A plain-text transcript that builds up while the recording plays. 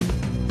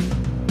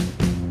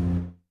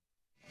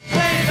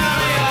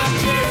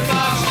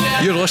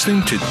You're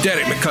listening to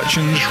Derek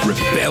McCutcheon's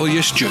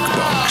Rebellious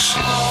Jukebox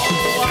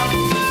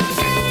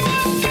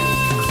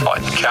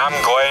on Cam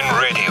Glen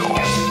Radio.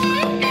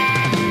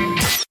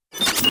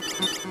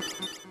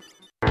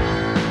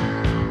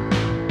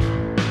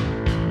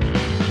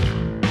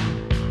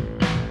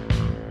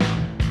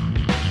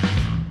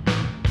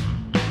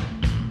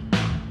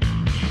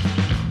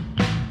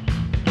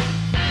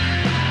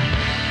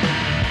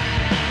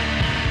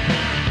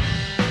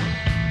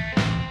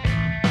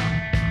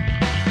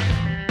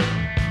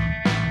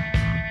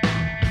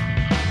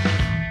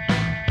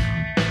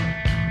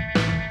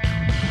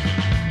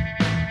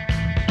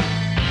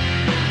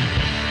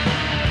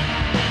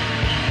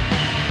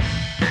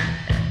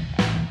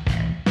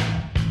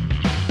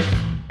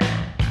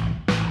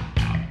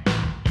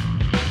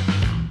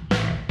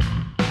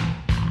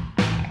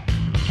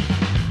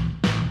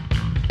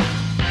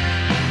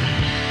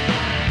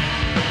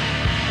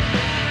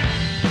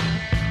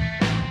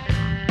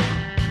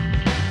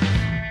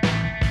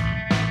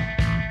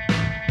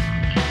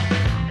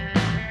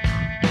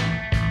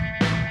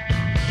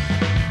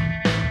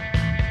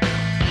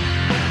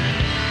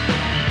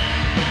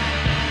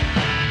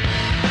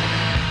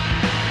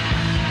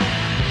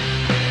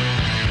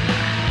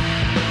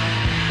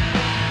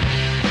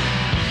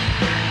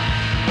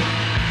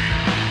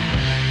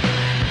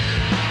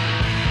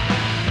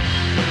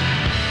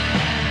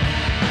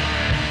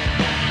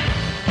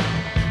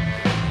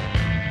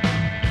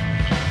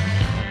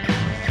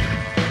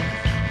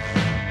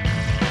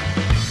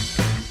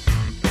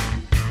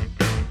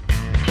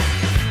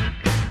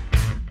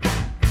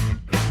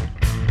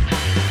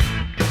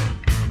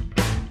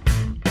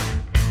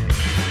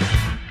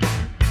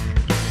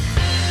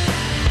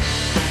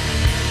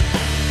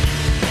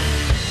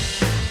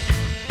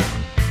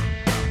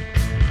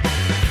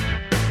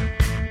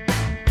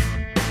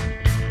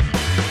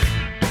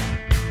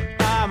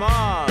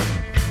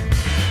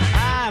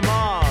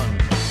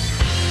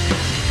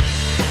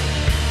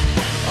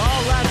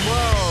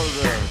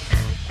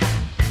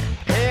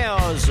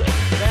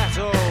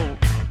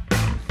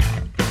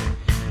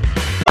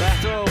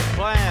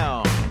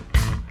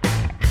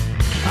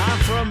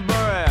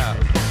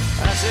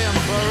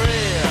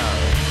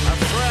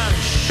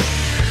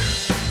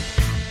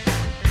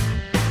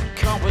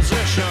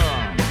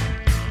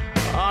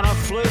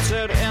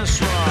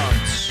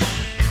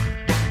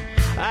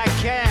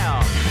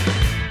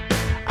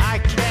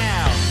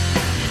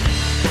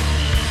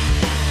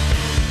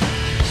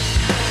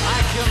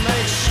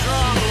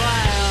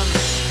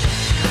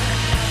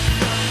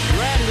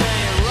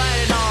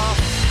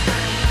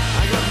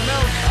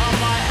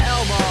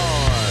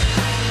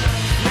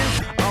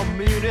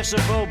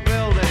 Municipal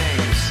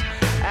buildings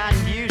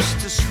and used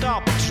to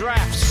stop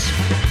drafts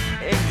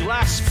in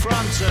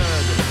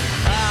glass-fronted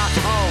art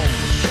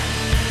homes.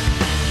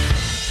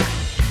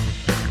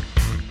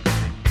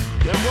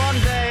 Then one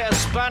day a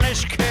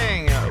Spanish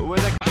king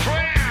with a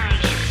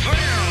French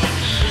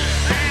films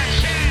and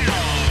sound.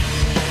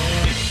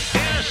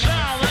 In a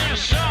song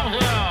there's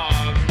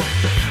something.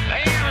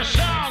 In a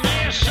song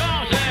there's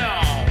something.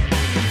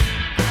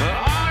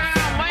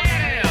 Automatic.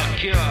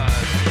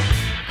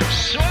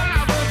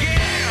 Swab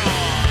again.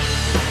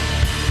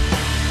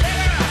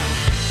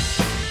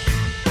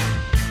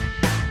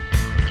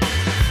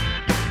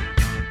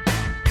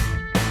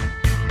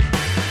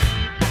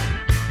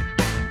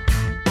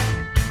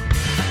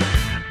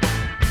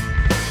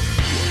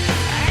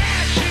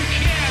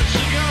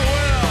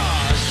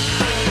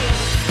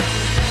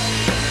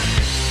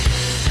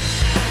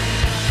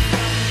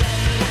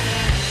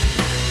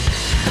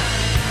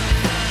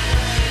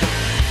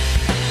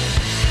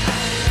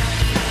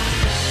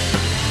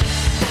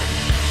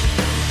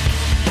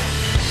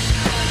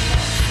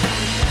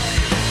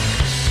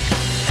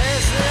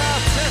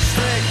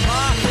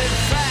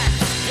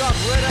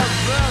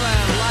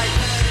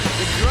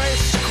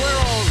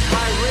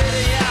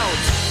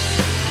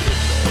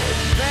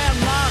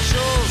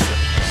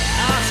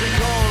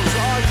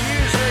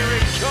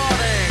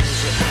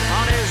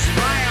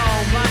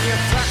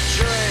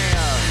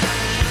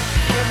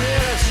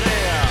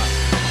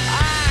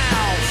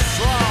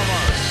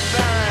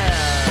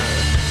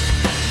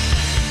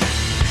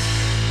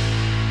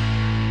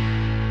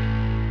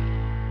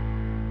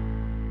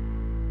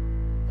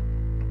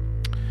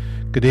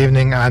 Good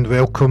evening and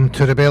welcome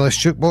to Rebellious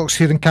Jukebox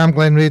here in Cam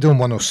Glen Radio on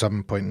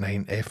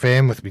 107.9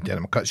 FM with me,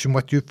 Derek McCutcheon,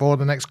 with you for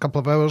the next couple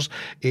of hours,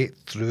 8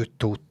 through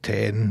till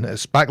 10.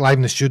 It's back live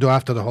in the studio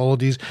after the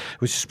holidays,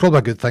 which is probably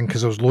a good thing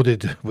because I was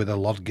loaded with a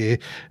lurgy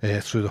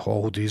through the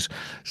holidays,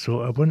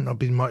 so it wouldn't have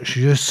been much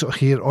use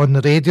here on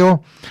the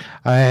radio.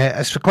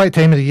 It's quite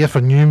a time of the year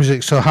for new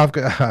music, so I have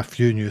got a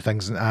few new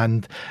things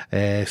and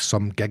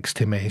some gigs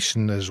to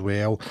mention as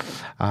well.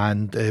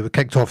 And we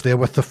kicked off there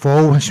with The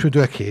Fall, which we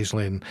do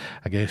occasionally, and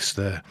I guess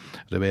the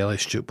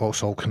Rebellious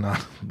Jukebox all kind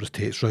of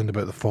rotates round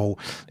about The Fall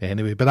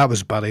anyway. But that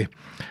was Bury.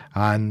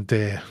 And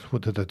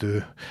what did I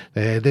do?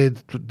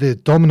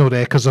 The Domino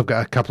Records have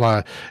got a couple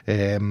of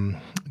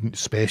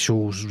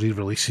specials,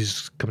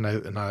 re-releases coming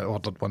out, and I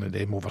ordered one of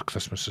them over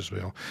Christmas as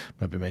well.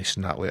 Maybe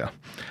mention that later.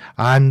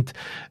 And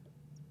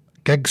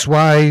Gigs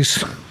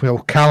wise, well,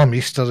 Callum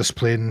Easter is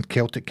playing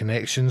Celtic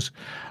Connections,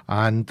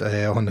 and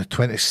on the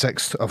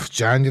 26th of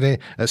January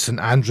at St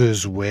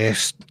Andrews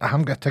West. I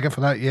haven't got a ticket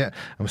for that yet.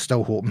 I'm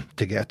still hoping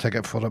to get a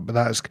ticket for it, but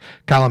that's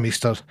Callum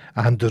Easter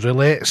and the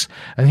Roulettes.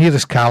 And here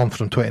is Callum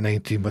from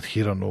 2019 with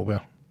Here or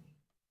Nowhere.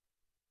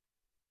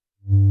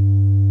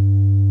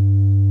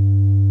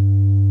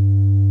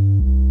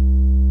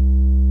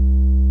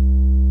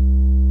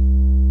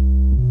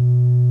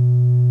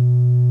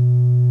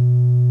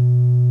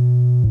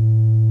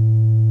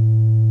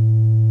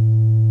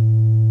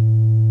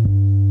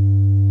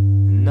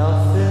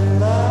 Nothing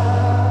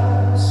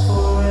lasts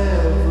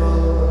forever.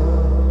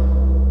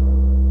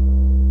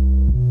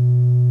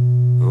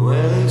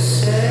 Well,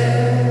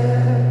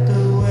 except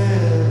the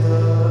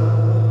weather.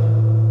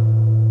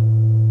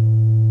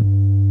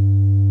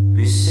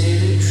 We say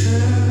the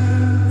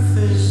truth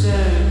is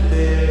out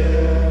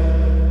there.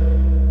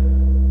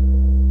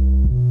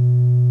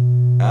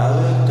 I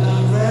looked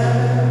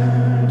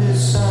around,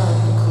 it's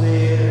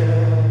unclear.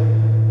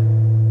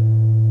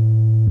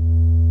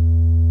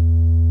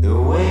 The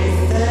way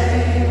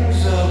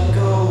things are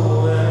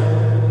going,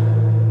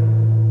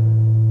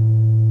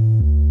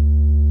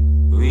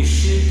 we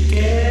should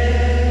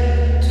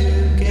get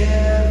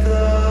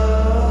together.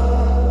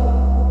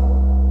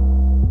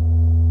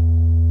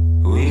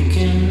 We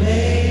can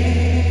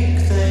make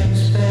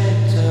things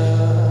better.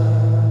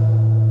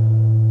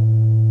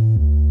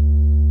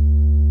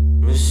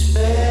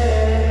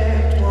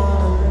 Respect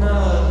one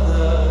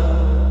another.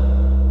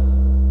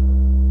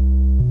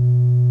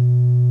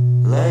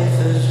 Life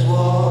is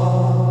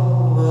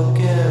what we're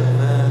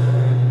given.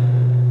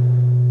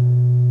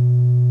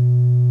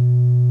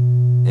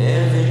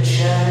 Every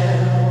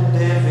child,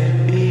 every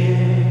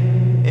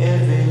being,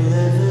 every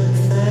living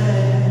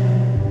thing.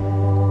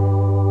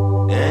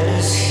 And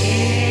it's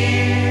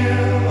here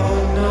or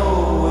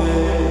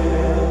nowhere.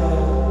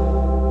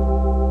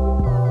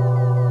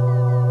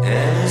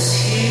 And it's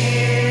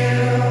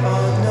here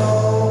or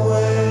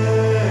nowhere.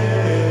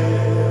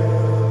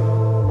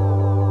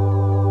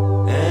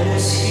 And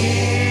it's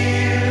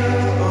here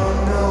or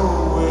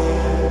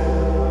nowhere.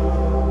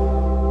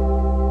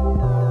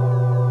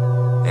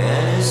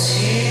 And it's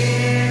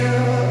here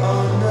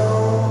or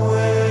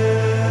nowhere.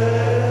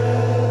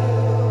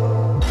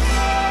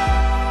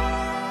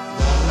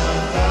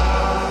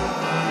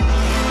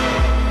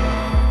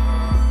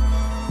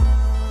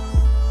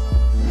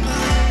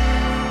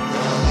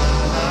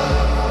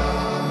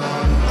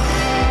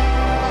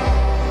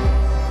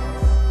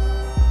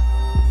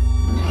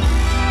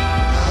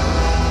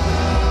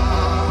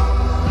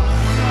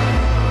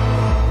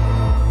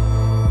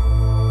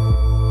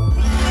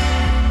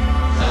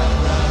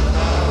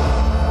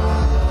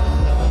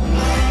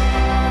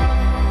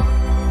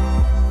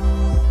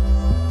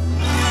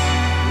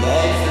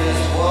 Life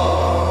is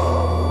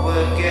what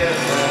we're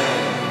given.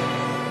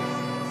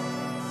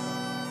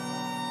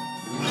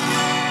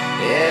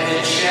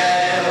 Every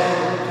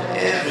child,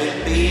 every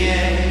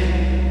being,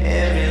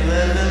 every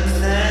living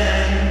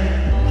thing.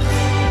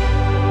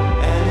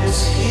 And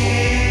it's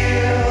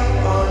here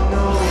or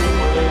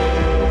nowhere.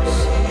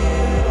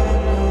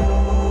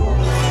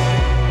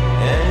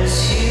 And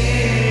it's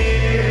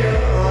here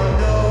or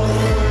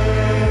nowhere.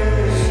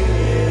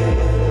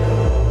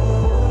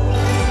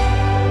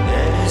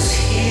 And it's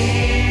here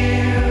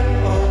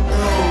or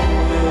nowhere.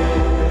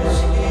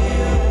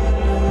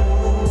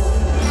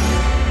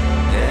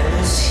 And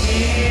it's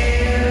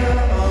here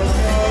or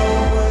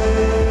nowhere.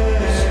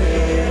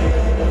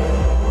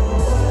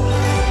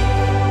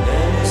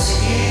 And it's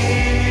here or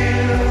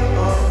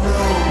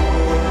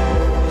nowhere.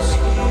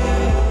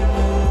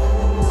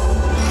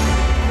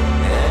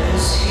 And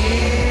it's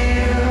here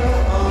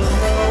or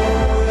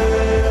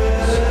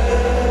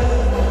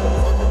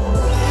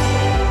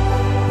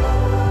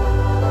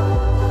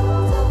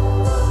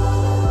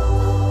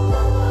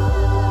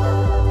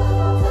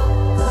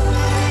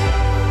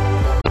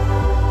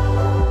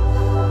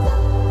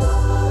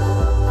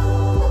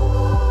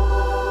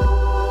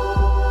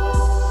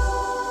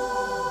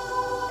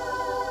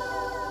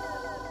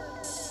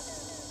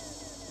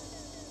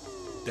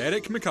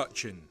Derek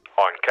McCutcheon.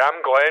 On Cam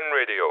Glen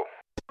Radio.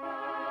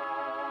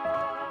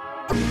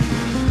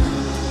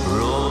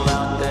 Roll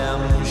out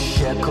them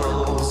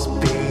shekels,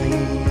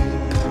 babe.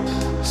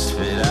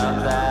 Spit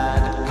out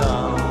that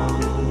gum.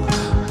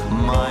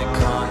 My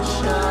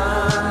conscience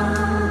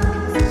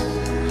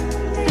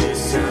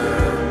is a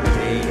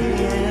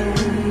pain.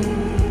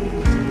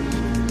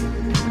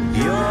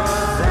 Your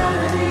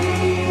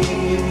vanity's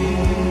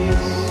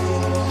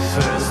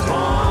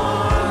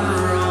firstborn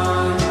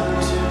runt.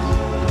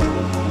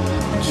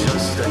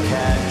 Just a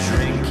cat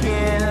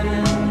drinking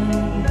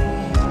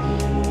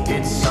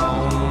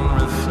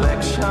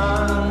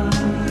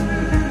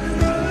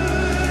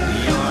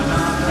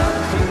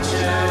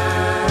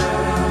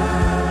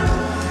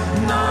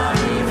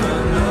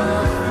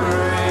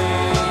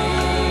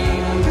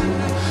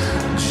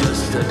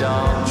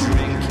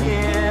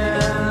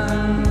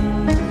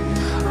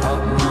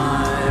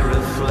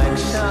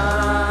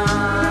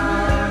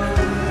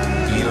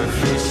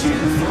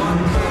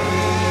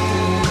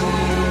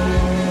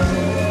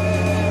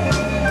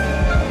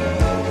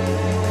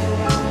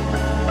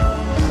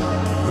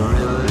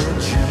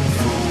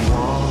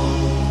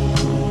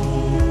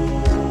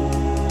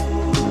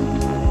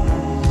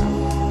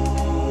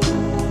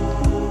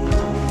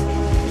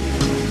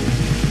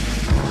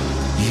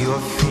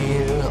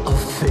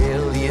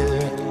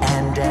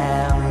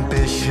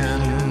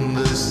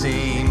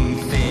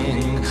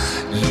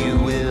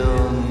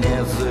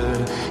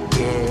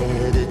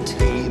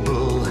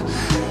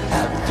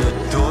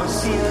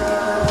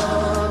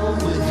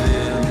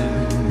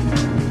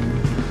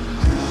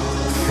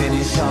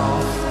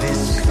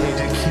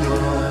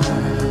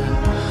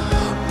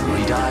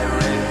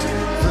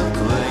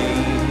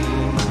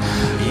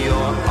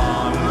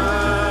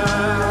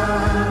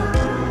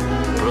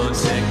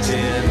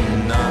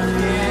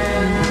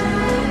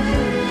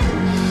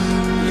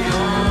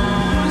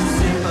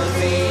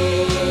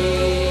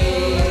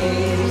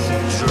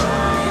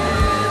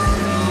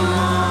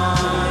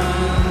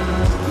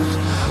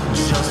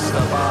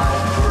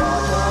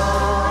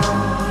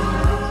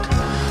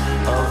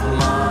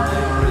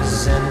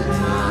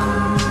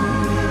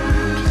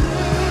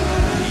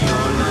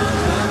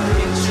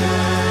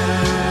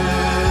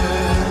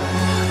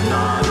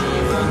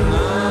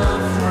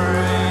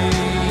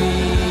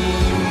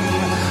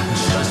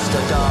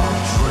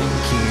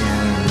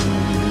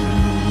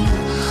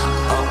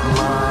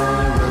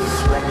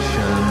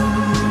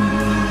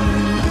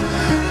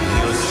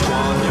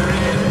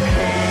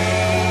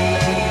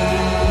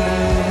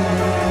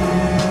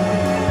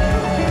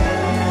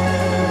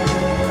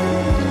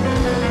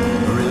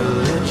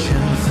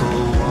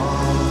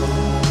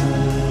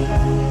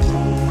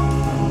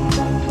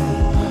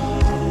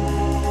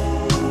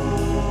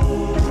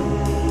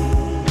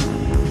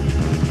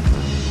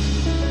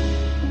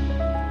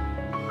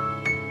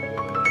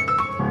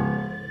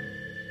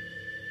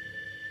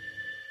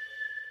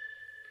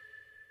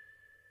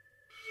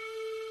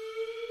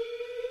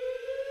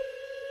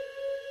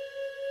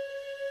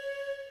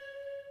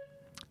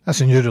That's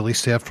a new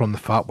release there from the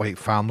Fat White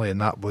Family, and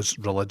that was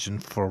Religion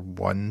for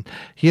One.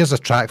 Here's a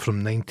track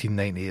from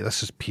 1998.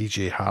 This is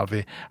PJ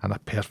Harvey and A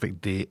Perfect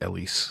Day,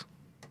 Elise.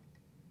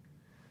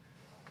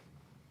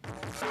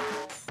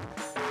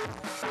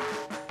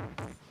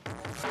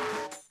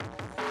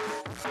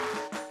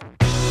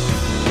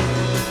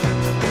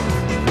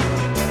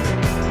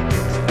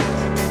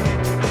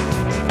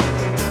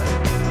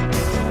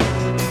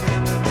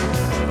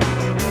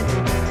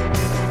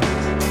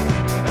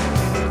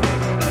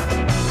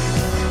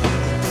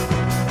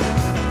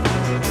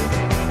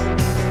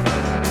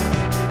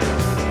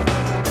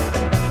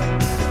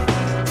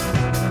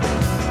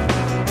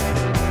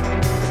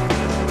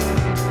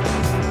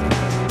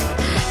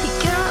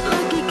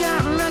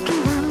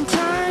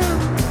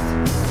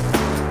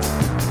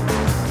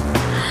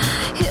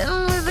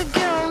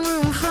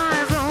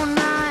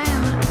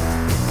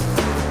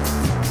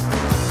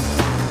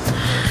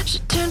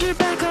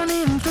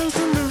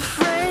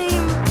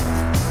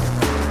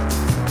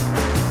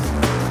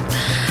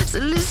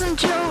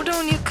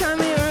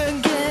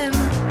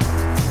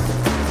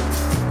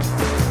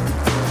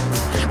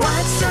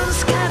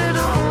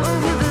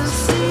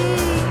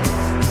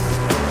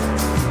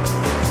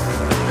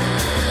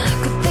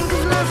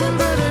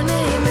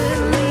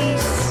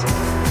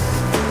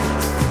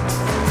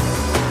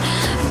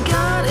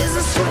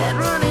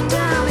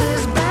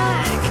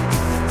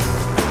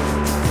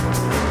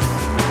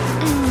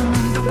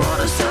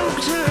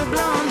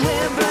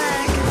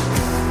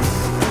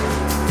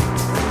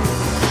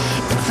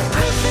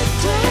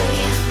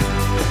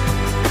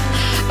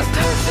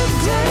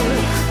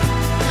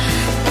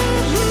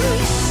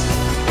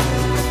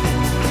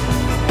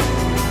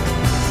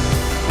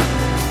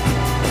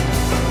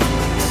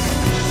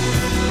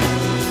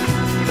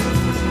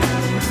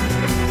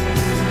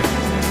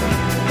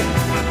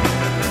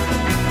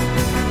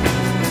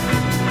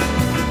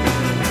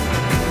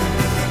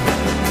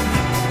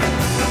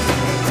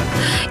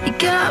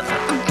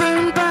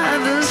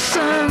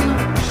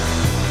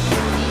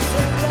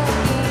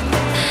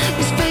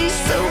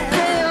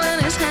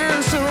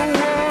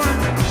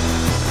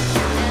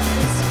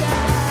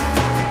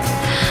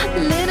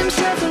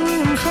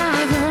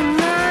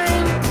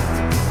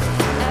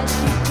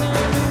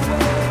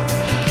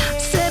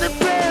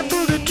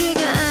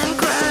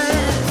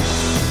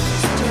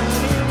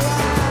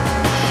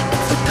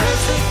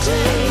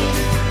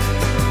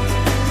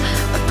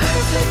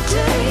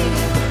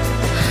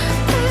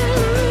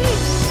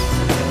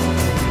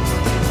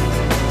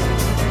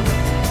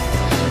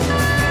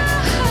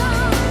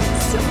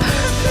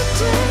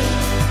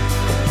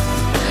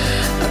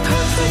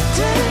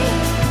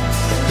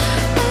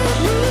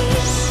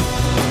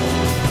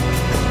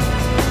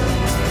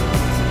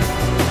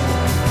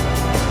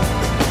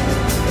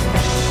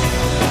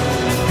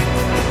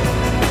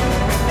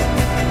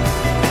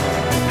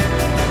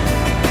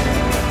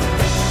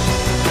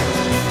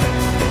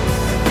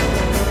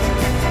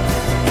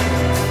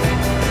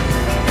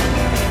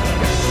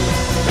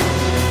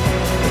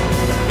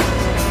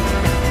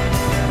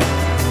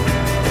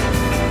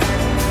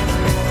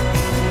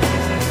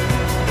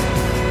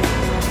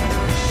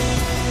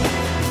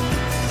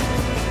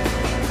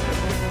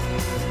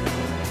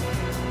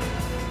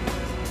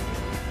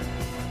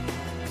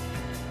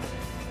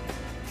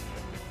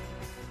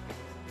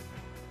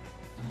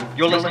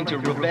 You're listening to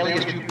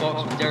Rebellious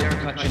Jukebox with Derek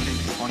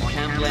McCutcheon on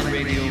Cam Glen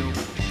Radio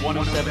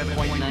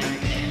 107.9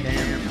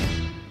 FM.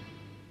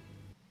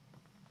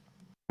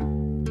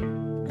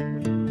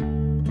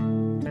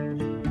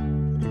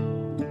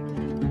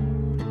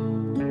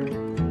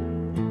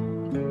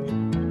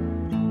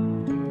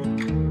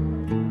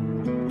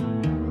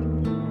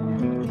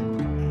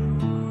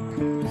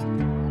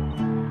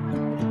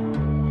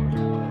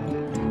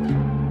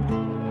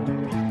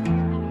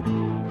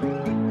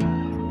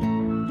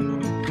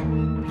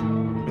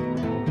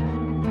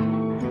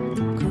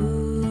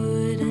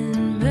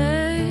 Couldn't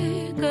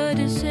make a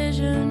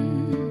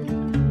decision.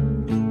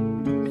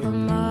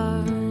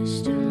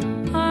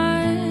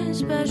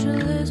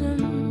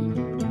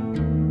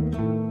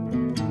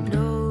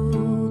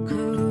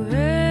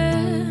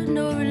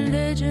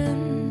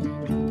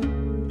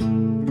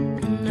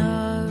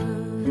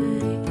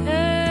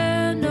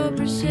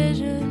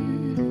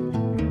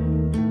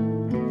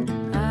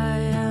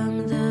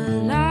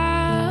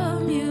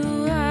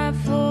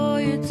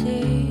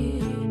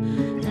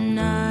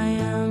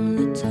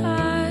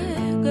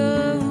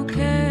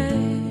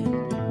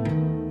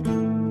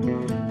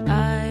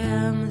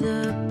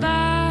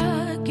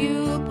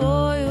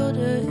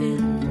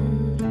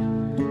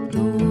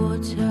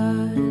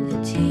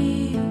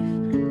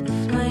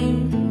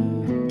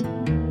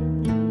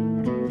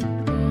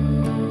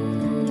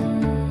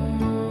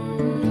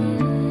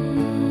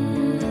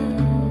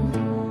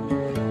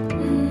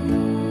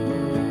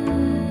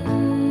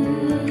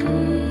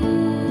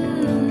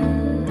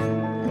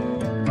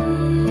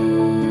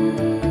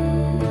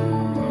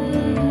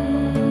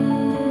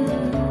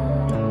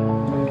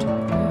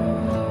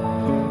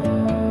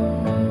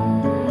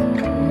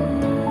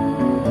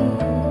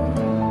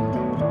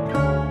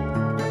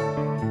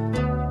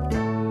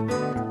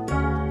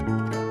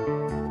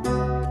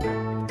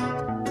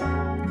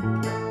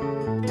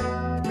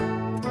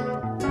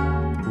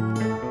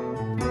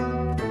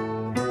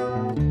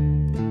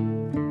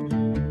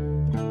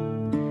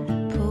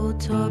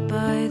 taught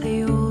by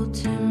the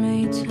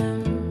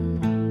ultimatum.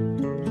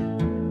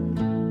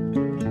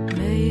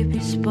 Maybe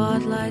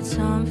spotlights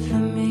on for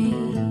me.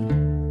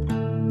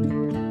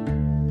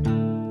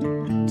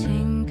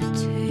 Tinker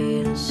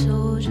Tailor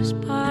Soldiers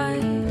by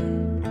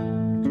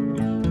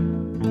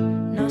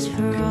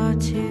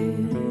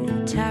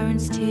Nosferatu,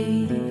 Terrence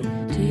T.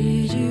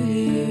 Did you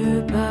hear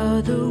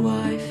about the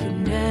wife who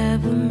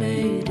never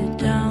made it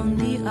down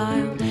the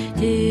aisle?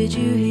 Did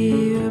you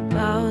hear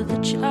about the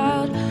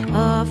child?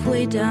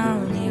 Halfway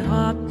down he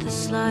hopped the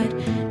slide.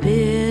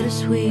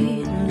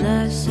 Bittersweet and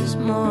less is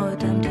more.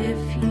 Damned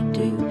if you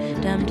do,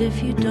 damned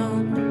if you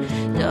don't.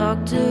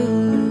 Doctor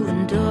Who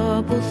and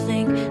double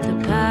think.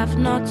 The path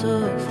not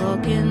took,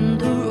 fork in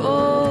the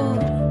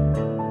road.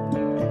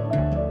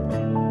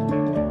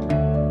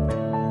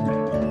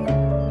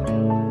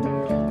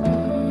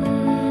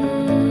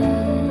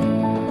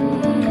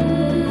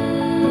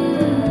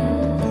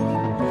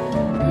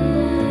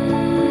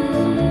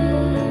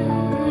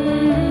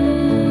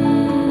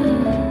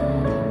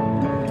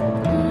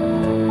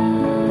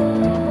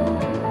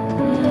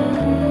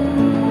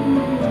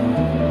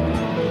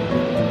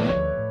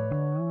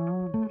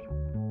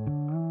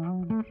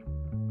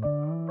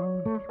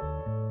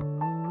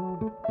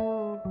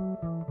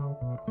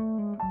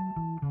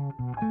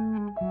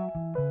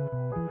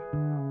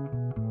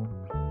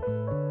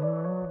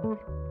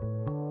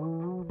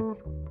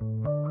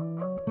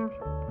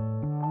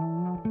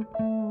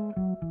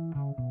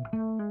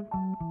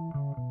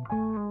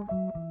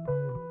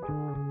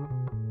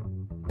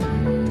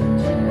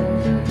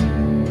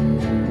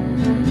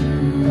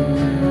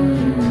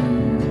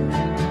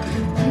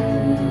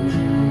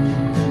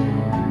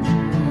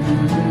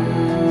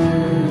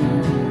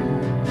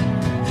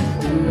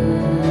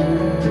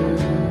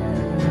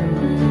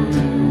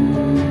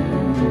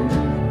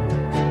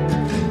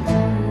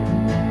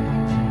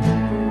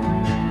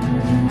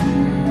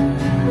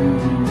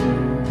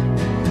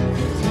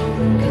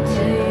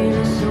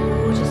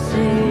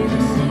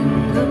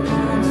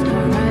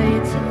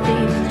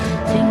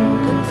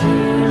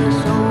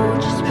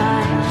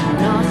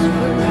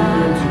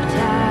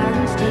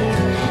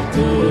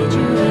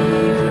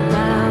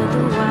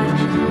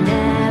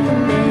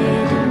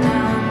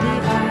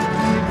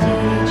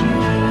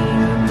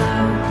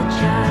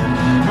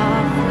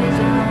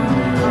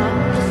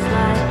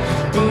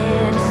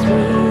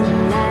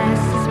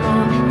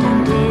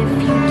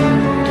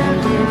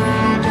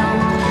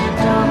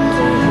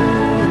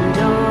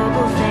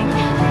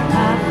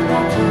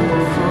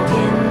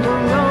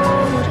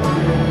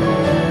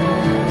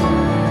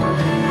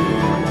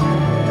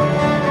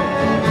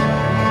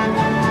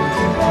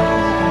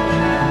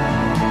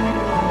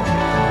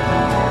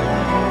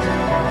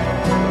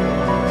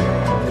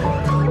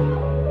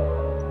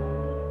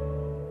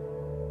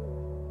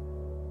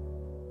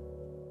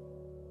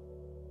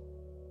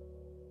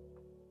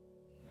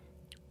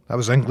 That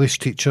was English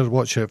Teacher.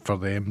 Watch out for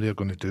them. They're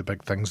going to do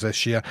big things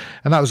this year.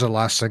 And that was the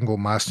last single,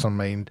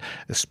 Mastermind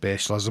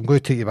Specialist. I'm going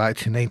to take you back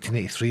to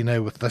 1983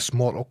 now with this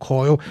Mortal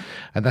Coil.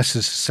 And this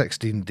is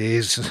 16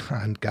 Days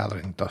and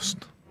Gathering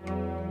Dust.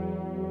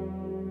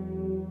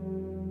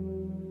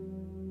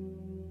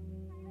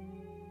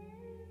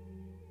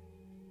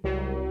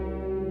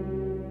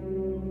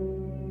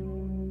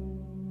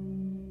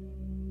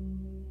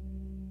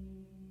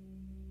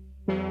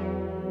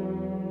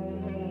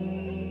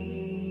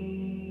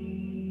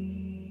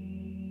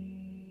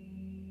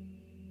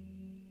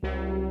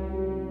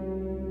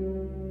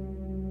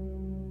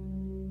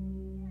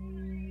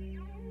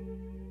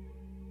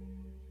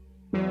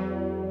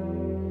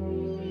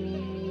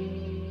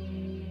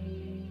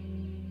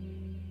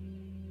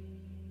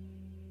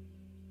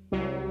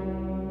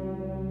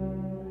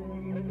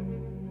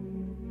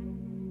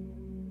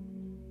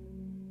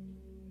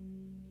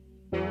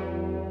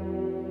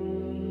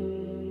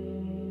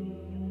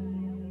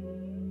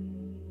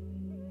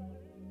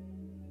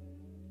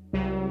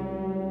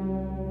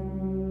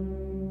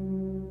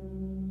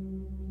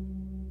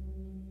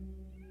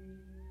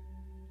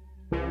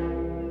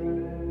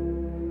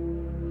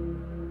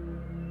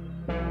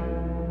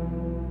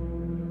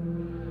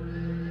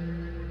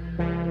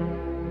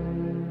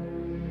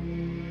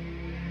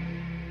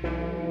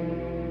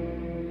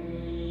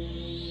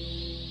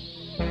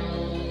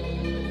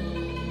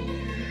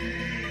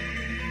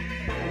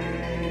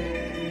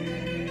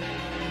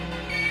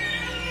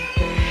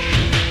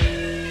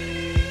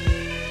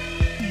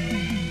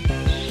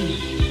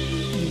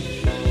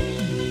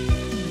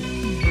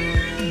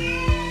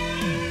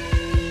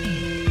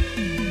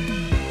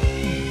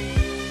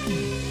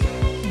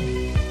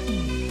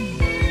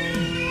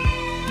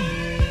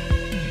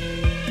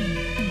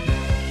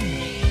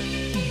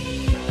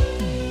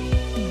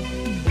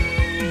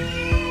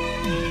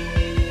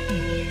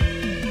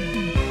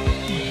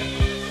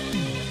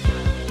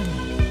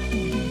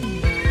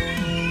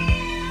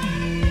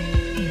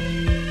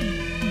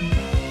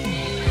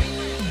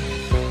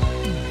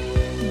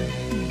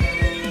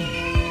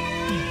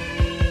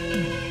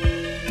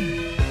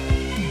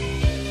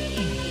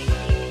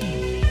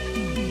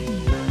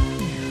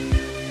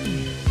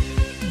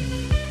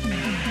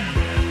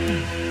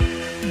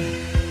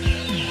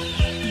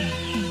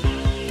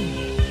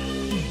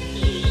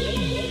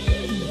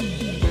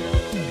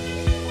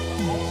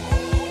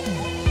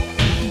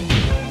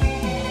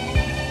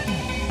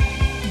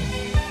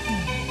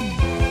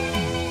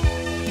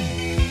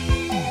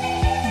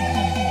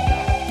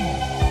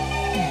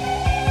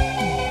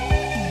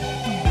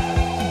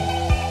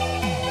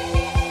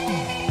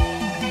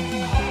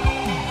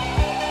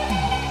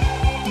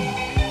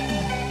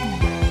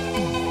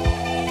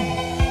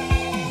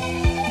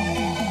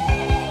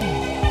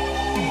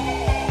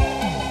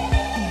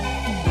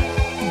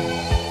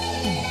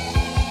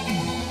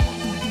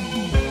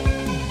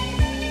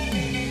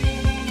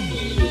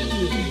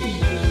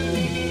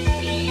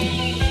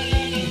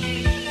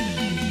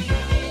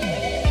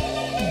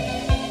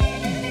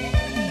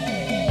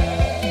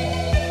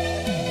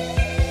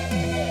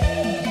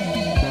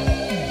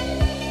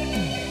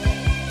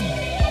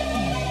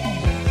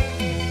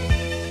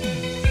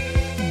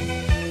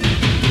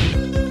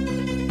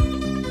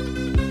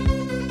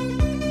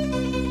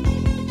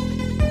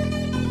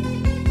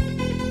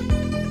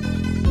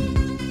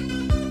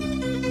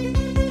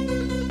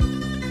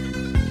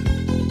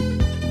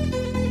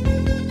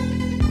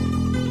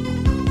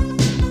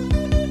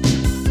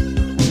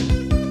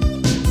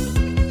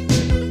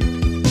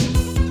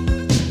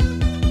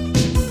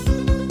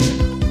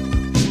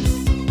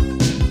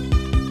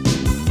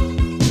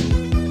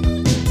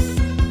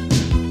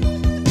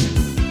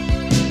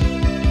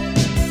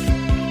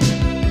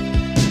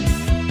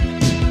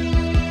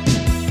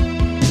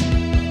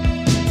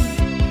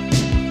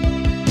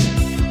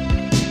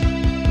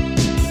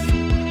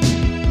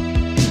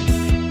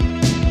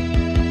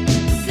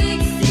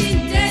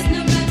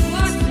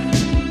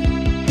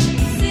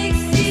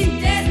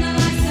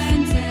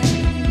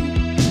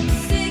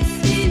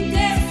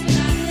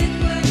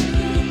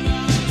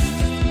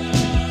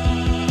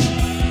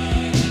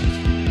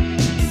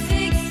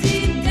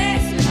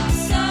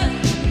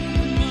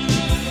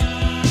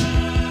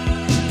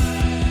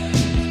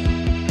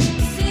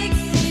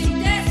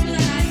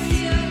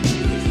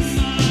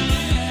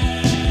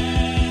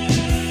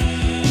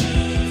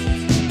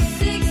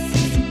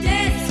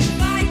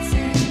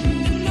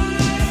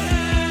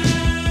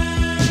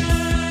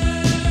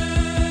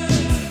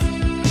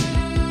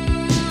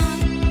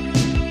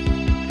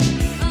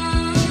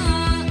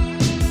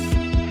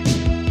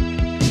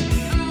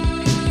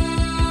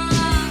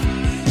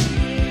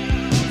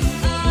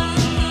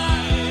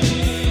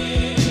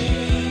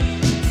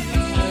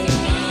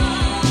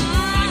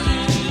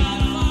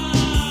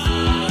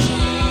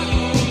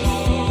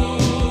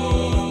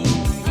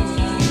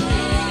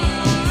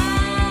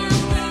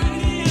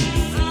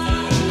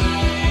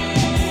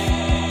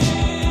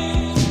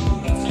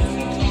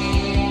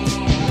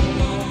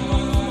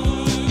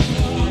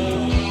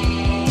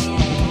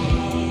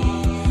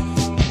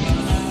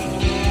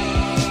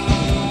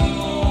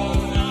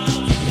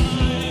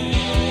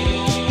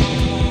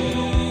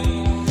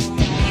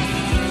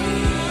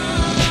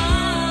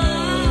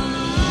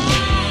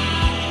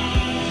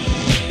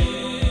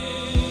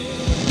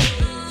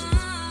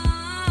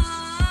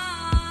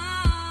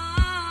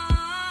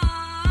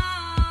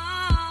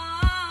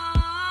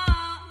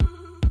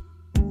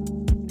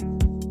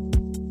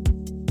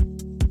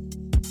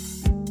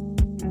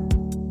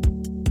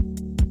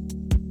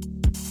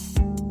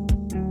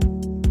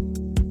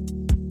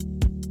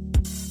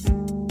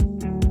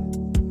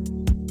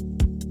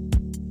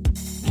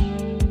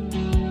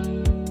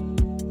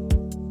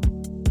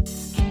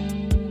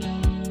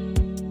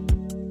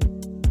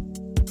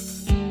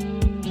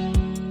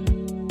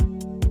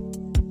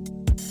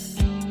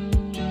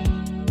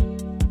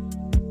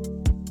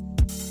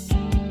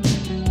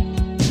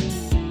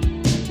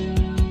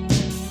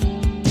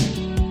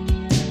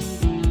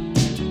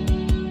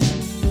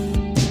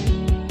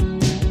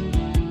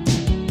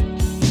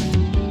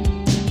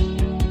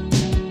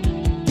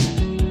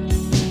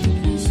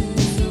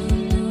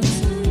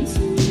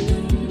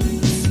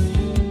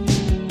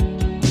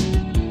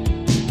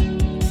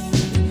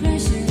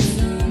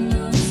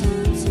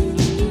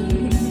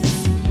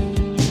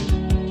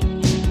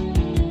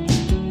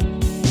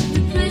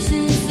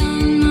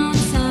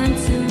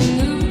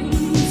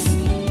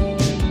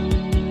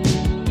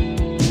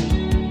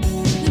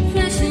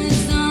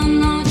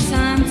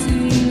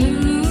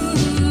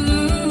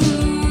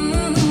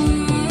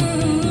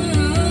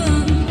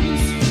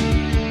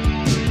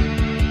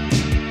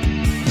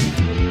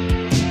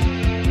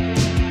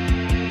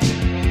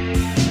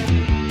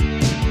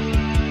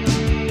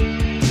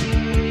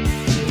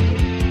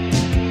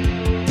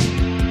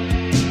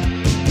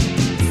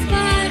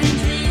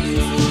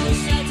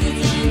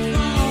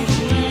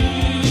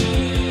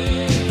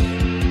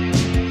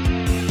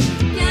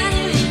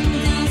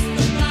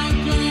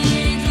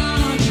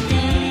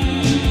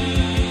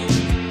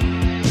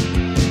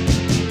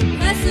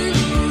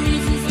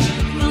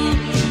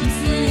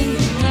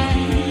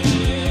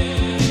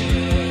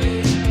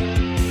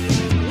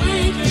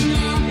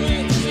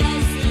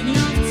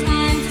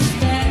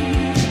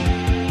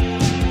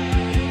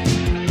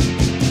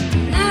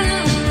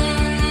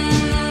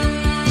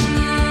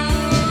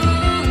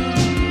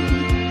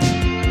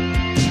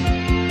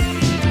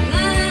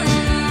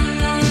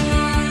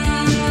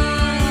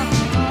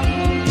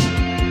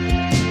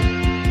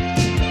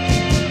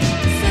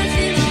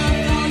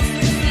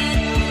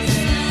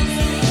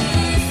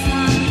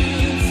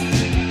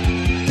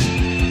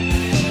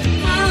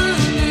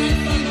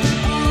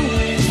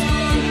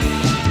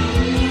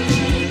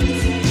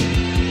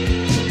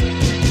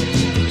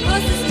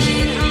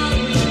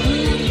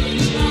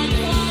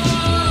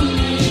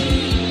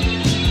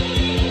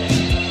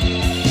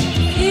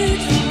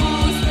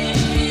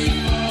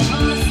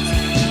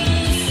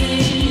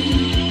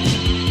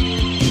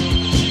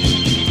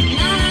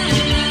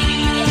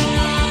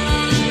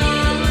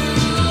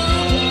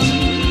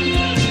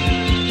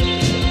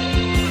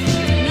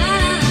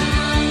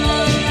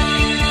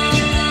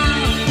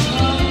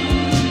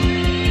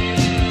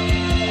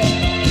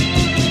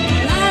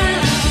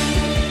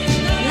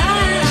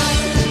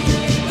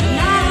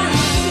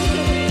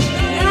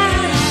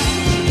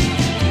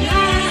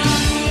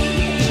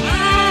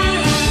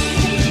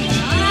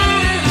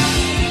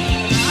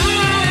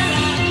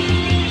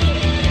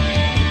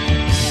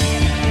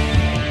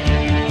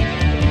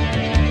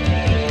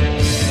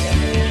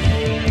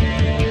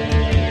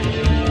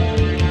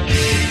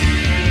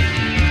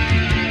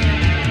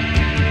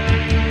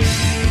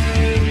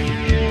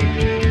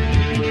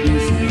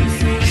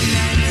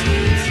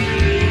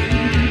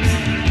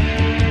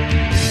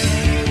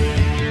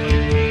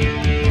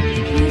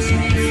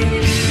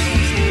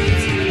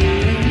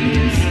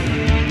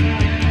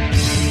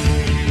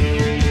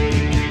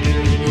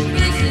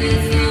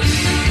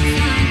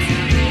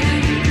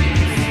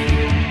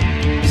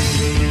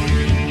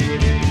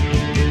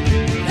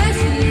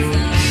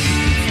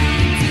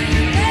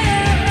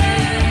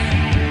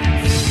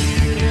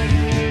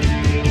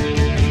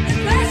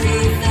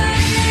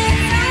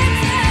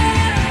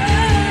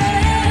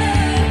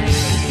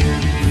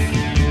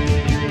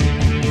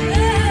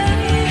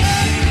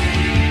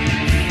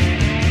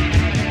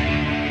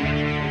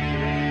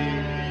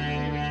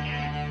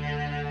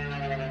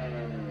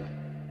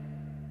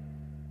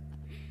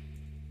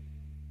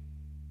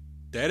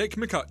 Derek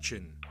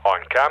McCutcheon. On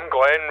Cam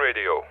Glen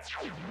Radio.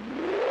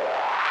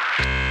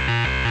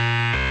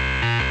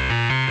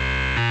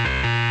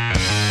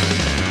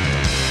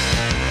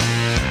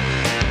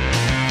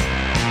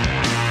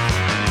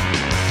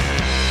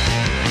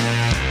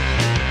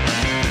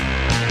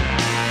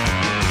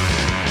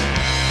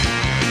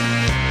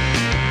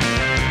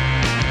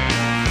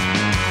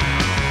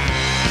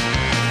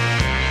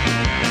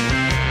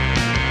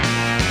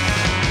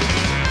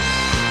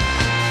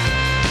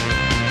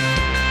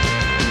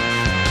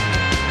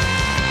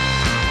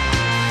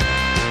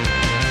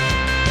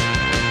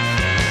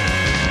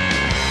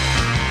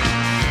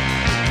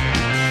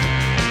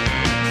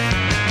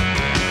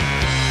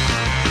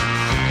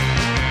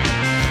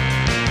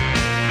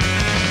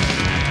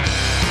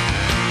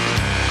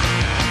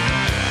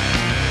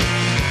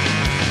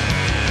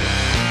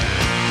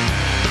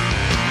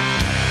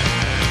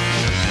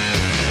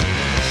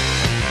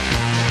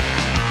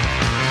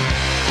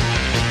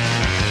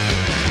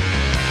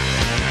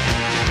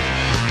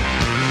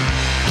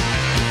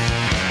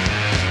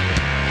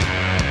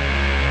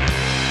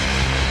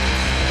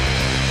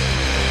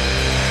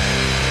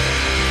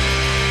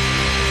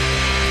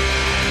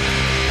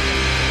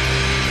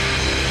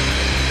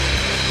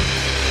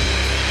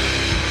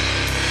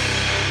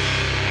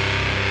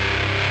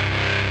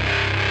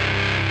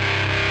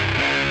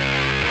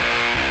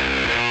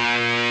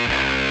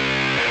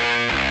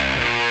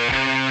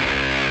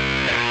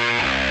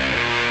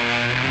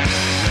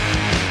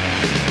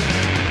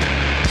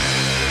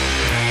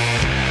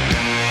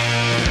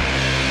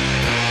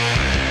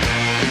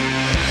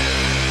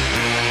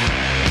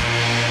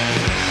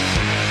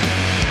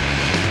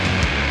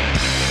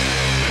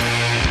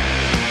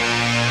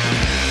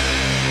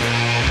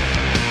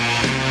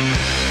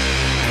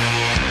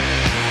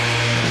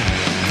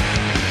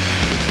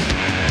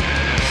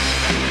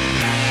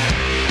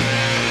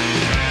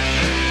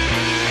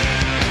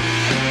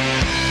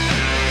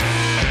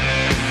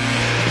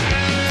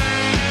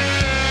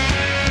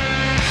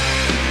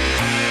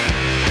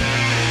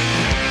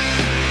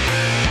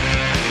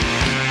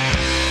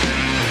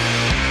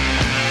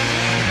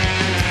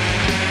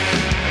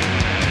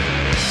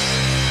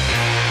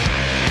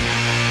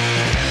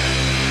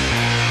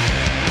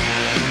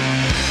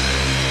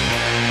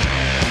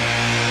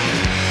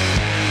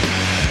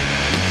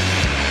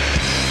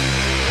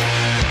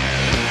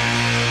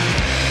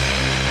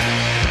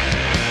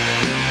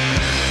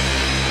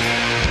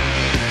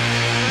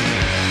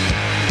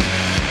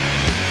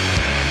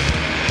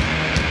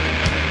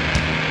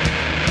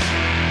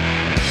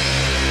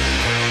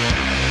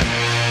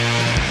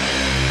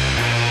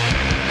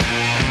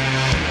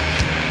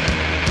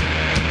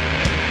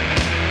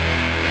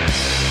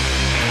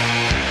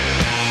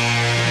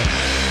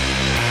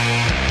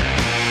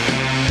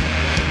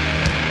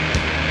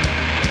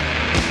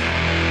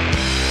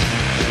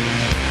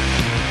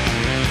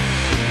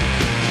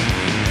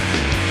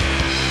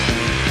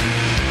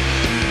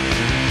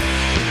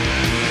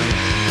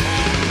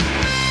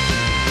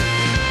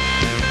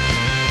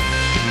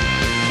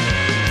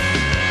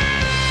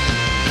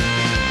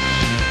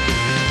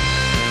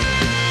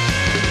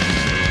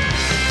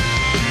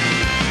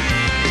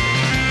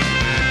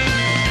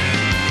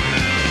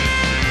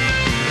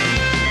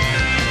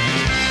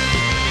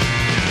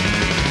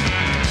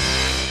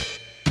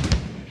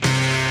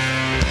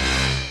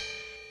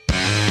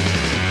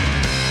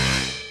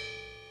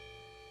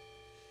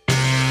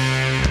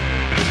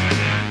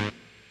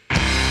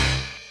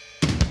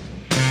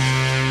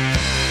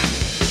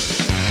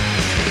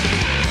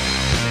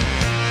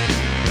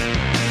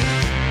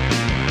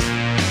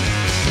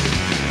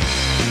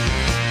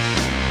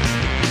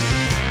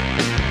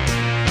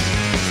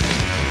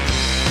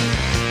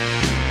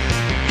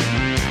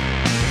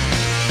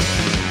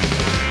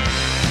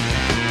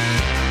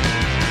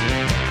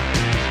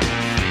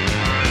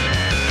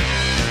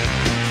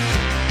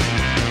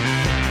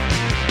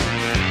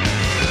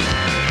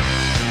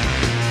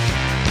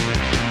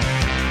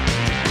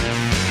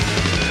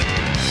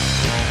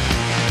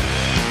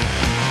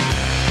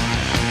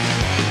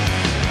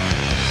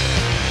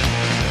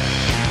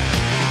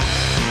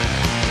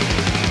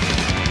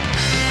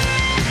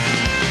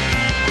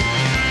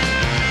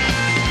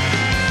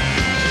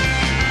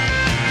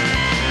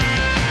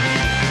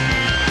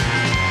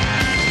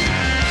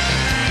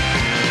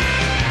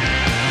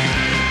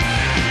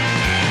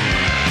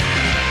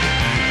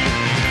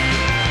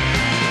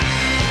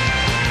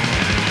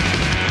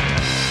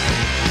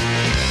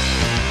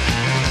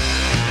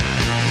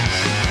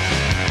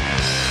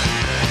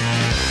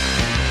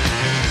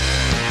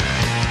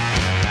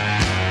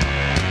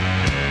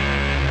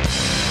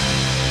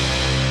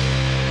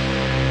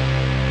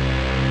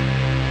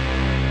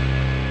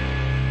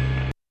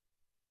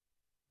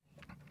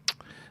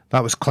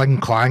 That was Kling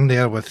Clang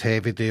there with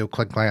Heavydale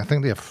Kling Clang. I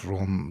think they're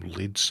from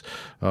Leeds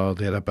or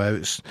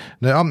thereabouts.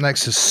 Now, up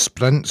next is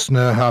Sprints.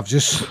 Now, I've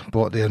just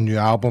bought their new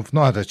album. I've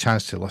not had a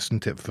chance to listen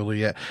to it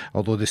fully yet,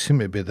 although they seem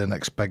to be the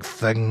next big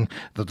thing.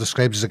 They're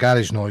described as a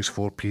garage noise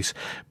 4-piece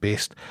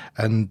based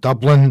in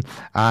Dublin,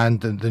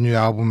 and the new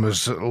album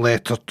is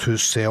Letter to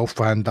Self,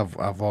 and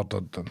I've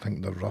ordered, I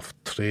think, the Rough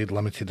Trade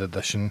limited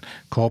edition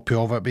copy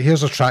of it. But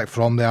here's a track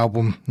from the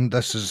album.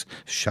 This is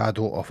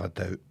Shadow of a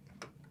Doubt.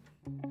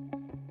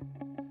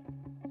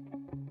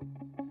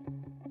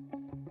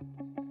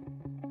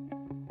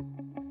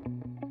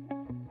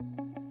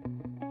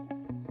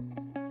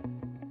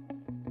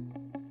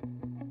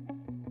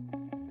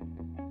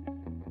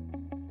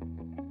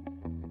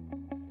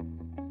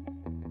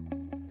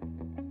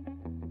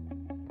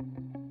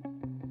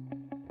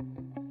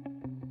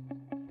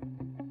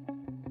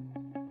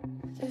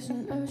 There's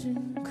an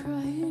urgent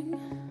crying.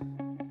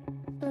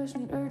 There's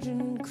an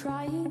urgent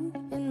crying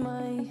in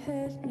my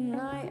head, and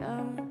I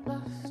am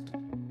lost.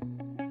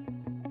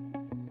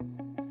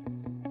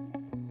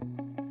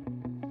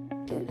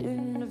 It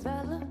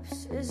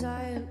envelops as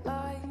I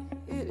lie.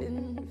 It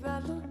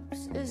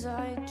envelops as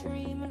I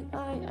dream, and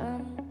I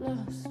am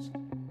lost.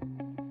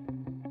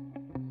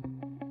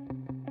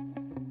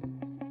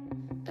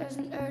 There's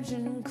an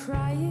urgent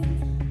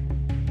crying.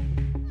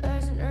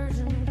 There's an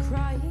urgent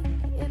crying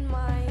in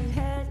my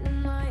head,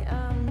 and I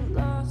am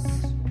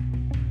lost.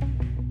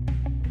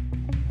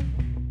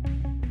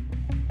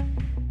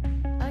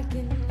 I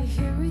can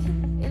hear it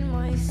in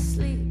my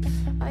sleep.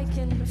 I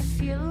can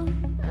feel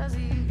him as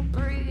he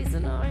breathes,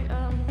 and I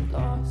am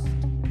lost.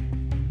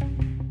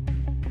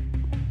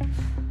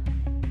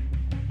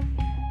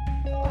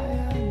 I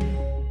am.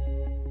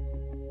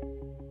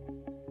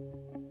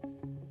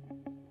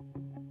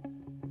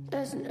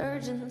 There's an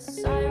urgent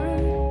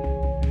siren.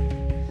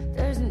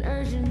 There's an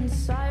urgent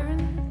siren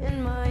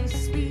in my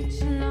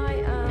speech, and I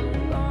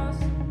am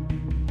lost.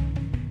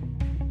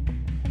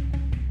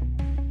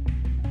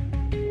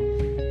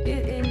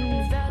 It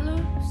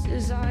envelops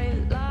as I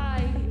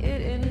lie.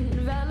 It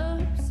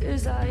envelops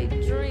as I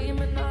dream,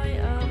 and I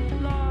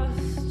am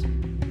lost.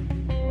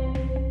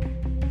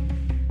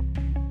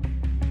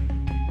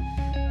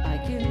 I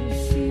can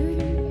feel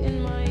it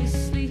in my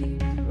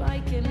sleep. I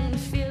can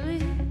feel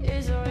it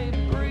as I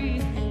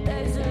breathe.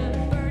 There's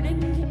a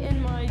burning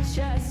in my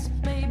chest.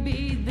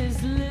 Maybe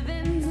this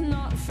living's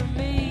not for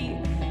me.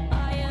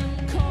 I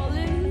am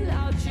calling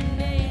out your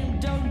name.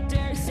 Don't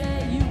dare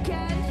say you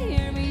can't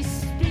hear me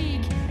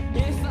speak.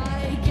 If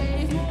I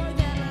gave more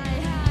than I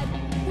had,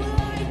 will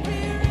I be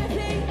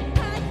ripping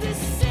at the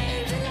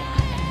seams? And I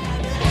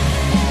am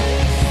lost.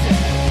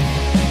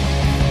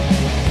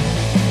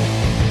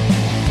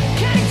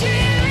 Can't you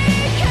hear me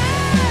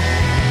calling?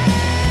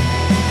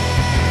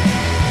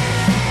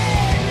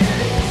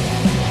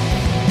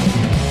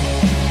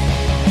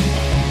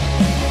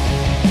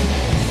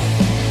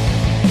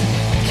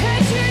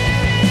 Can't you hear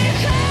me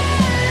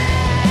calling?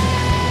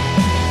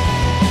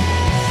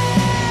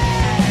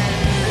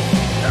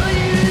 Will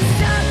you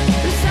stop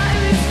the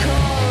siren's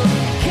call?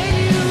 Can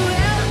you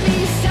help me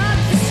stop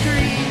the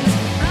screams?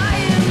 I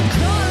am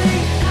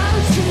calling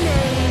out your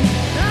name.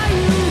 Are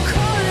you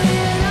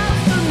calling out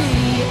for me?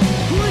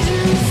 Would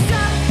you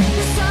stop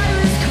the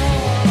siren's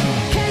call?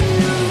 Can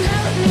you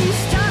help me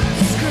stop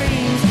the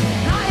screams?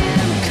 I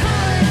am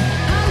calling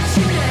out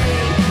your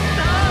name.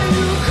 Are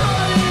you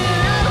calling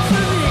out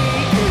for me?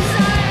 'Cause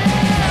I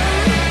am.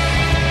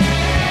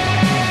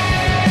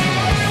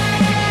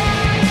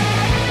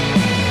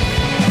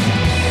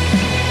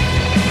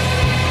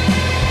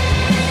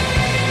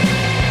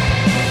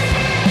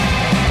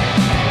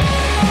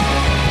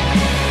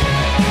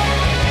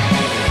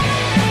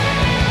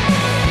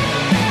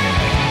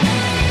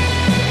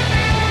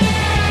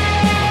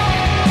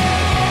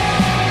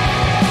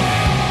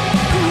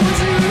 Would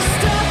you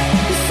stop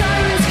the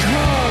siren's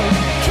call?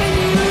 Can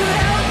you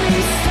help me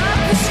stop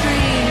the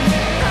screams?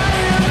 I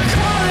am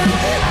calling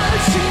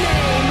out your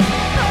name.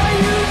 Are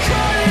you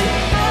calling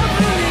out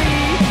for me?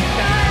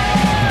 I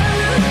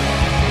am.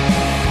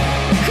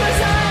 'Cause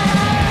I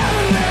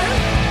am.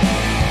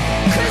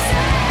 'Cause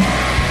I am.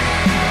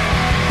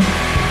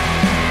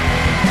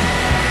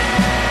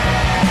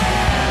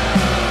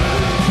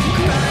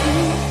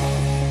 Crying.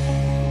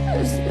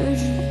 There's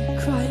urgent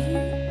crying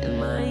in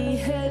my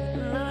head,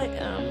 and I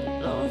am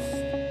lost.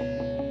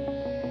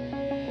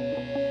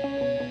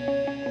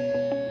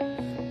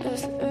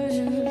 There's an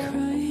urgent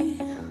crying.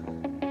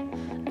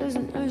 There's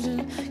an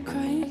urgent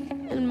crying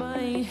in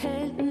my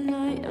head, and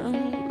I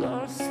am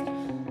lost.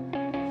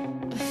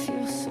 I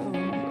feel so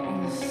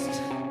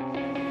lost.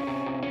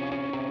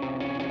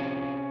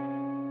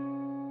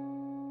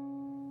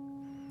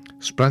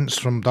 Sprints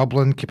from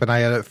Dublin, keep an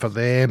eye out for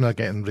them. They're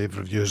getting rave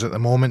reviews at the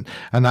moment,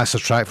 and that's a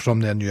track from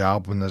their new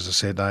album. As I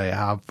said, I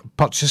have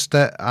purchased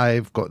it.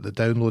 I've got the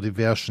downloaded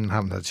version,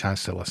 haven't had a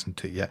chance to listen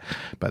to it yet,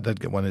 but I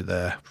did get one of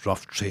the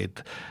Rough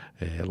Trade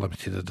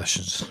limited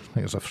editions. I think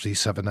there's a free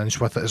 7-inch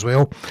with it as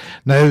well.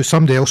 Now,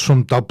 somebody else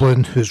from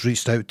Dublin who's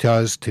reached out to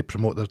us to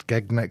promote their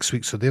gig next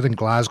week, so they're in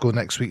Glasgow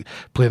next week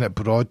playing at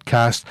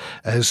Broadcast,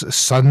 is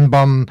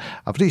Sunburn.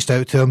 I've reached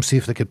out to them, see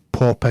if they could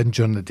pop in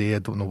during the day. I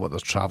don't know what their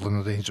travelling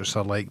arrangements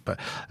are like, but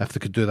if they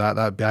could do that,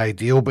 that'd be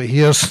ideal. But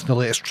here's the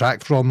latest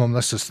track from them.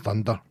 This is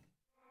Thunder.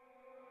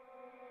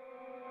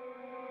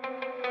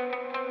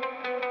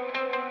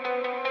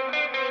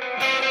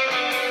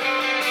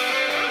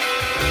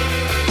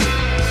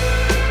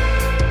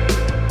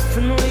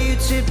 From the way you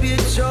tip your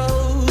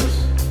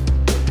toes,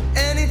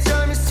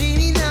 anytime you see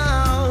me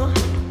now,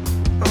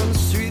 on the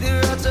street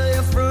or outside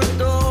your front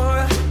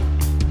door,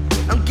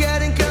 I'm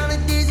getting kinda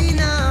dizzy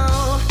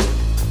now.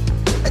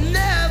 I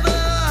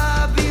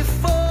never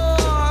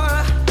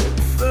before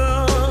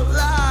felt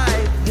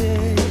like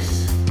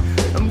this.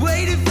 I'm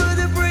waiting for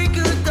the break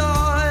of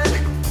dawn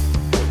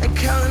and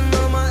counting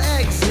all my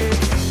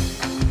exits.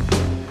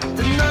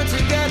 The nights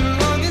are getting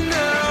longer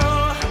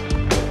now.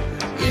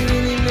 You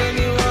really made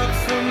me walk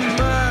for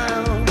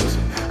miles.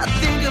 I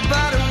think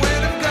about it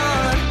when I'm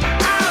gone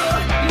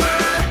out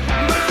my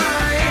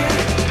mind,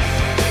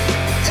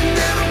 and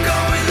then I'm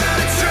gone without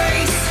a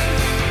trace,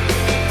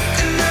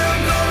 and then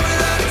I'm gone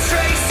without a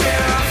trace,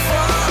 and I'm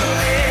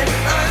falling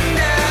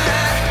under.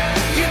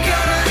 You're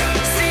gonna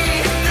see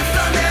the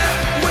thunder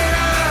when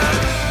I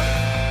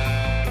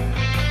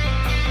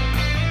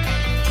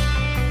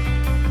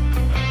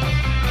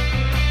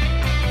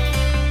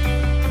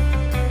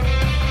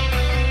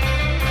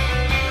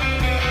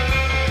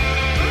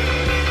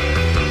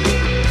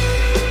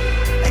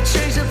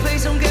change the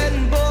pace, I'm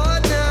getting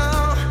bored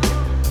now.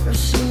 I'm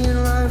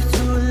seeing life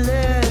through a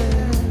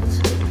lens.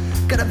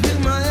 Gotta pick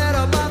my head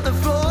up off the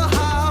floor.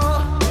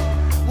 How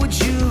would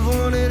you have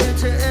wanted it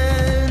to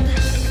end?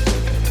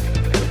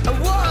 I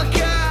walk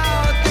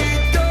out the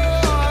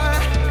door,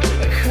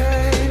 I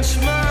clench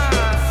my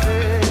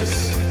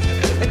fist,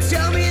 and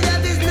tell me that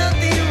there's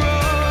nothing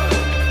wrong.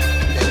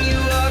 Then you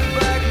walk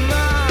back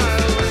my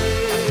way.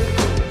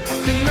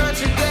 The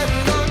nights are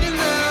getting longer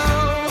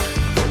now.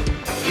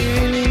 You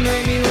really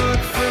made me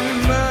walk for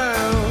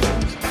miles.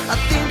 I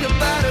think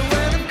about it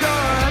when I'm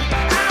gone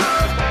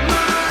out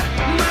my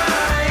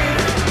mind,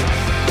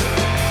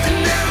 and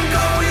then I'm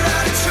gone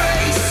without a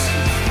trace,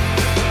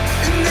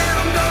 and then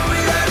I'm gone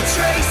without a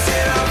trace,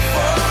 and I'm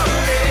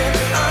falling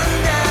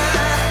under.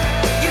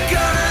 You're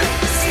gonna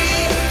see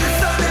the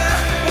thunder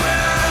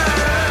when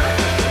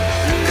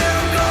and then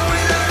I'm gone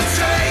without a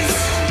trace,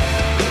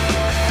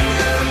 and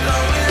then I'm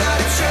gone without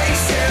a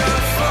trace, and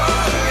I'm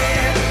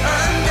falling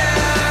under.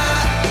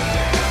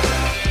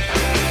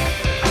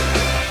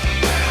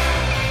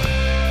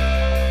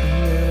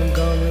 And then I'm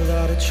gone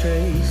without a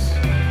trace,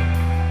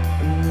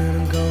 and then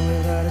I'm gone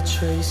without a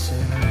trace,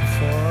 and I'm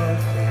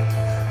falling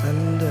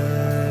under.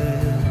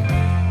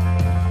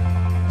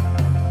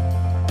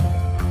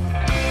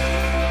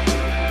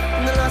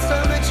 And the last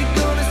time that you're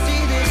gonna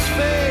see this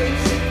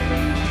face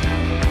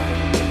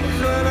is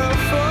when I'm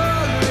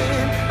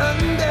falling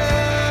under.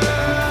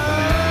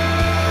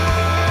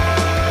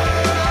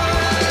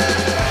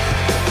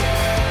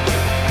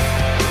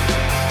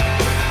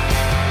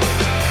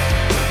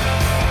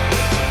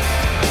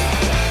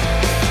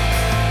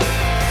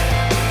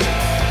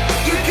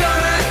 You're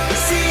gonna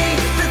see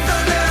the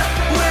thunder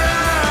when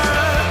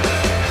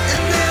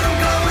and then I'm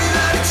gone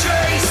without a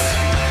trace,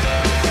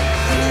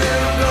 and then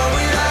I'm gone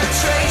without a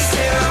trace,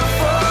 and I'm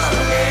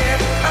falling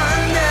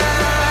under.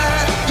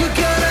 You're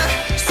gonna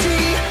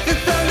see the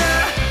thunder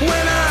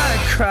when I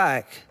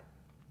crack.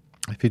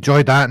 If you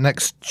enjoyed that,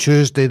 next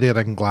Tuesday they're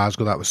in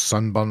Glasgow. That was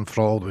Sunburn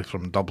for all the way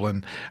from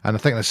Dublin, and I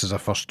think this is their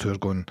first tour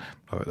going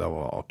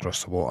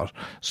across the water,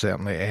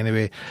 certainly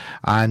anyway.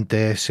 And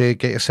say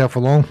get yourself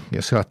along, get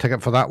yourself a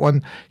ticket for that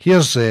one.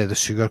 Here's the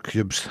Sugar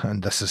Cubes,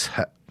 and this is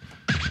Hit.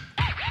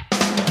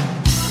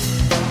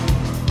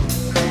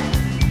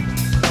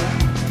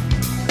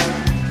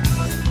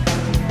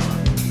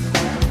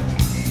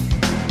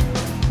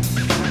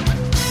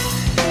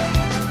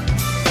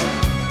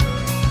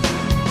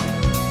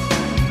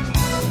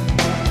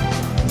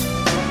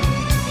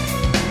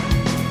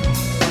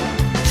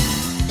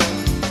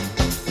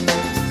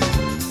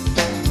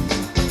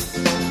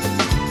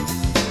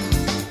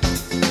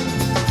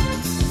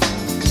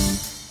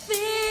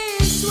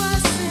 This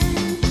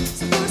wasn't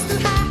supposed to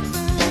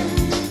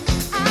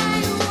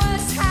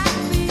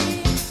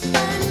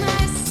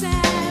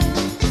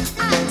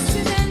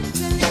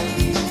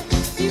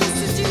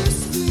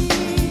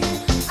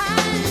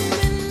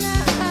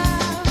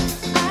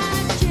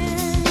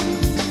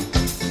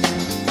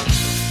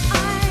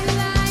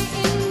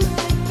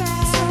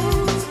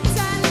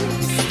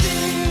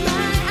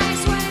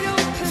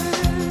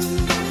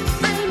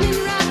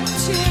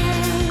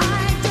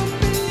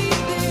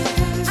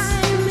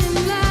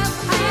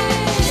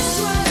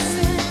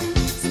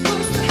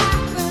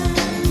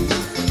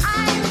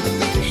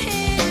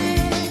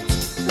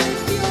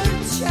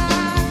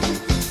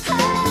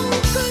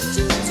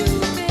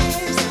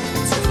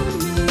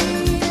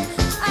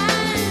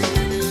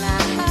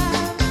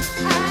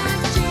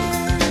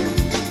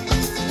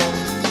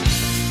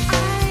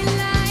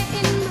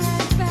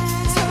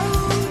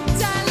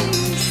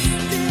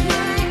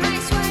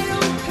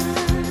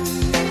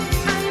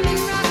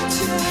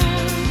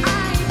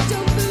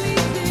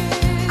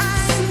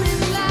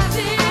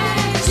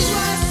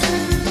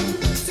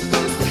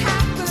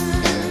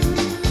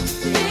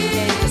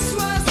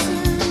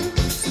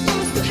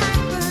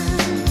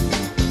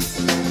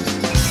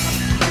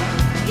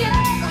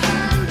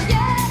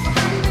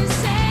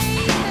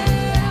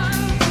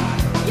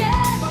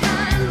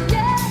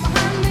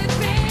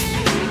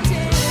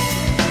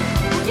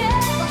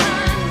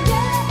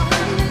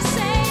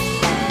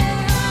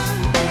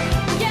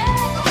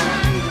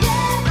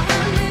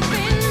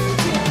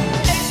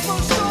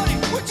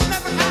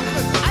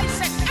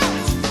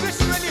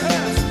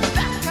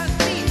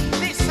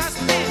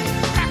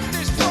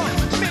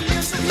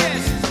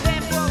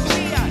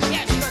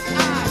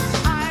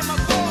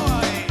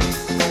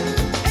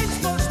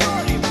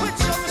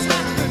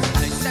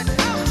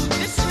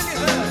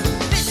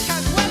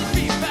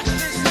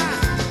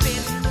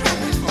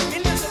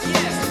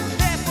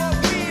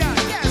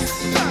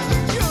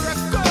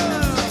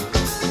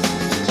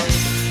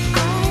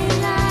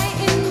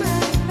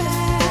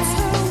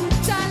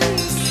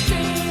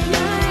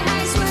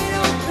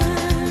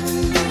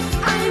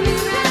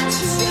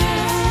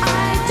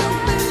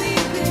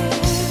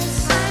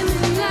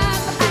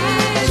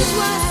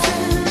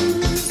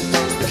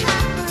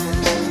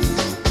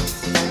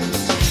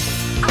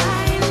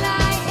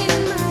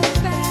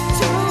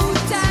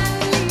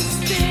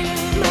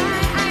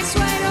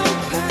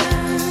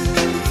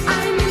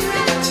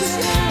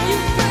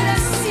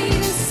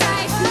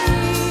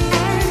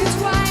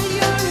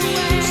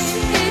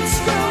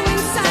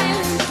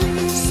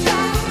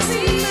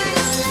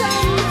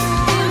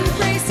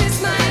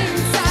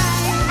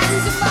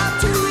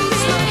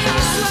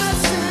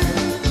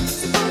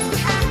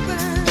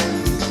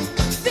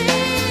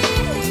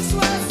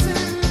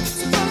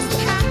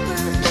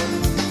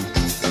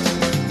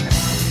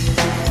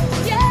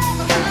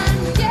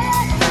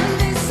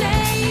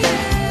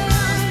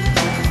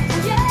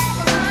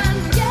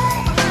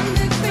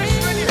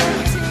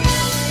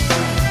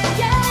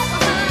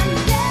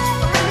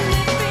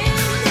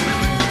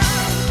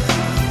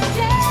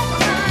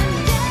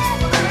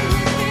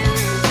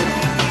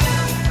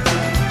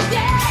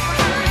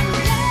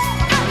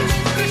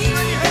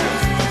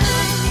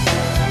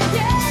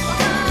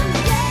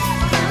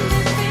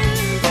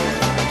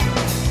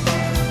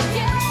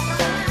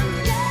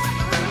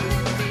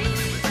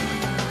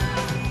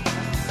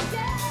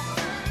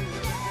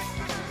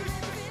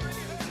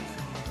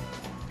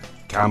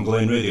Cam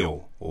Glen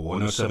Radio,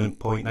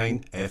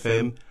 107.9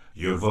 FM,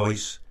 your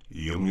voice,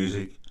 your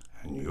music,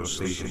 and your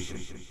station.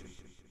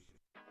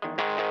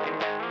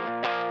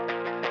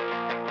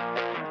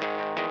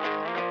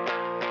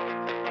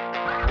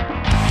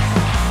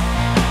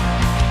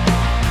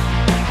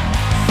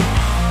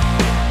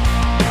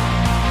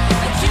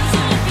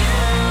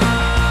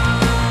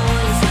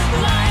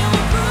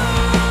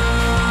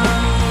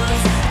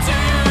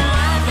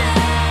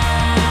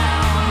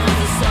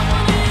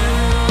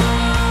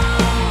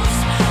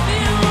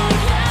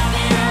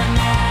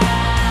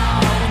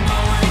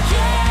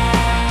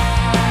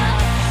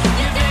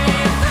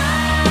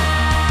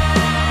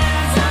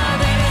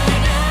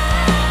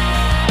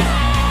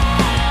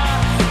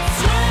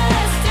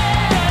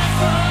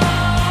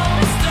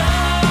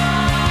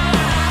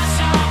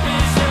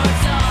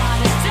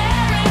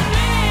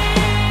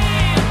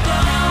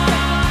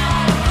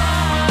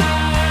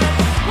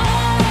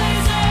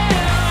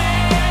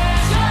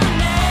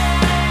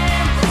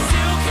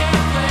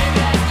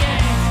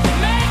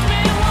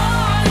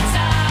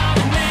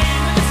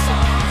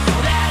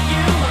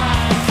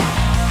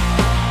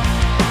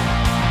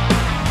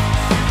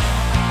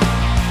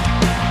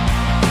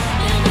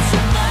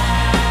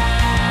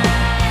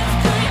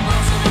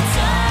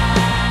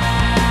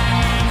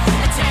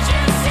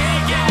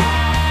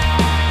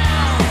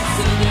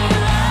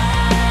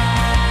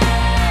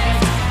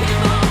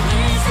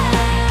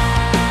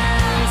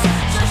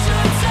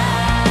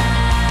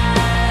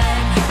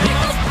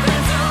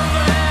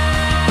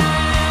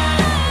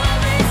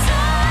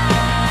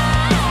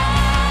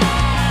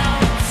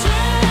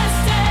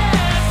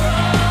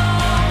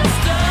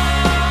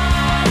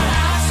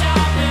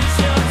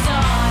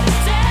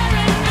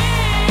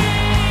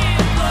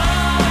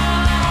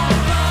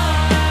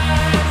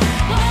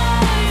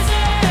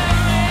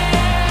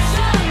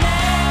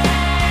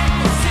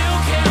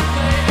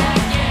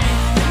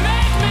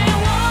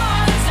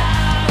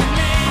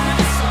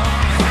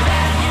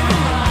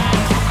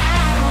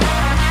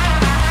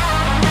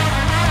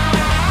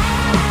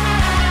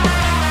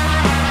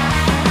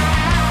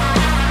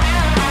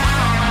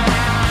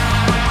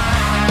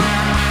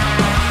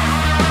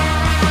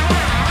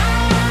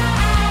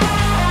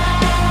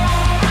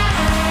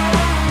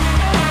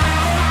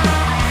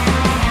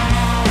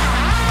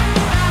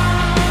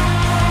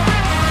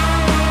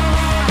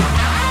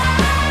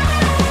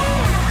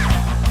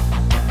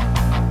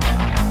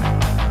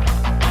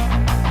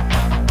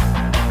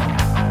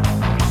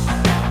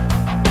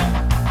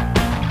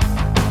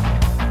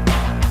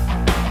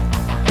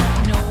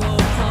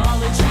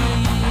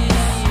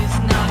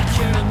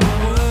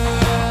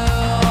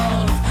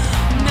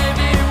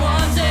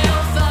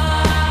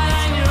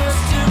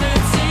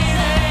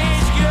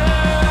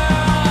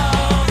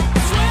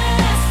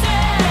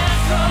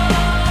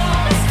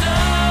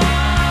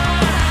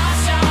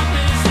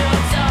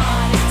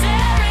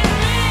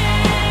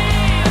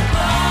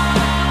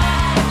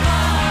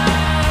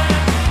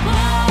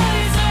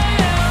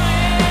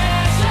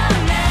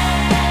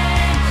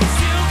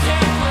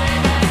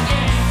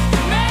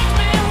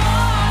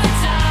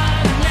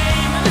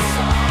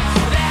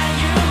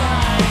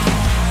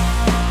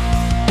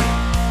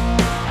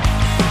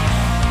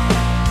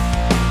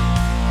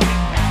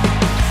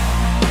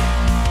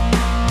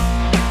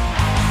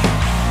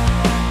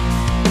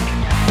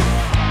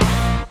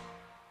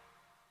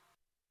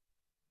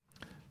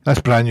 That's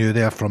brand new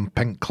there from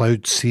Pink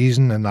Cloud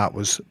Season, and that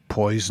was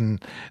Poison.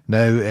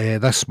 Now,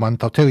 this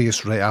month, I'll tell you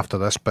this right after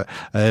this, but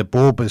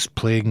Bob is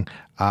playing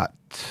at...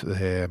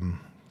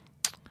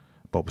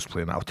 Bob is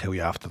playing, I'll tell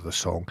you after the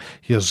song.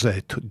 Here's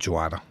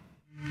Joanna.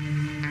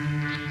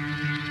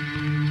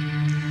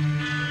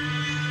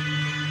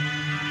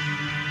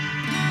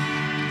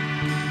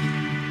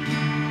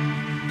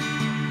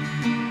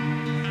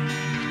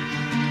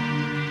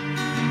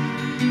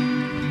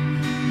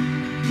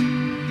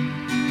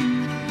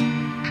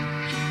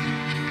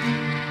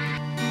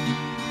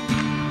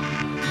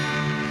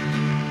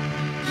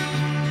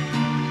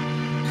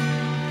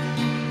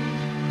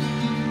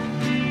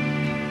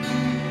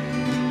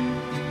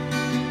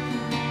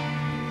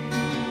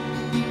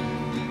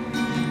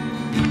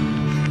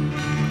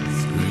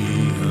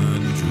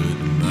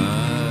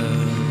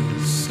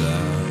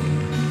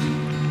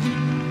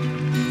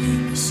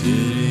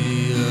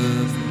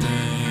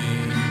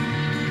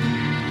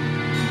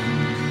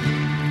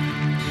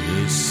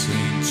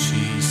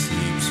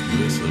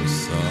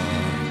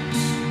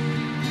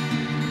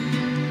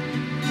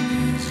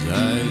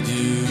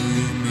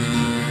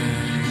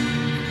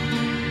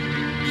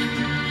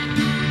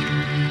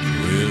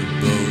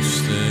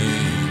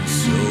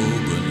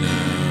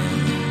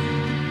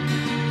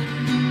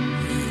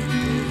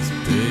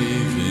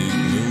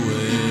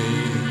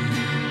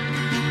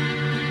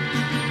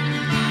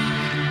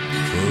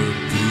 For a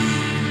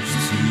bruised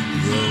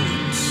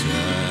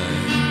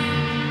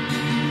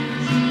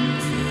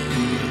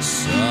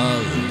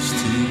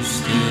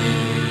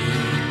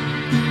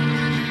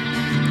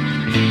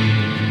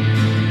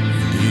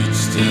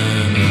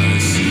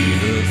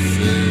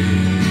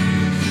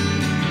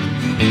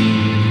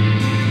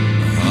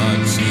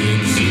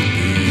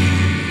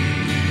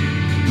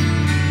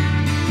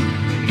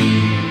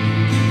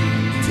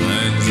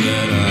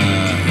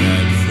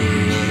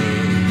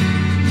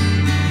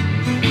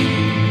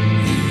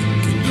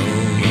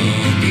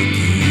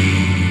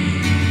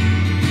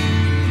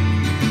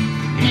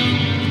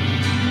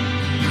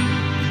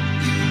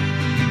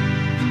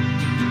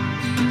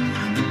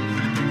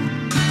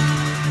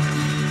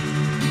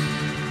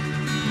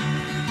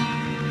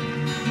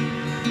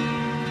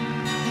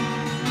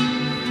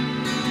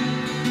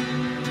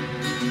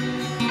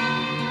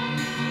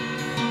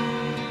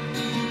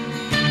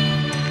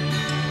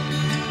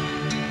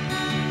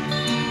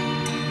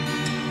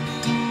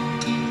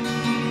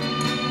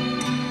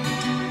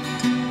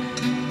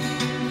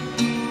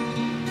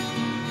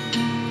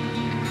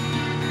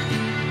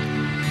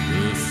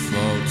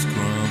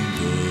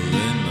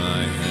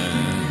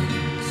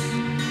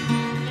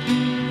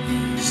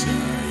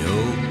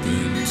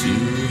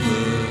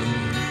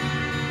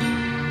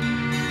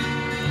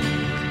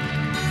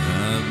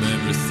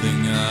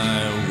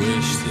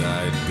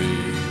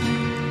free.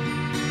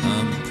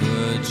 I'm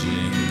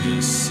purging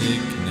the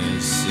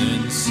sickness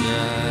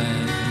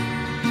inside.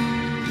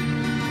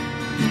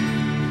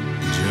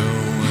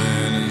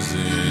 Joanna's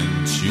in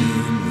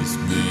tune with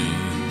me.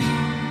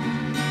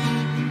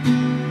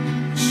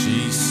 She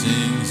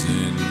sings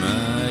in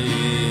my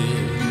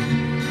ear.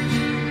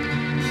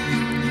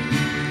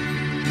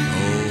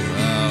 Oh,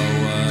 how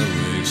I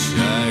wish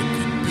I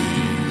could be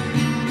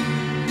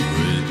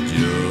with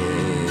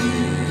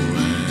Joanna.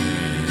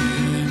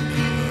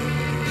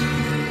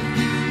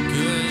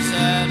 'Cause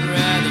I'd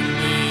rather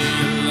be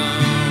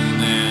alone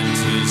than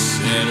to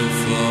settle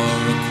for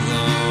a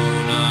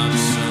clone of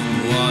some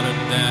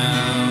watered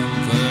down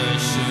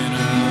version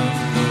of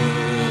her.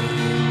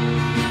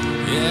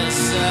 Yes,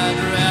 I'd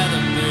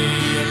rather be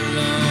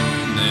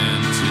alone than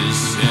to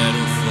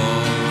settle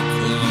for a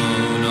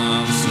clone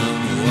of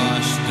some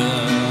washed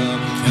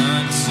up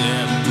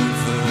concept of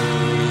her.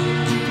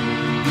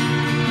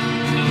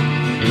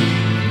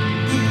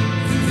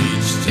 And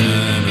each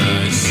time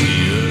I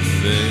see her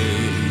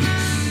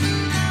face,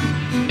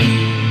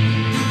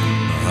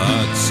 my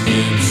heart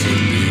skips a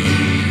beat.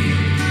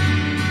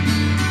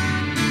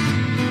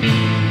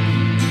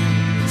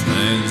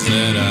 Plans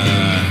that I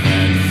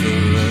had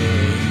for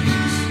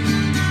us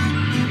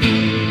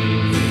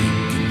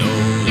can no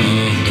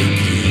longer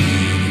keep.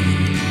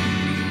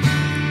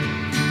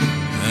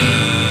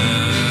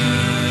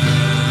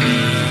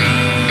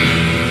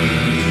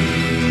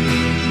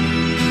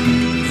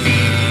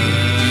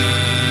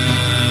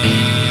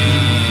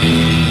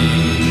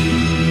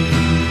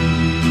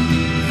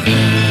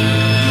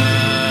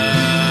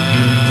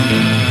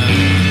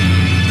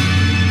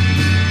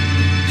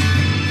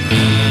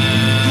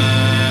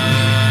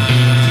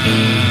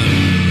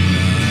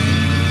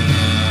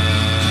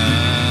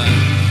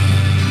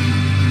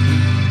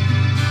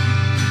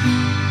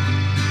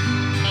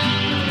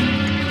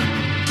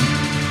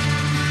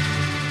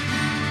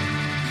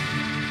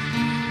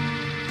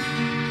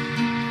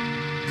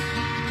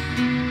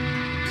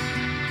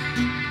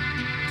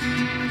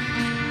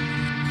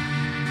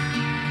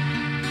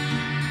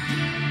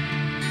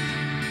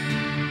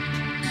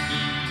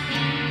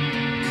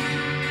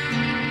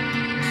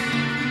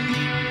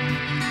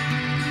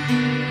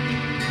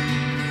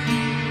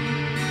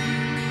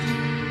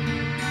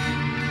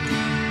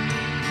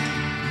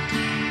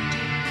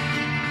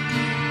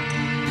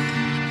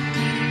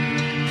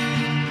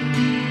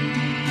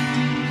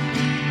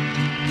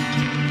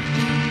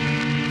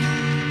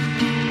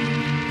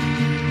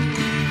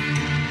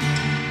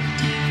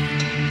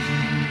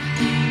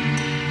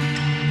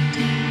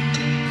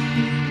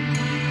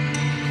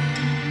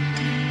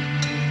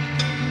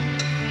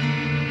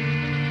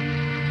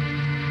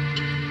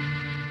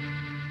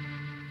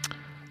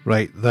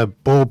 Right, the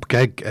Bob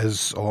gig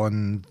is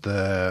on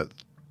the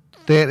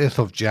 30th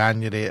of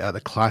January at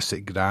the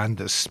Classic Grand.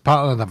 It's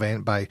part of an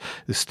event by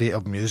the State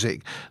of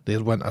Music,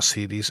 their winter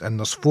series, and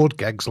there's 4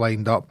 gigs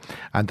lined up,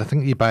 and I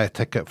think you buy a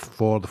ticket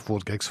for the 4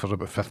 gigs for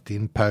about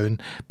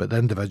 £15, but the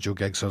individual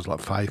gigs are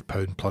like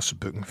 £5 plus a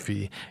booking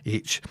fee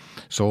each.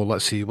 So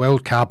let's see,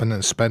 Wild Cabin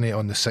and Spinney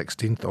on the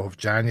 16th of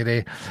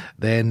January,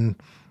 then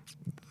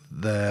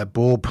the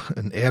Bob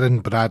and Erin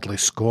Bradley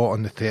Scott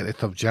on the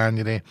 30th of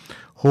January,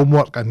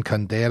 Homework in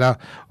Kandera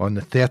on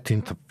the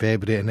 13th of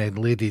February, and then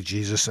Lady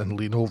Jesus and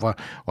Lean Over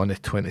on the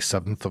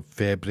 27th of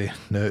February.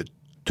 Now,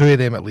 2 of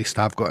them at least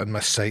I've got in my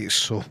sights,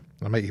 so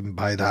I might even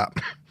buy that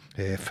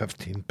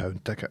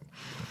 £15 ticket.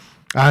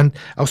 And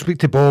I'll speak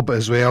to Bob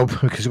as well,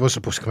 because he was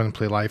supposed to come in and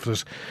play live for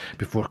us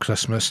before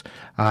Christmas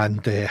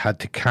and had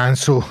to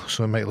cancel,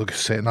 so I might look at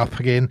setting up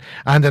again.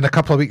 And in a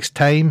couple of weeks'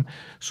 time,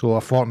 so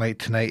a fortnight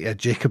tonight,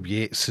 Jacob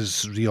Yates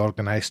is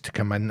reorganised to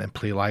come in and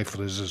play live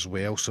for us as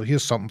well. So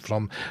here's something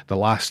from the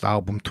last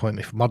album,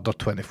 Murder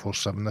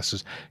 24/7. This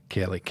is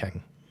Kelly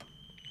King.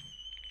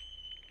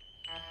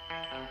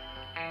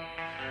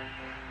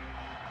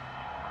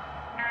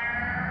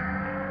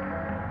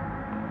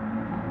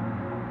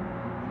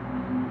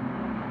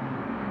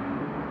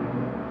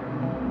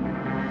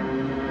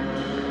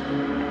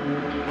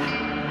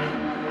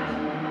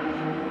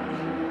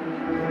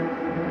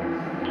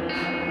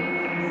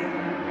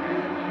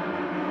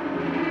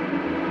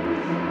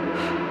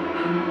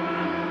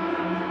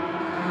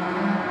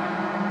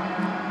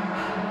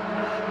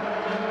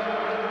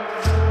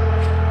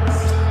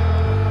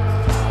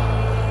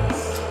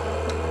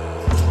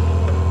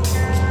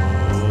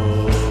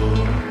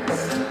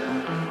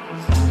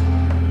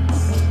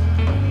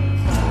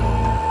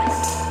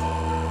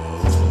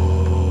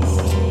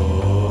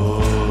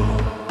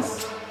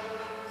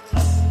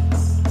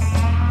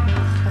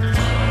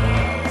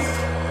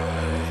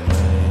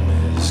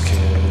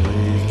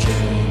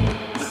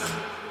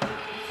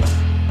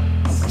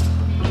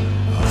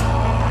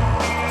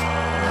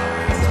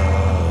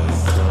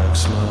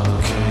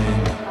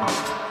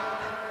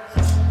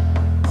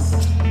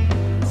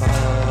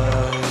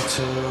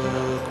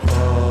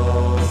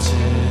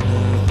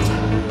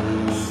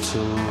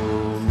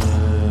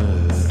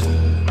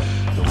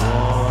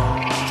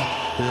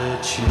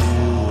 that you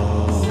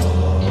are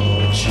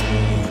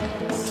watching.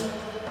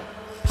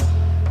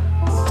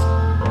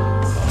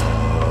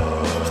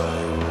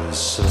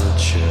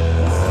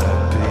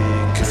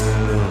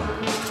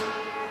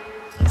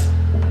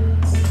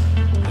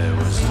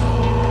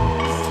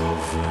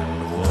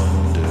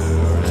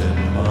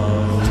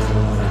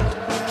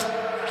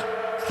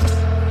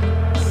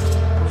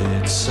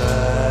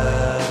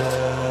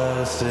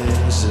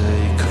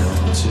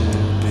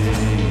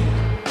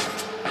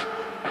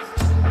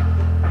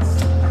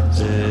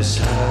 This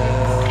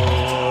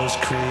hell was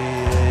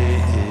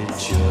created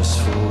just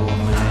for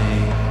me.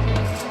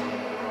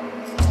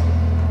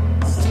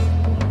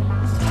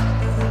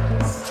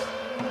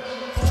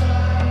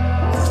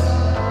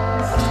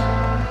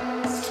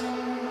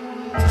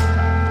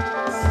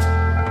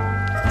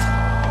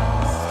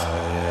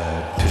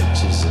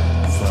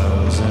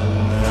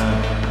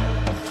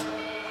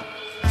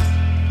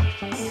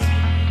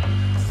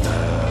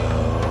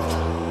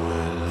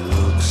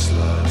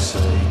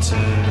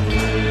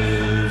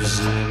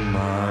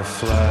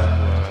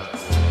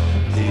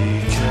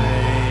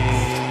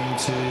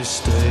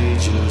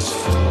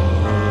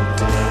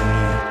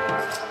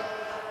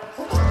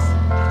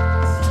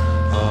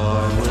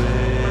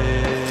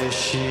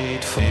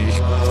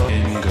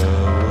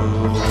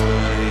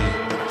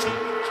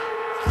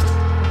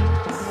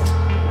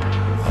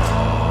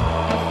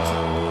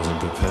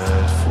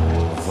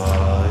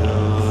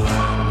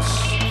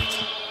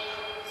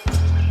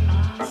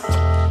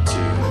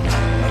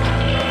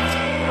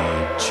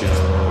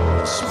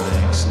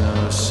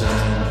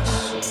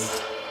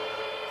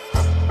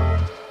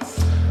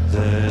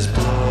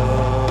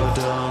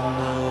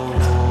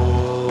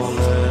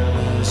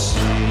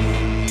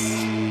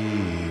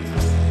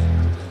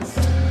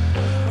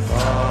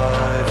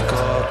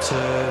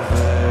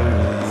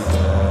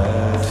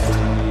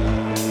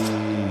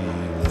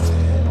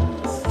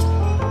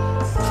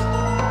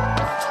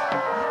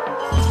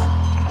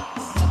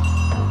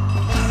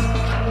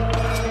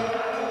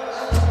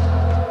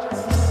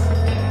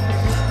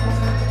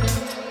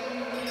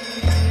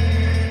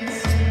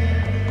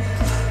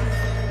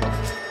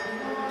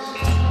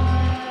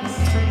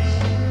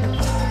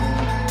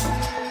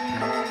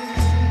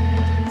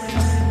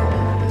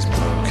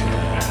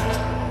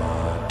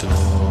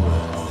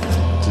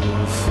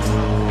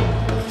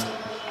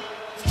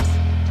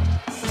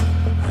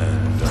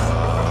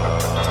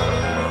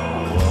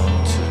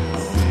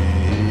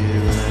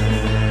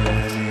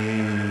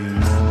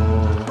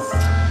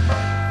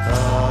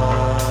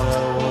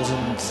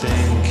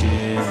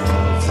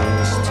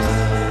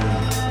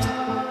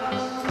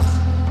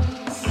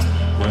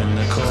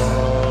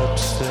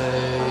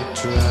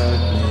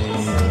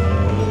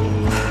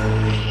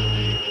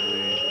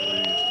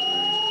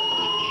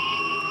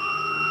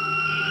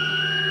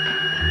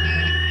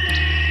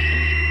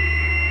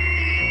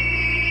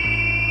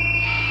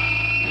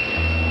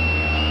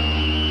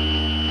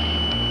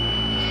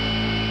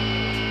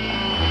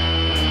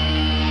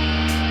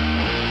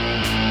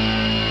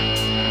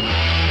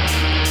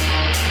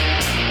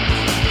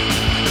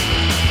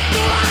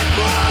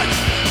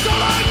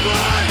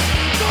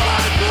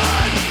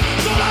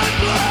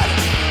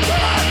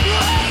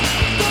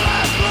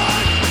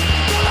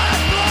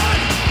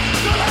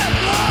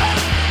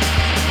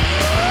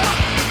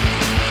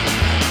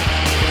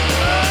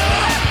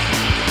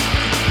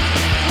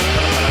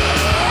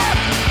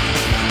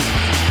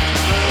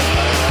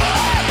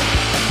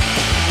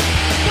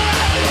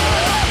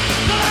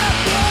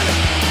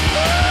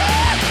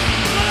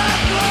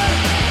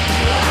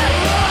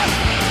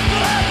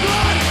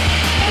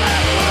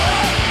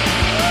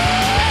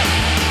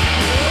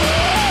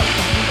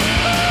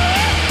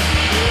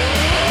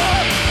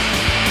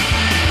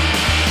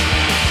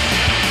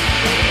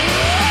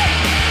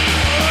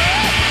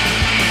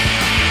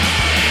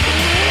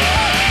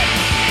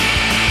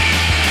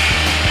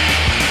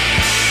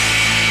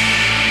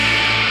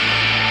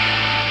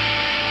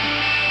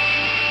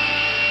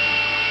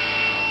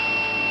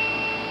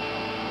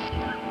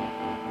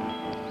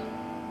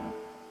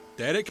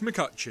 Derek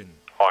McCutcheon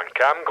on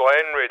Cam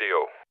Glen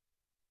Radio.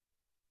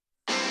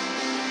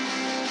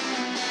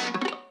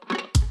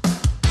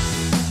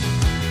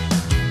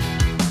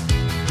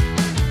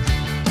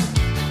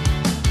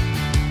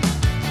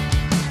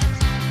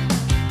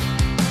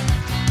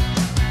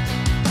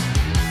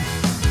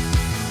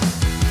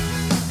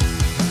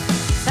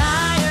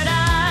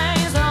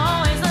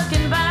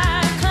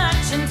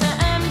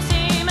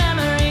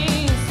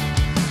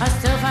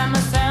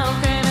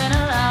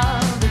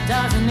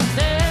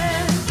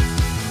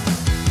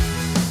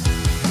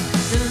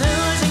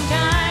 Delusion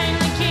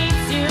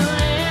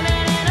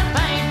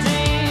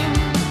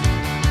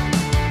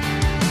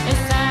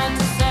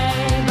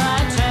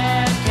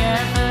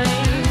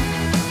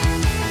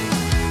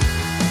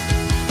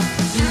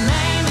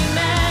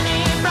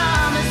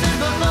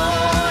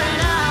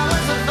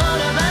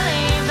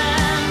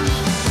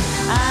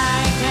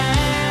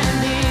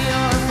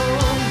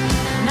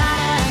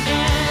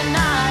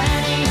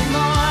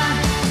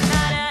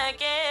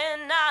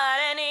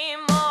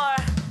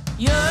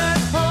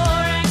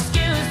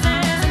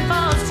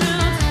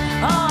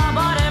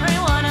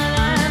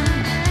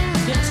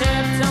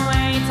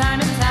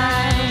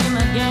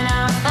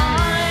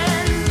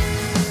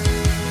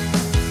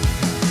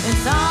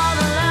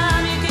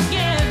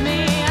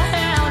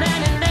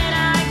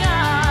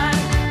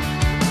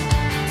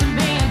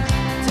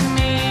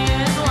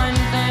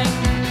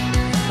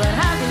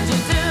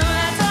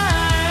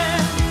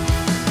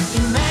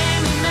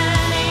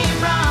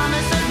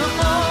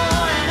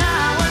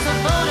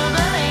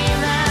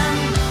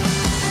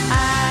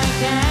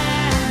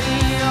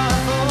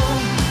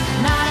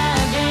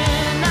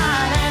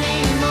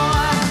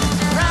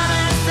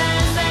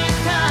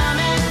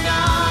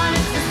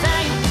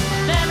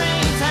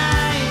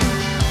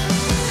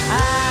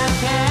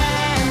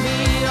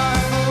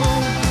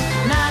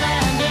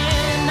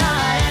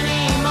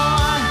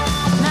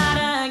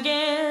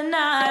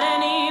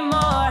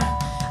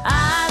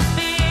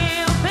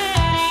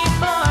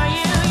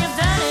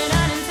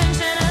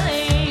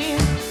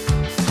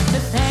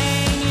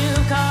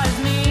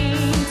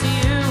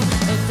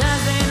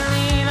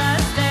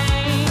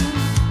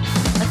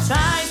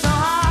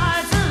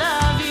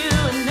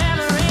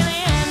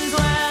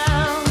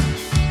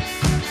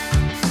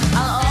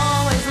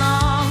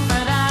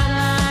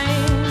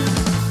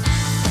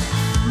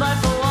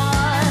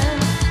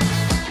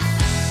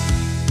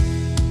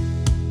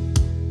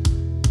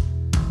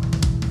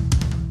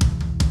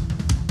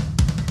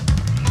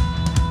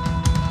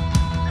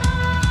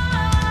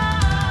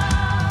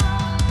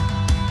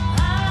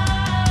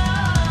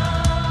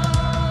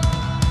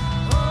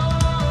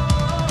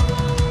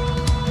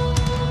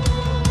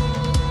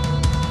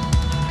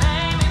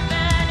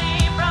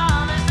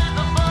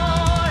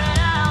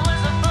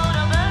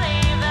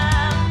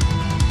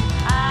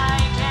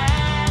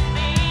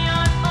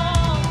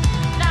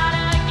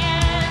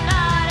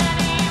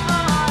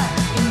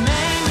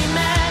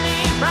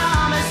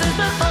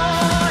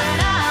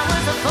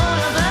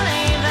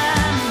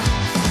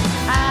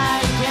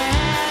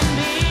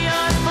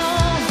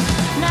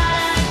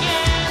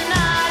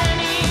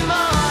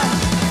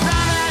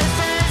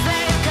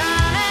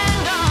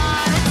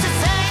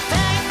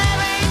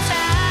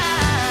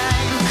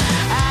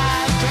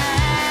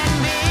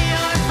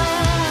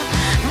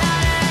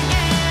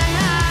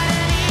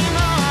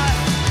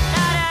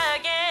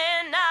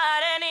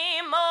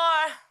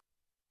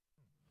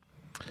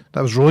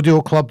That was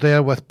Rodeo Club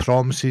there with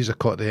Promises. I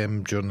caught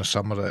them during the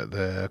summer at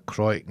the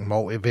Croix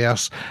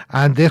Multiverse,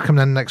 and they're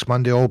coming in next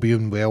Monday, all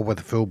being well, with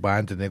a full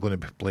band, and they're going to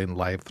be playing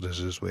live for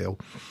us as well.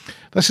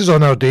 This is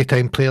on our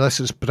daytime playlist.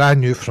 It's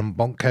brand new from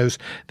Bunkhouse.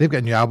 They've got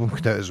a new album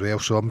coming out as well,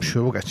 so I'm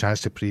sure we'll get a chance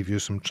to preview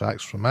some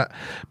tracks from it.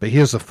 But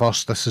here's the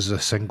first. This is a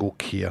single,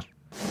 Care.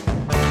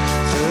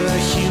 The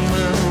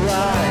human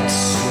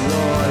rights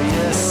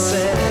lawyer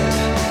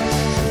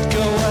said, go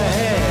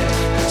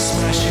ahead,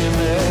 smash in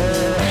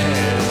their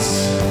heads.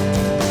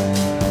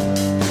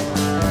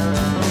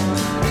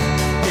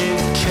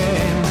 It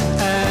came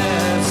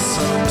as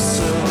some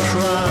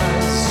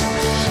surprise,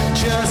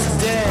 just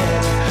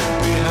dead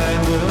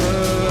behind the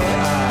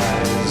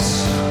eyes.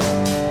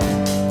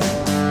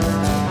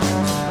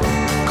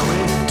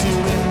 Quit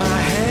doing my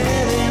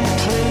head in,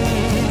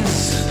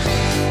 please.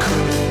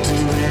 Quit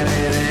doing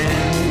it in.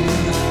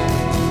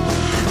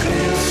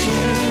 If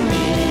you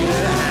need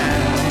a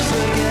hand,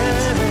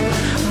 forget it.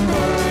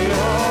 Bury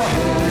your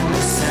head in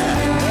the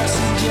sand. I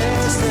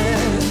suggest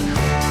it.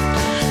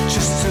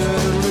 Just a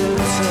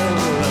little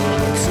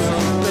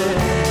bit.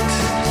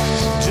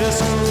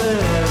 Just a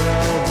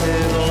little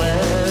bit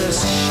less.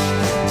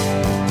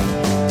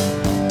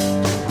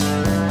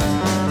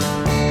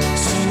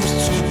 Seems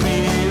to be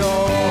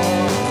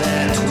all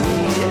that we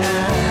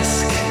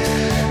ask.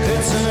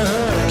 It's a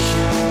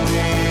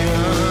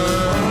Herculean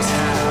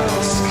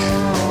task.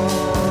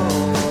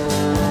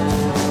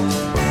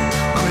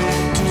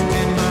 Quit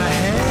doing my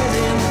head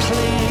in,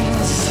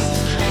 please.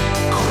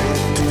 Quit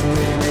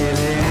doing it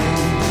in.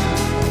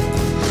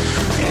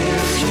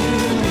 If you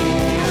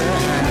need a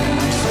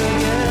hand,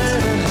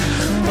 forget it.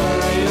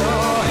 Bury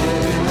your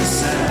head in the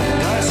sand.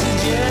 I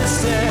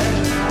suggest it.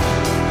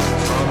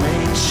 From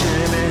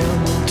H&M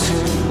to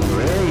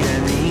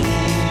A&E.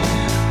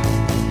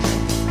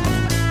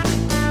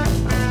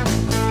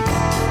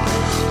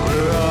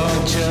 We're all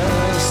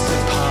just a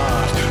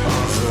part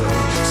of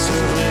the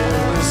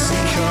surveillance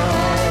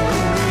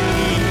economy.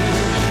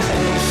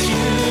 If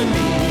you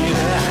need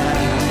a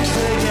hand,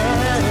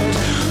 forget it.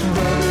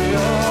 Bury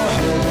your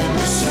head in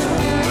the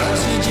sand. I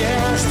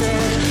suggest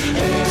it.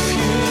 If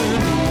you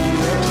need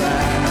a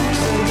plan,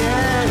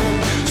 forget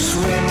it.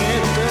 Swing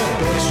it the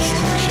best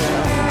you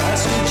can. I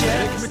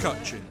suggest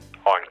McCutcheon.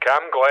 On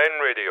Cam Glen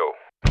Radio.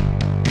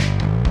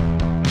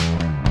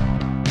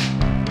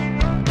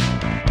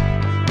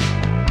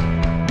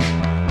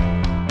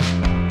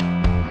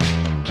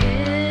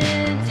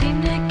 Can't seem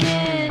to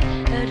get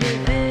out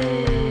of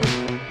it.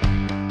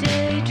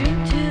 Daydream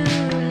too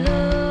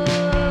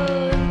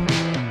long.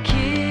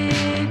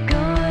 Keep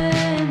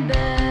going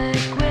back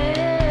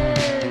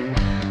where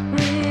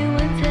we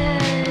once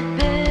had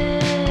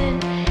been.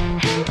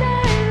 And I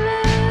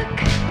look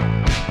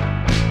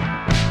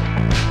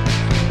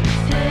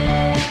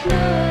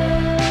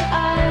signal.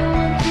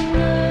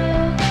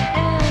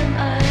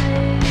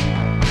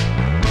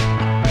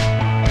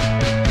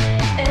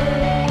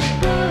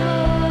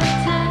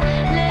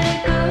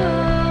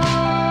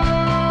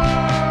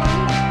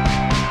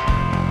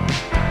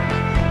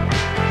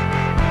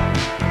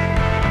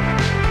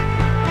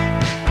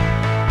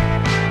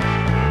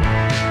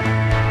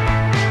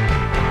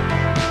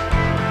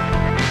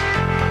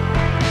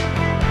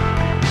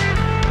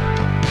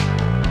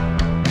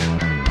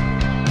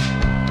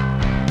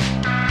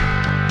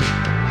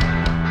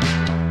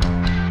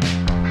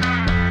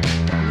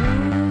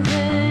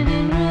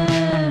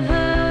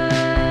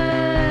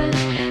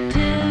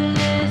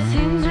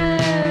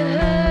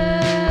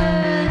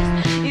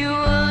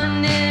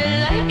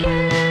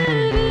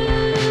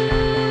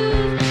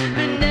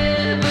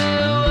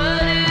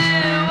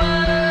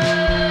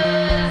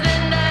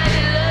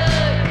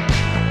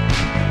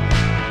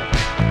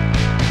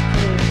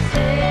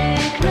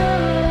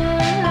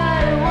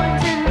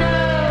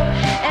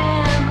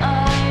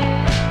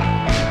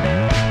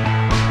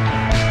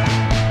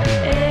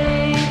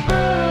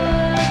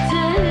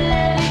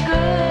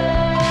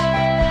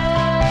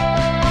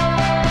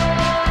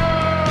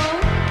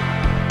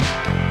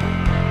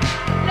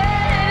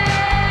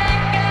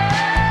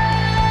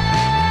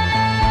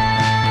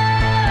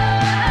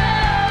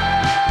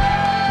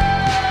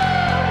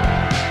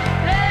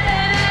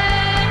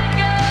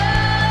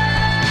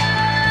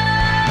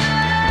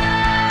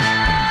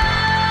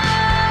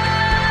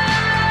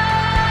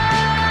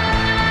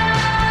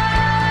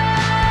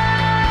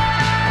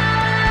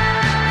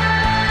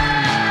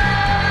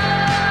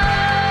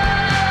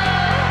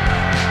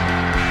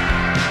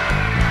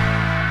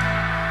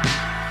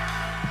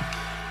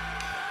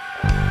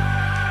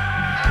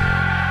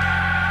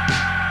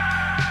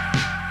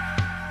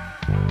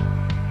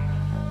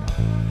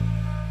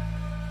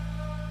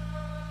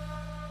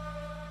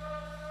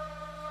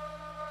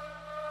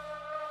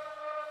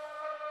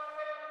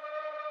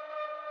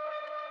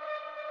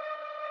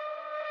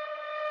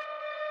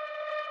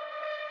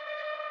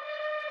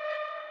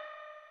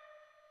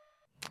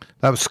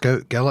 That was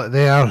Scout Gillett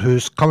there,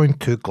 who's coming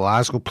to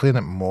Glasgow, playing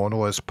at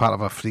Mono as part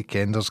of a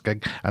Freakenders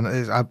gig. And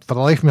for the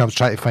life of me, I was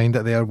trying to find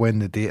it there when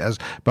the date is,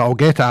 but I'll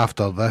get it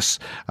after this.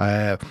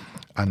 And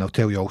I'll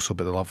tell you also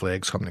about the Lovely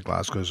Eggs coming to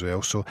Glasgow as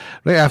well. So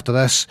right after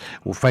this,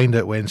 we'll find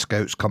out when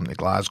Scouts come to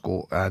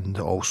Glasgow and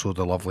also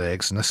the Lovely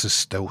Eggs. And this is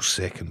Still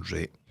Second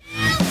Rate.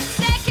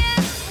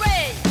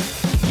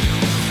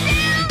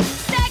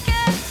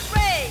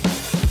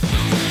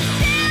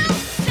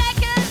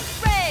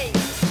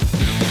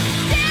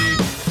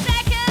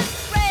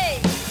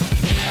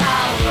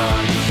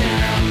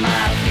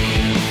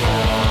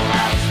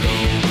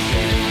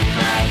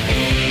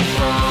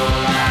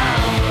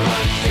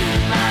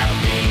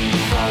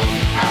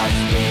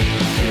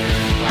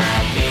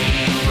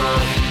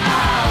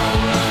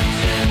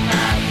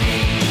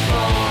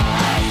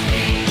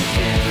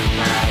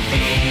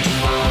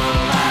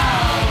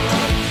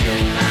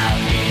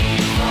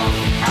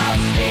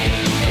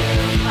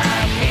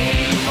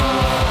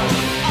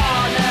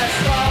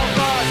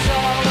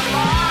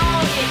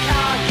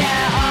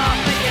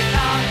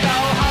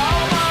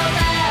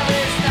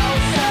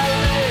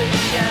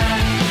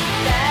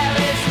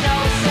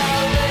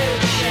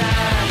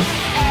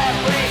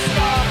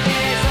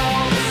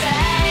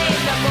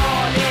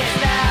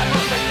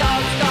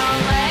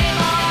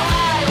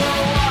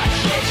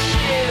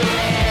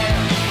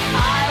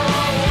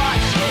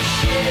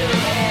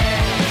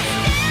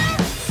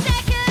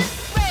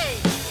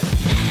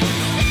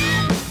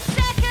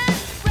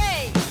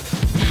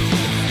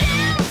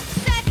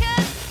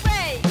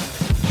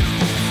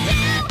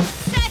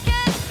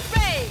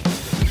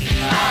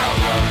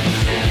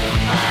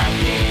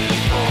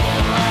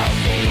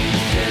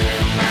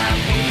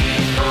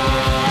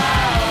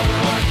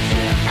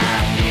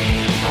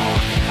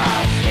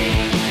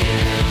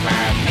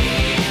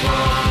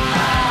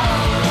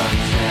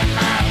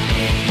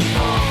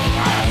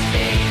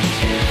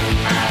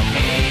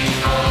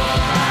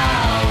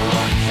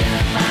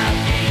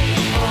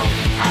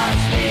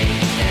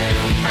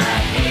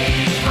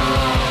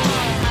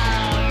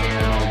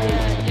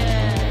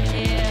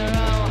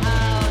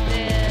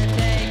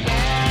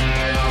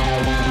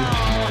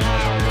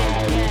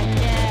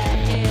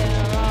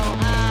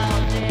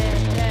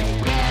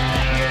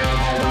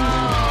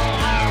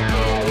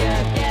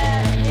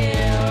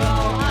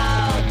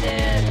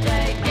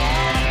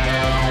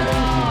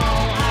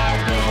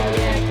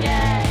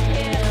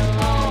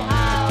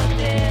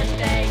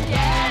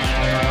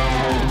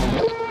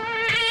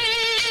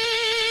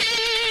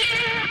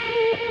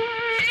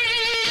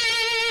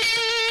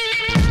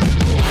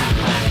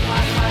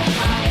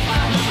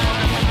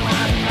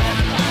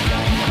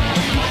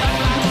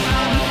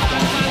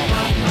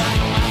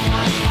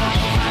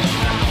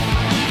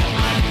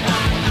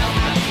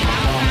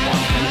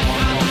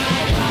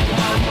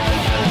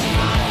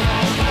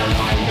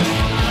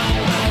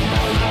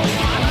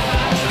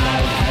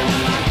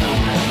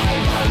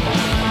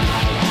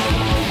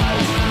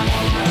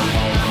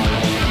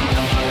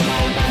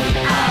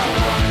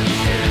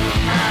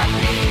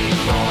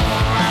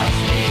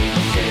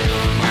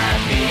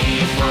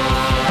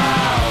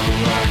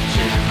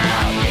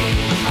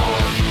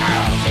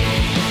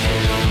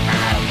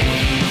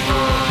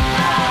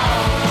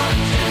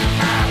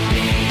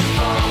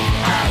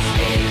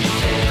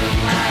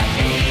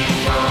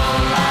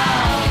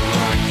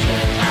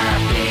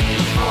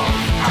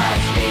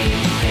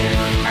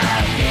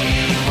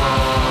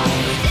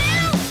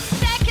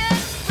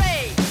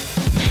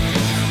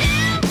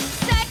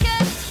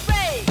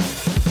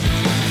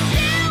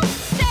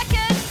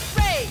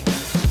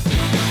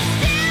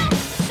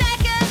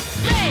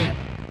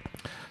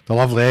 The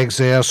Lovely Eggs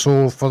there.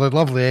 So for the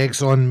Lovely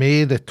Eggs, on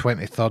May the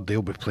 23rd,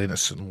 they'll be playing at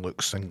St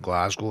Luke's in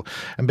Glasgow.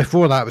 And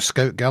before that was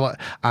Scout Gillett,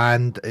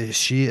 and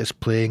she is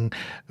playing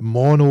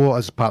Mono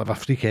as part of a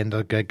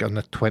Freakender gig on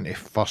the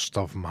 21st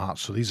of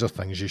March. So these are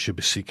things you should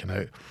be seeking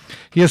out.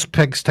 Here's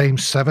Pigs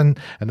Times 7,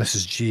 and this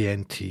is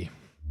GNT.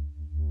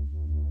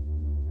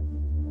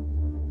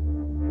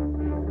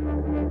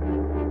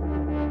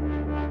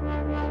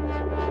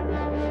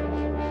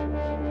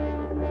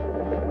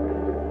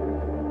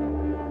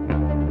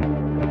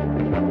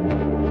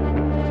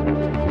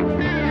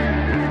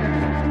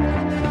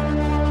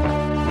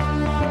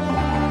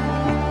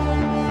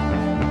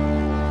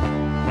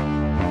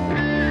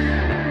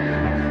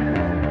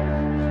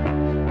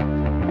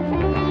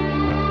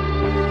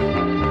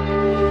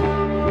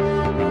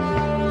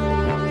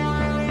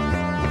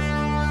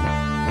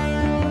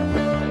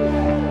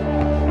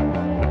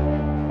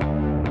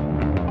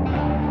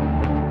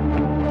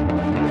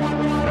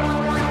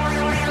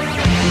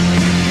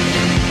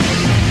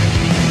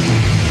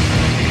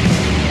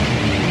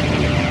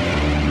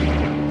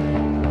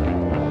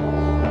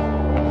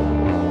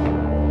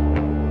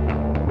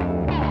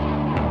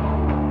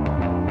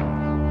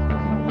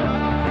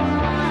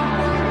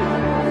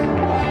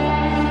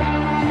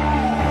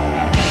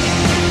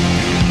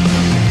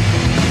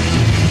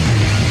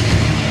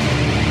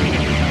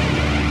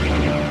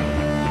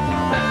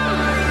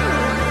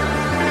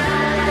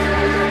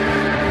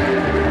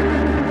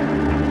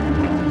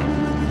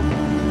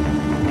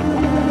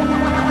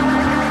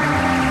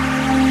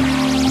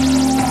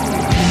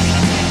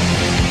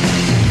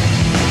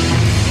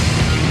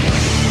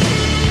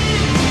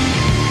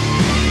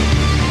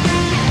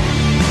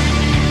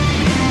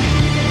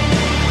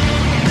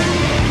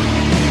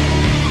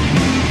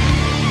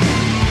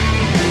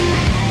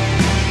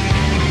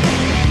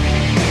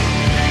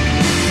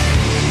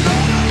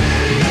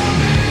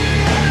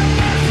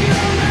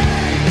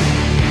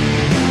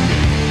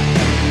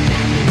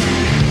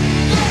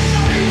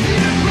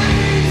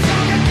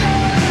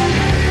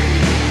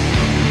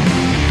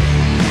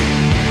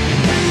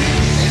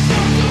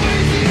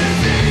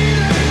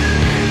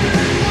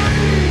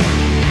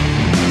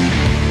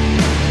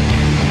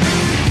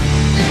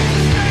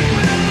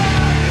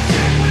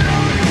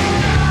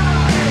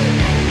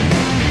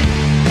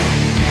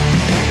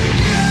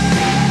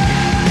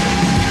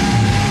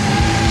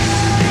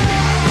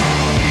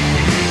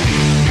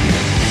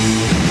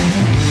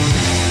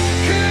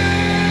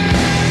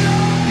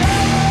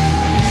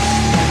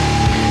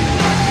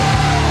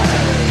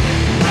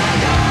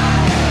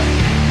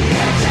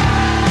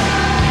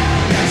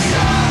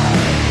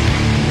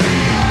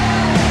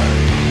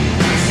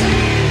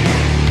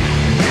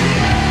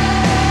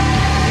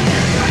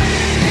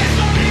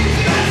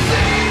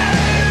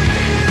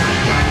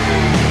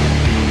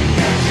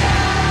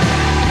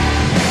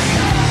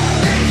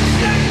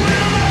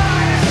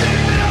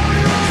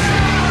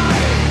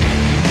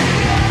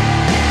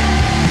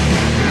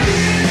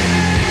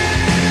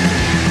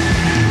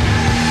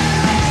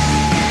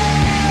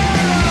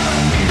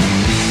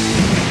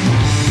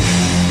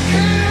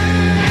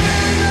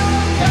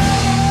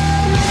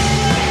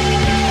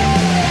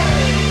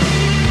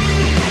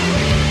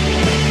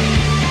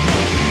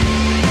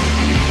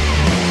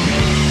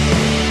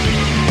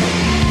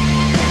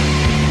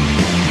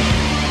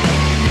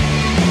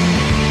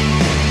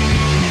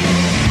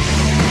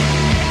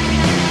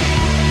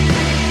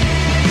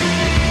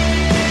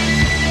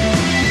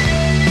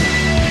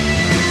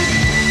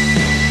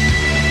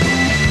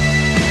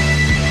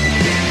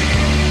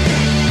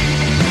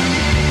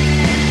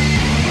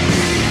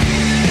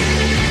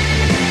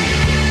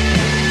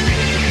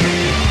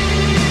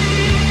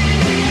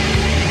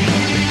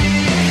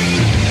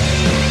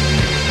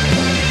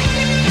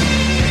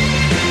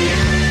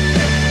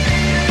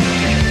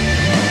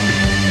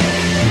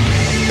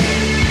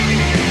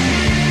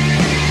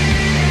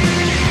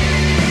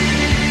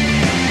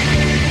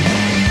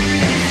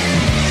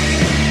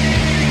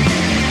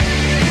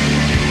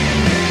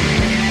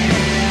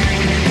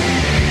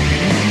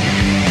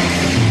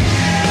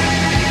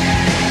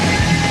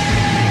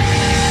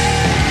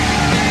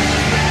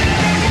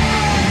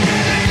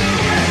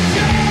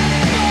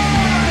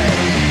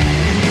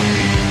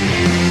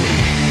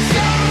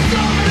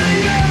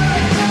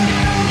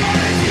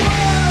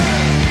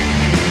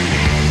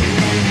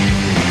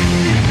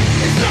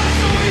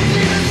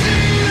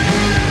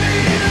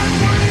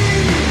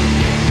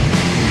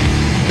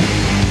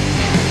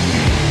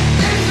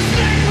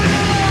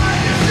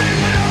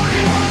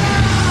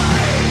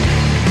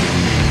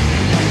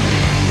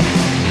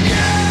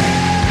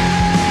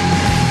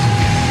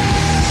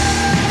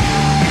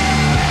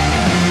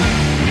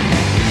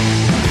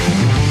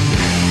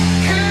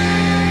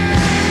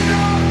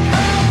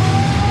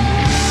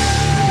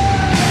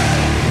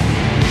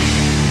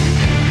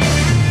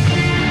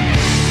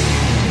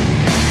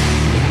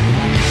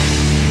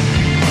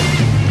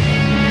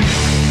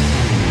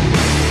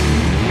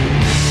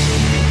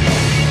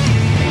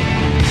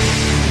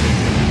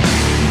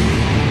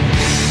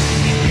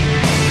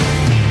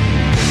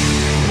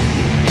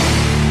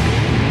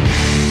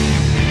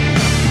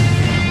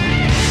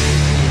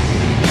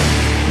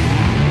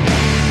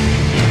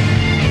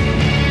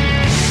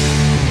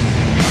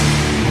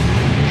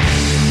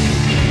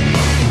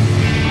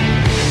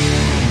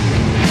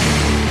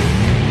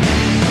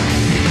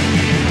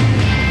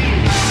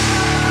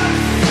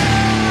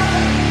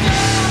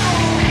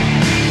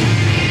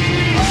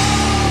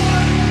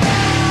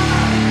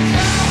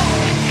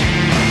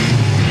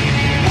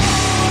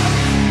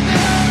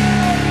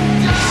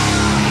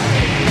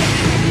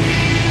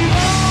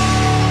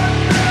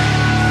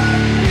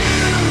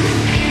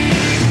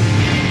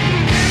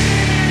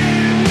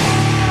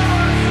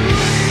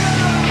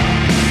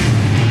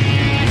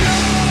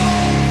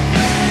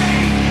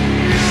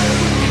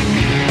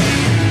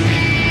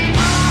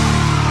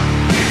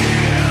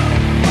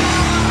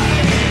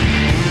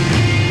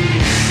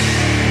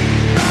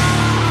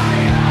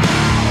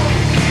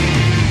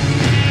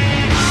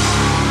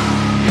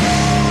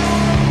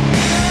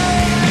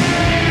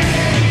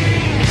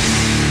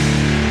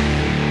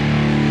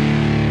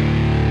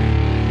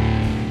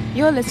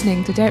 You're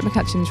listening to Derek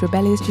McCutcheon's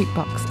Rebellious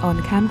Jukebox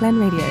on Cam Glen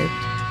Radio,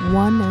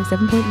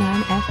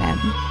 107.9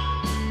 FM.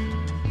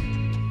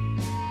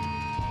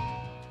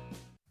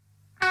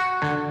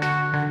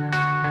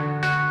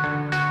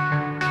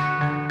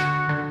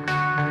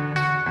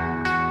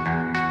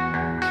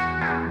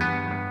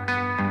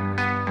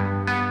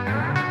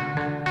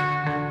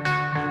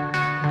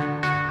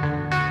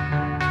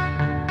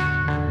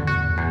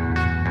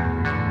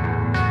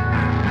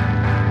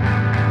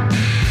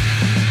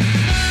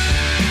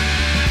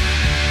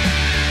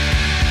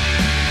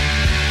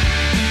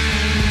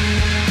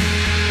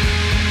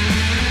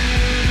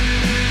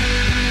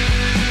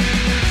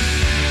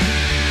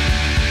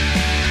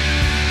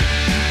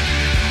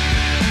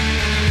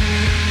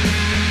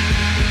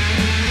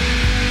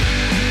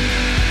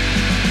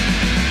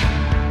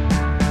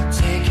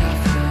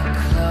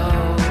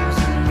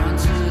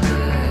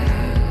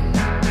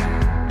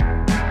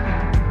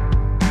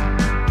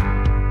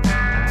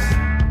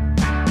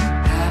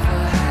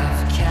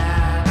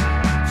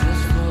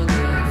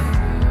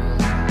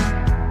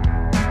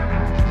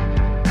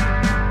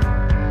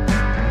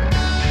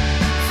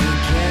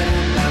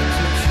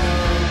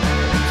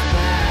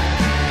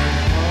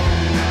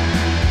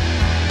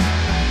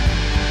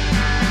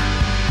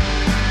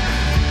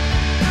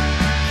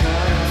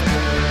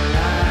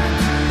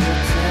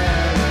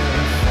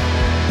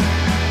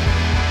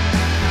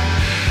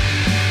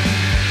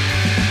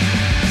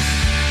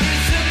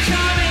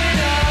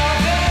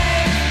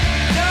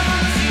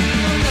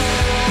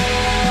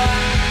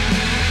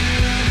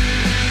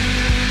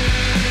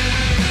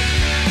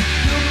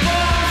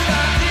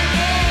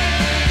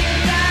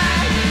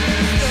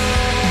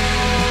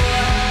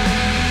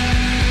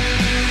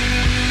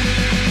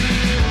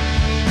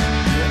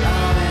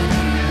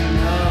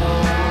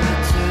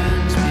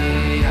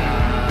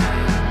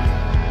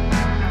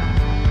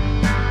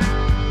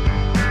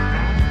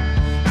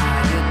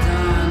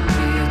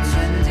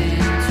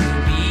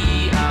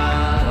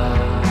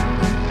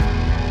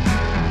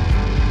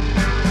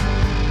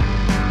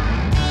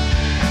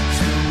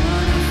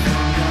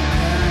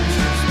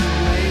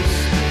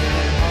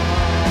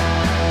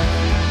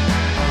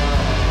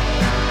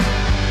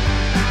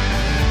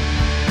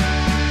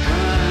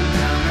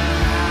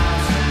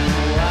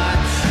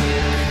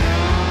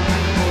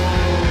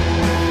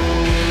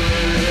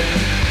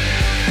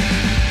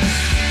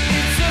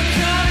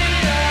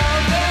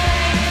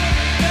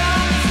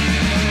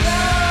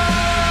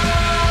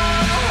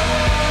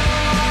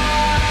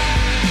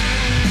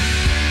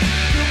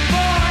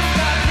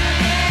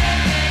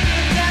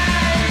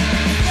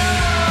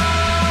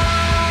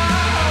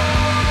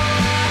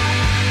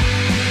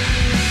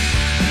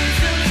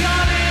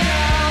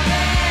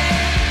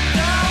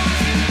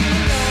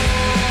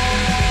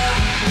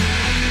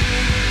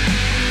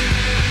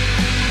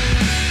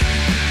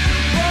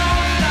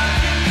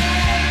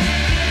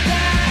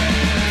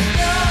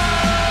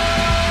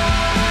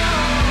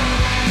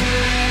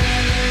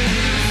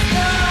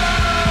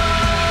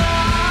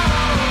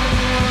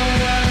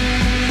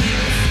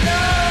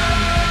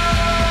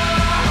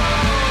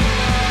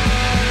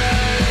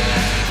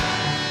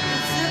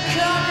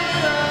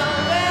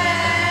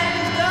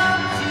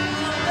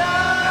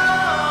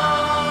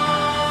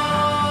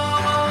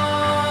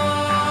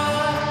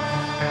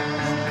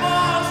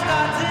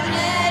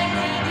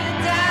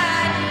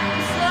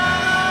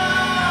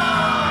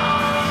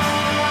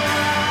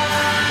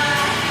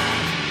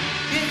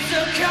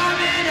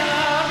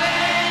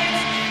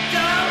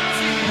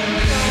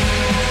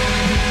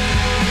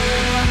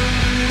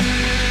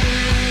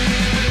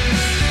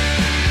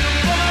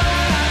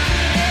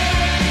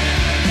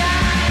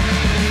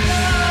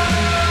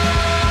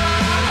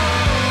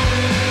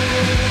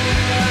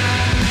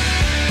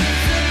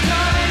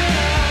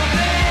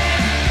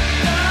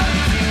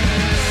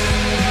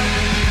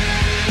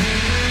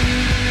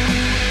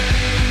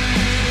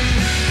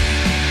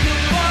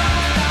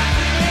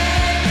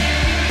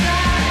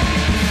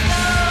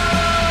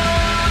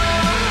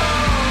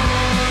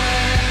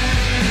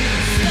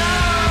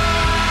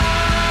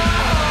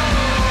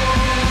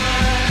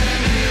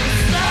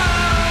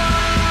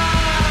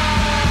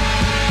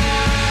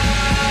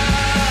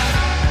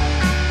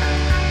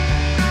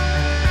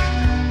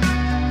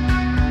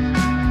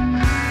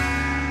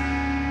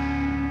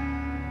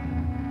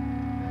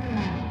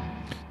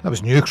 That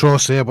was New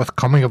Cross there with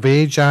Coming of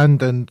Age,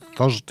 and on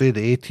Thursday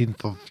the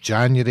 18th of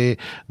January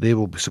they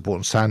will be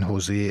supporting San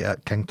Jose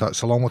at King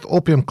Tut's along with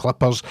Opium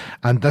Clippers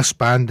and this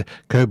band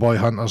Cowboy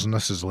Hunters, and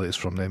this is the latest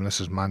from them. This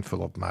is Man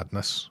Full of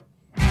Madness.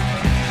 My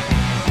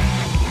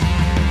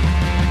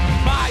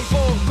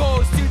vote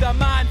goes to the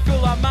man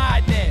full of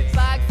madness.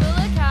 Bag full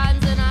of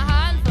cans and a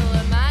handful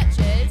of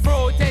matches.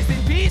 Protest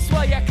in peace,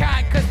 well you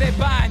can't cause they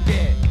banned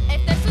it.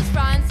 If this was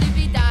France, you'd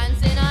be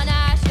dancing on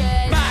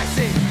ashes.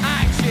 Massive,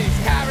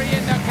 anxious,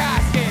 carrying the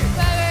casket.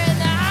 Power in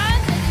the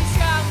hands as you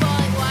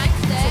shambling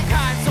wankstick. So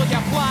cancel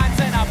your plans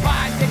and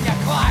abandon your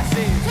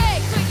classes.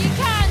 Take what you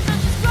can, so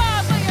just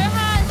grab what your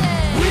hand is.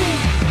 We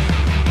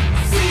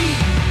see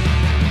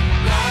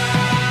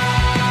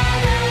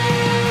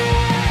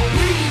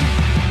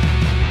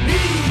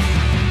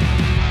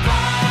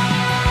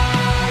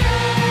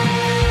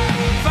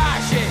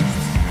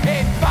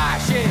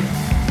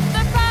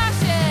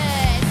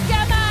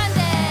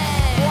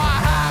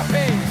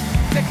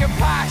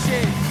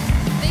passion.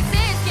 They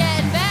say it's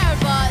getting better,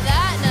 but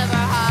that never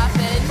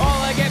happened.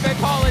 All I get with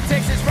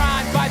politics is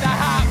ran by the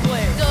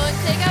hapless. Don't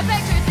take a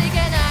picture, take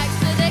an axe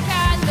to the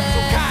canvas.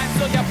 So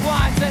cancel your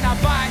plans and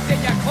abandon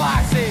your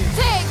classes.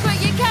 Take what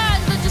you can,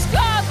 don't just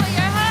grab what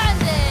you're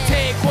handed.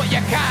 Take what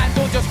you can,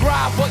 don't just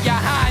grab what you're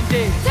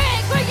handed.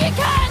 Take what you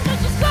can,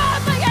 don't just grab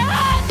what you're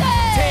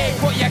handed. Take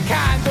what you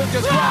can, don't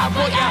just grab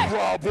what you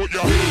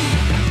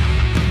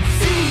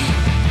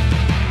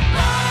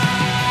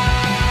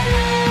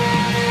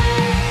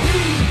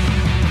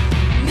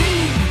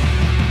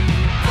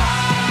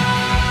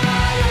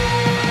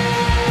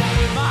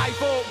My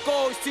vote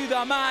goes to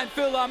the man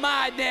full of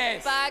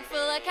madness. Bag full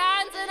of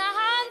cans and a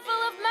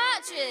handful of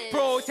matches.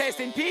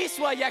 Protesting peace,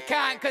 well you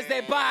can't cause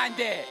they banned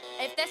it.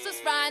 If this was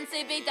France,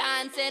 they'd be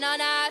dancing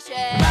on ashes.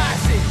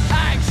 Massive,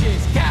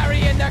 anxious,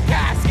 carrying their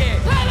casket.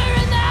 Hammer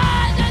in the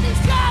hand and he's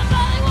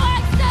scrambling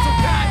waxes. So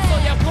cancel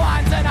your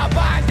plans and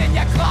abandon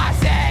your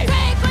classes.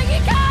 Take what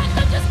you can,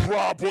 don't just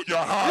grab what you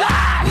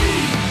have.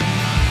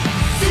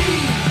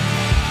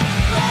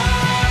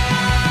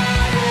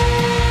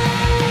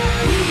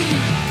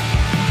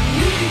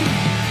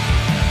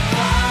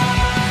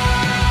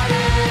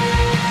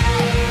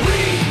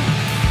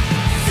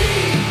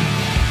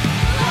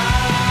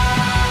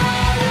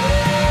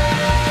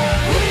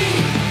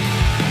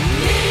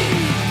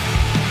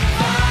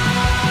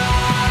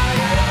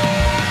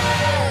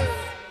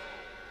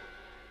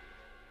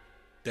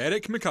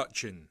 Derek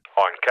McCutcheon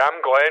on Cam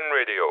Glen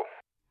Radio.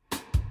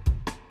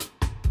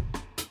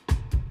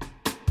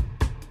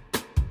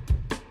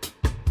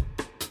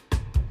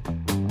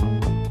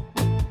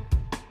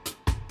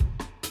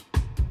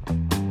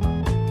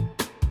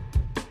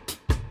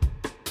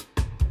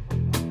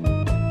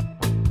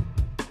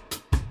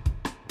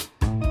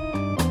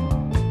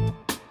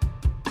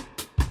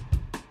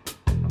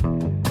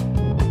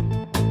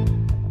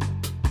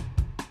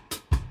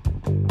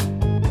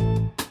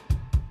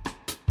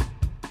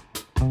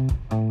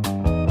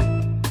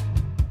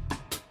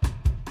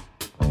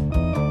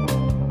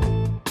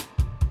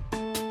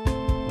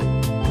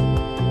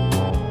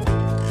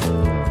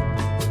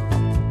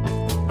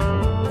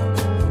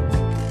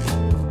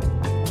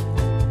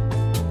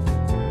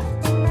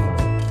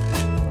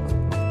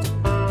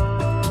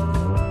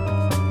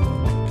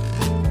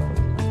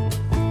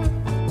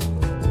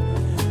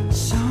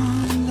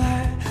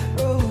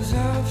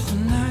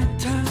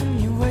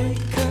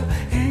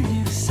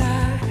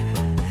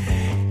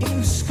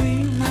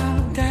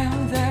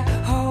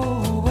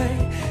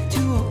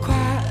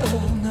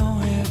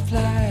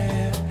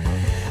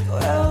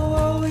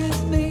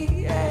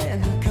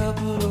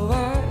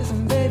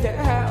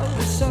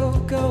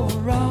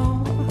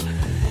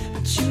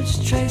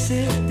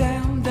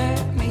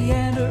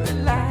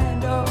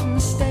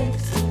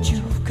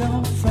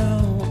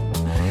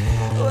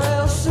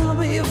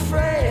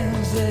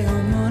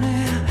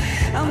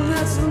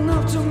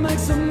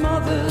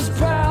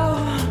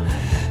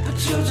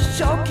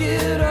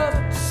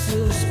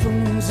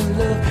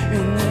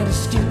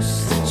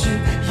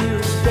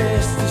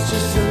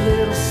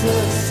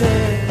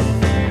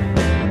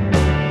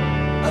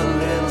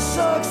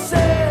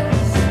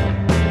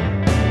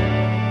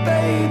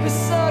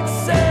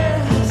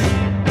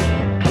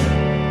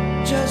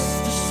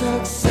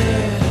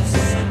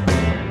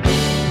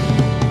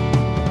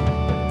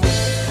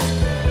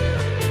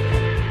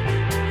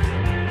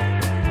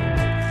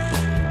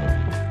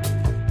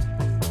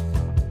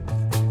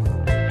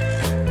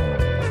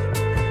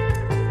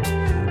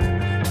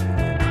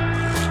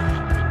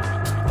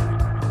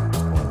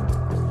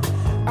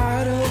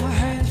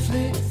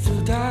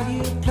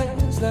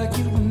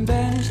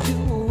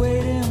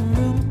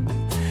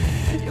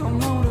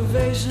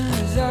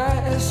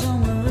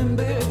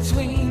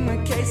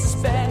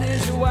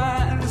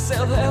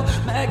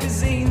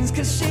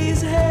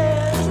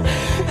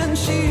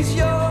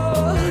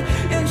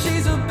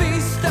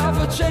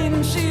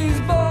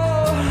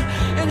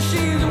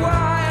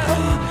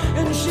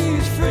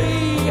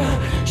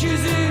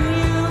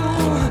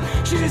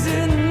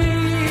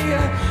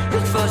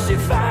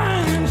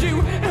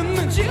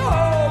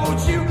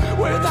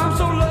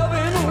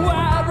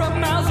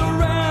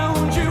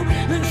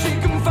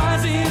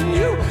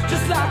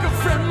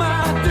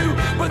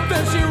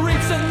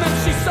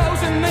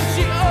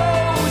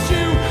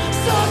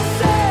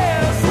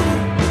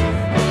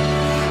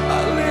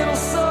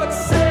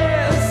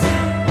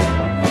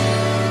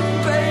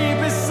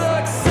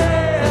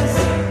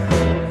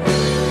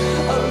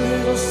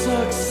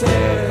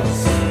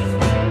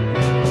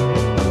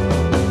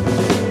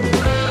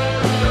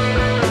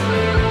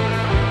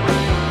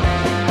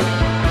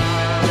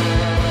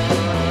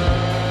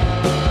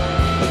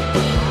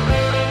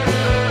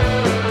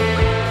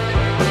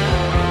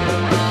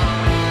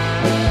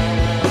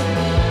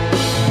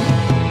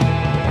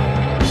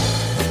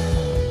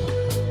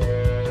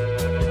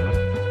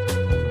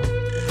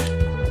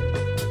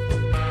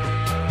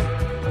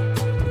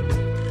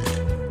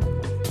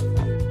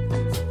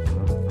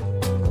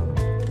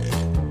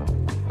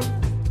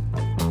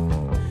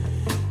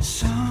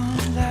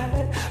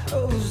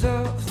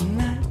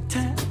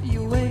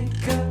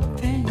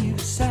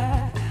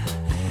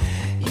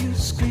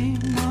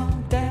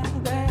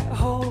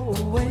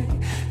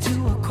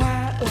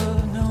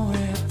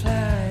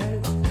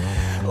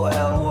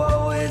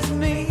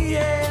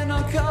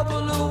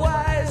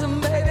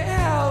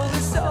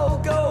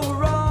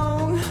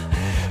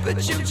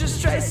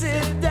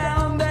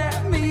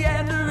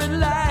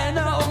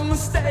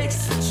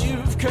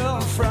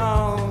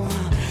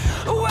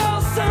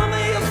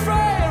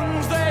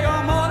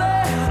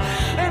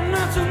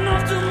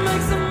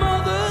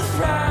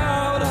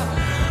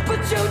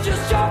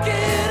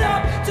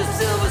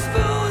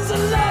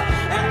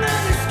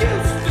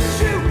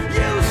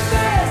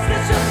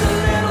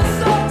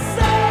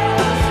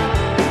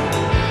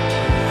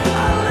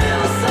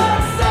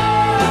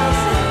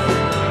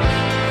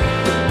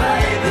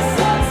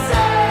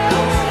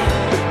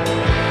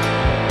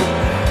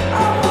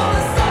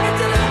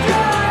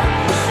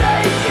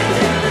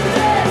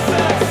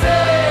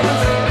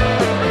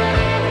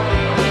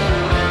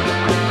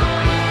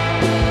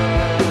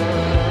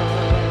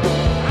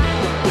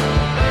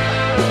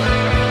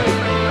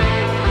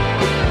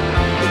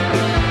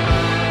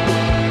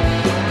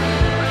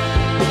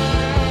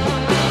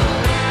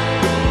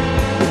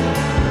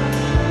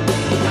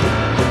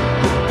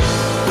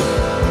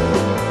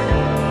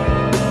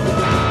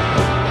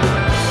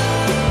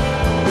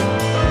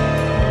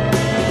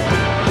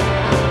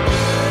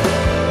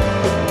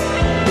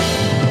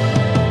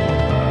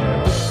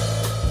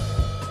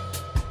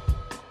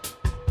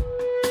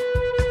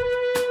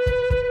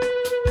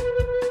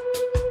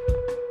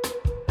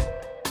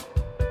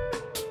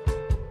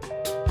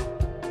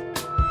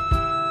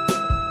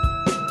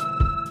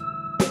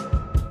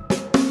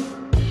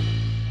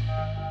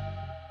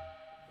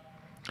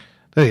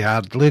 Very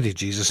hard. Lady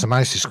Jesus, I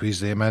managed to squeeze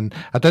them in.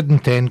 I did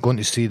intend going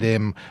to see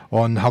them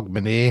on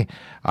Hogmanay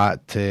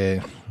at,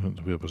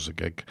 where was the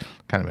gig?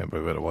 Can't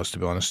remember where it was, to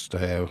be honest.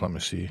 Let me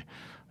see.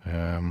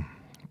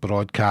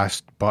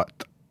 Broadcast, but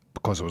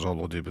because it was all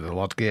loaded with the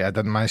Ludgate, I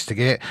didn't manage to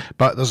get.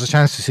 But there's a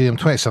chance to see them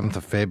 27th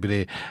of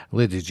February,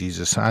 Lady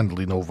Jesus and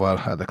Lean Over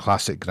at the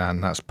Classic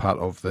Grand. That's part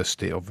of the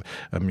State of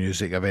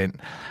Music event.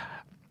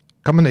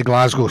 Coming to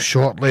Glasgow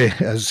shortly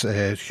is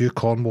Hugh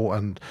Cornwall,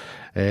 and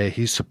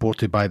he's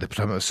supported by the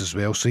Primitives as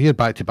well. So here,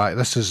 back to back,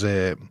 this is...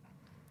 in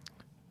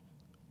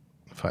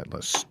fact,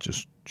 let's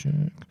just check.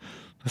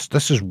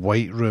 This is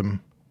White Room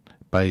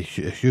by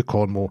Hugh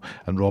Cornwall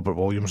and Robert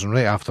Williams, and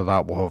right after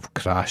that we'll have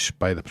Crash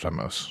by the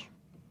Primitives.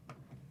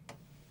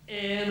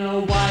 In a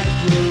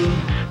white room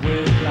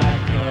with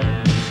black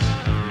curtains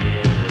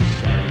near the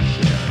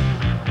station.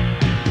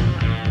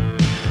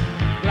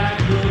 Black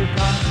room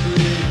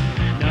country,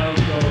 no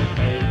gold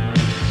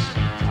pavements,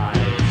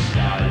 tired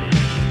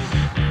stylings.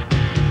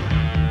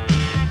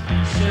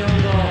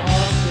 Silver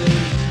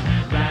horses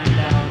ran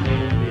down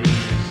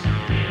movies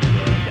in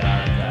the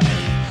dark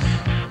days.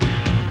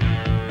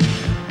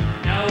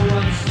 No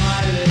one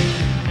smiling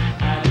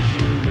at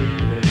you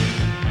leaving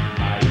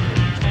my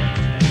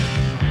contentment.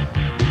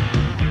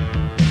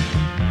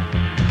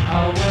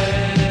 I'll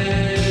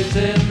wait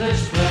in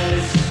this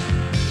place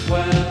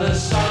where the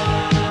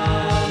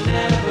sun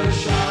never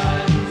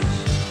shines.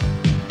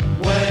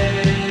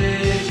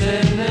 Wait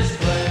in this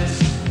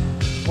place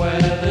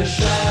where the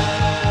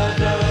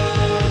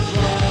shadows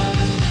run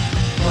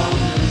from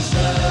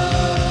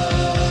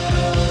themselves.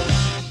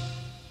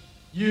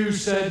 You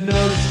said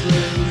no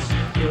strings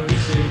could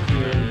sing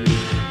through you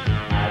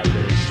at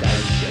the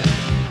station.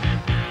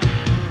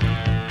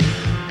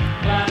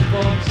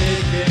 Platform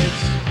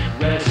tickets,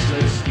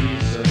 restless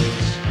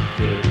geezers,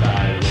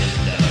 goodbye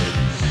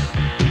windows.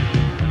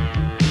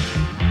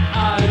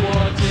 I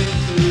wanted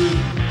to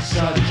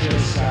such a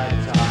sad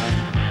time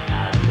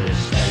at the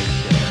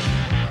station.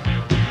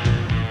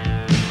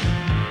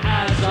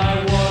 As I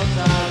walked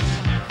out,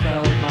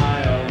 felt my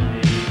own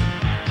need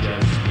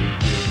just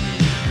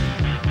beginning.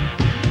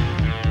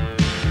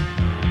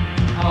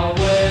 I'll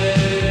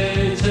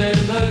wait in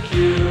the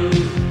queue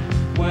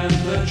when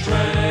the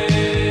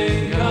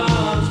train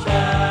comes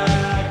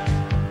back.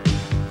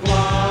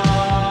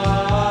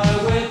 Fly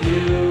with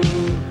you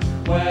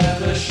where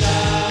the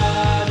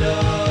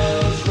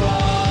shadows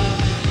run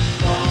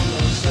from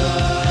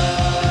themselves.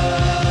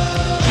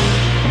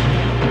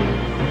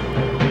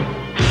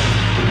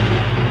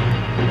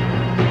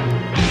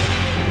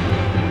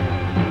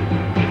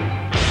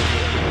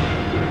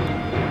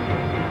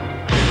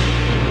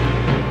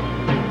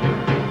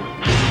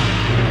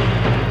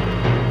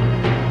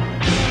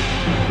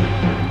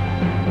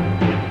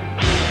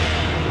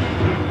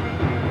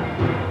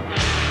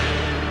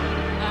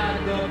 At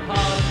the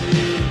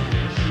party,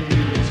 she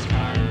was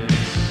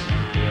kindness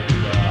with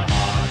the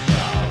hard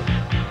crowd.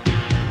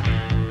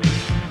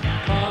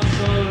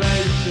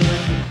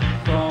 Consolation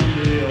from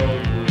the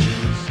old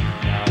wounds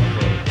now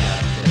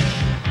forgotten.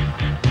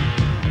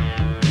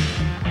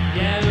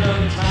 Yellow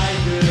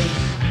tigers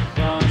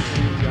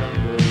dancing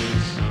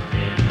jungles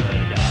in the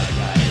dark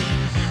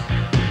days.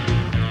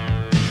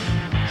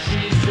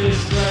 She's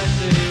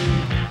distressing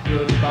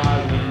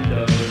goodbye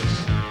windows,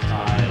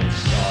 tired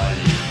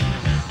starlings.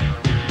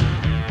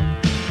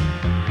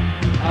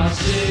 I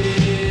sit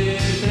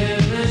in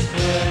this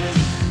place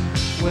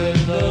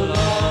with the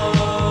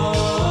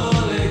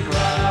lonely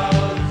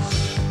crowds,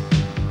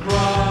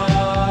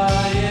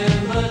 cry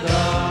in the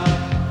dark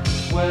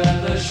where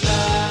the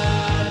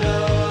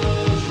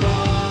shadows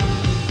run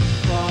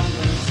from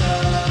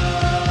themselves.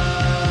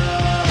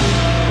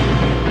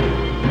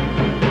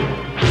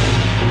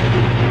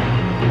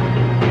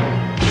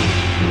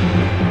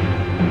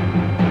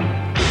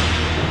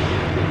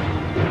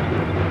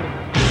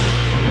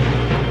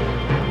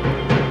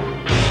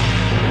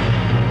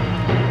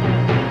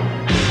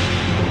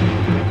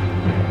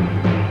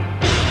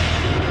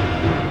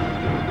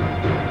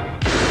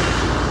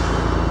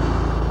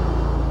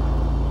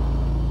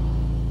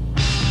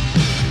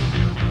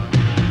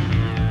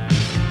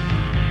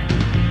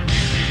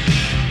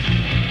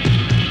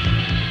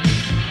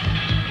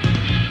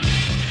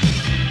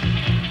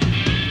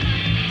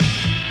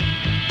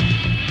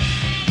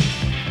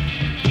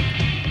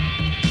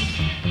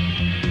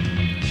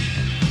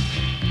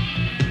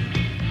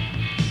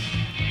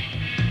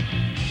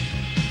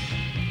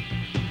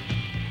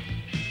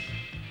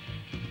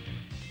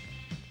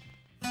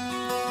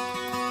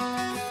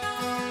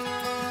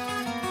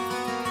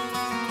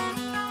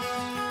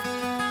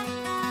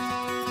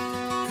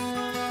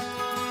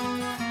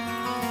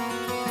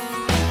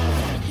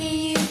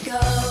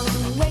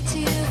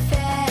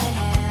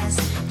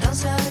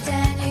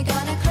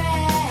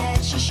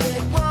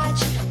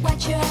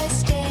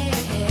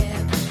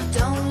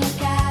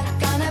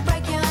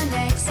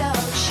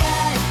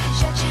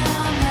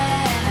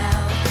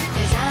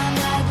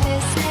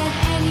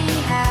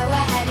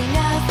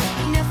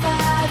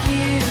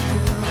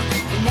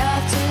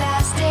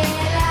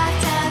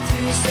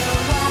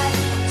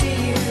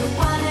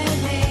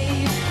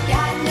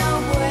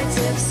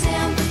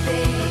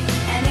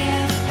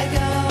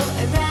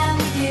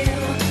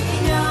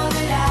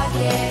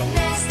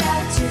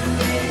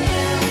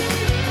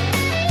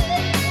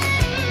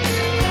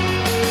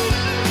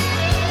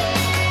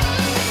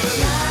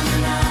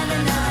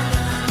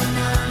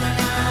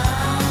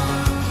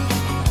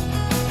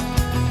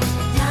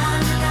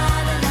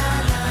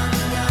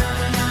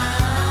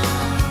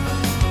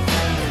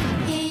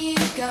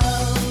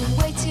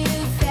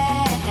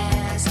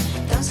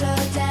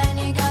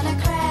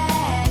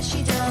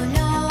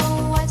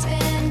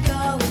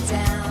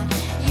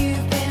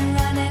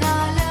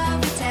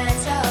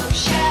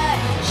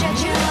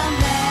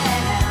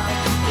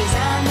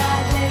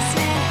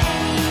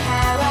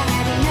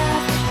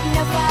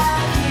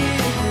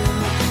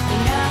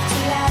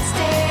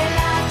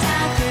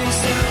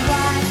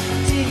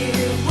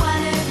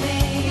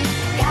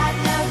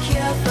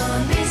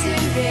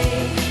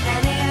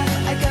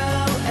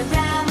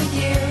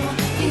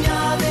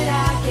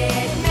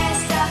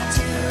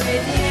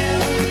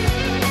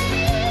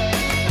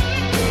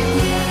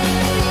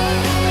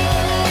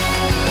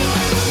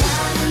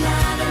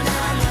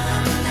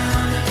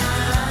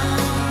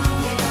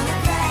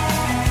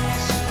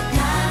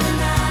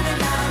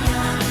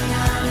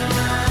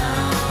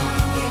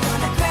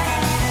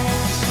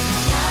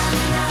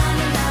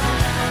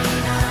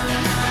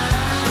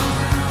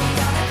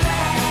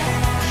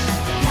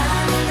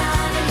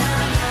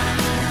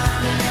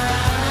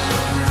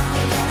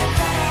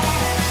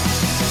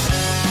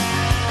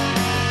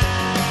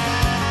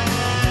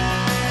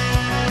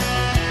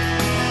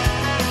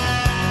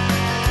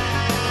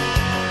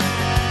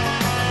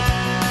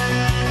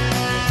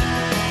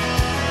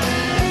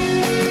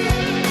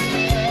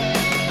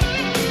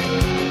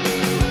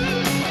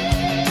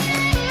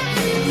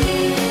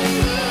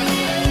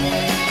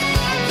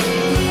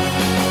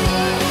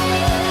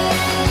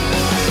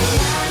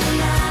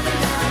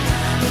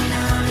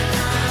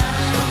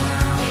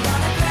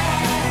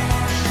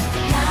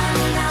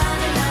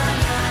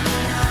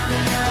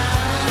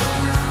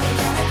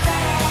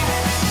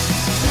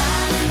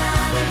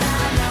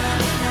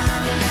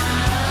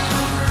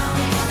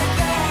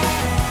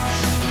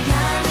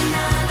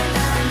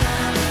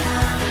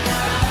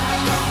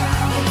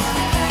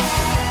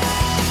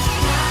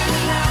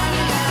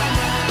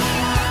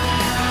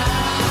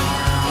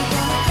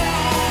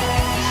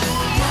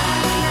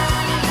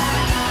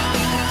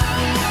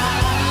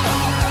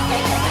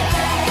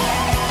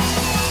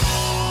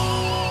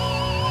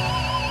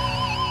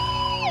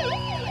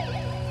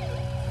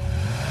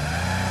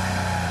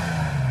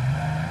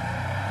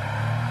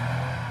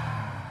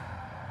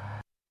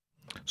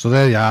 So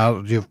there you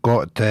are. You've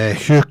got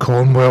Hugh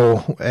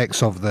Cornwell,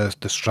 ex of the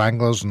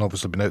Stranglers, and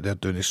obviously been out there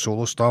doing his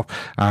solo stuff,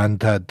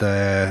 and had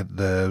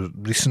the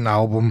recent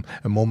album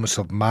Moments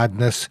of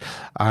Madness,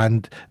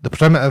 and the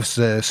Primitives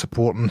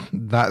supporting.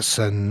 That's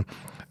in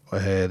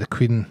the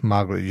Queen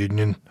Margaret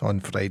Union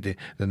on Friday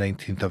the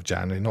 19th of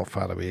January, not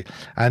far away.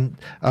 And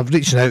I'm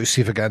reaching out to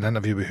see if I get an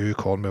interview with Hugh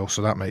Cornwell,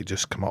 so that might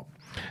just come up.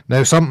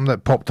 Now, something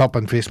that popped up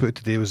on Facebook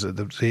today was that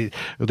the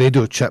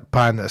Radio Chip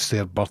Band, it's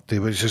their birthday,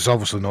 which is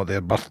obviously not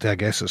their birthday. I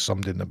guess it's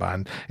somebody in the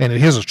band.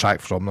 Anyway, here's a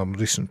track from them, a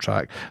recent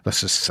track.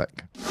 This is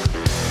Sick.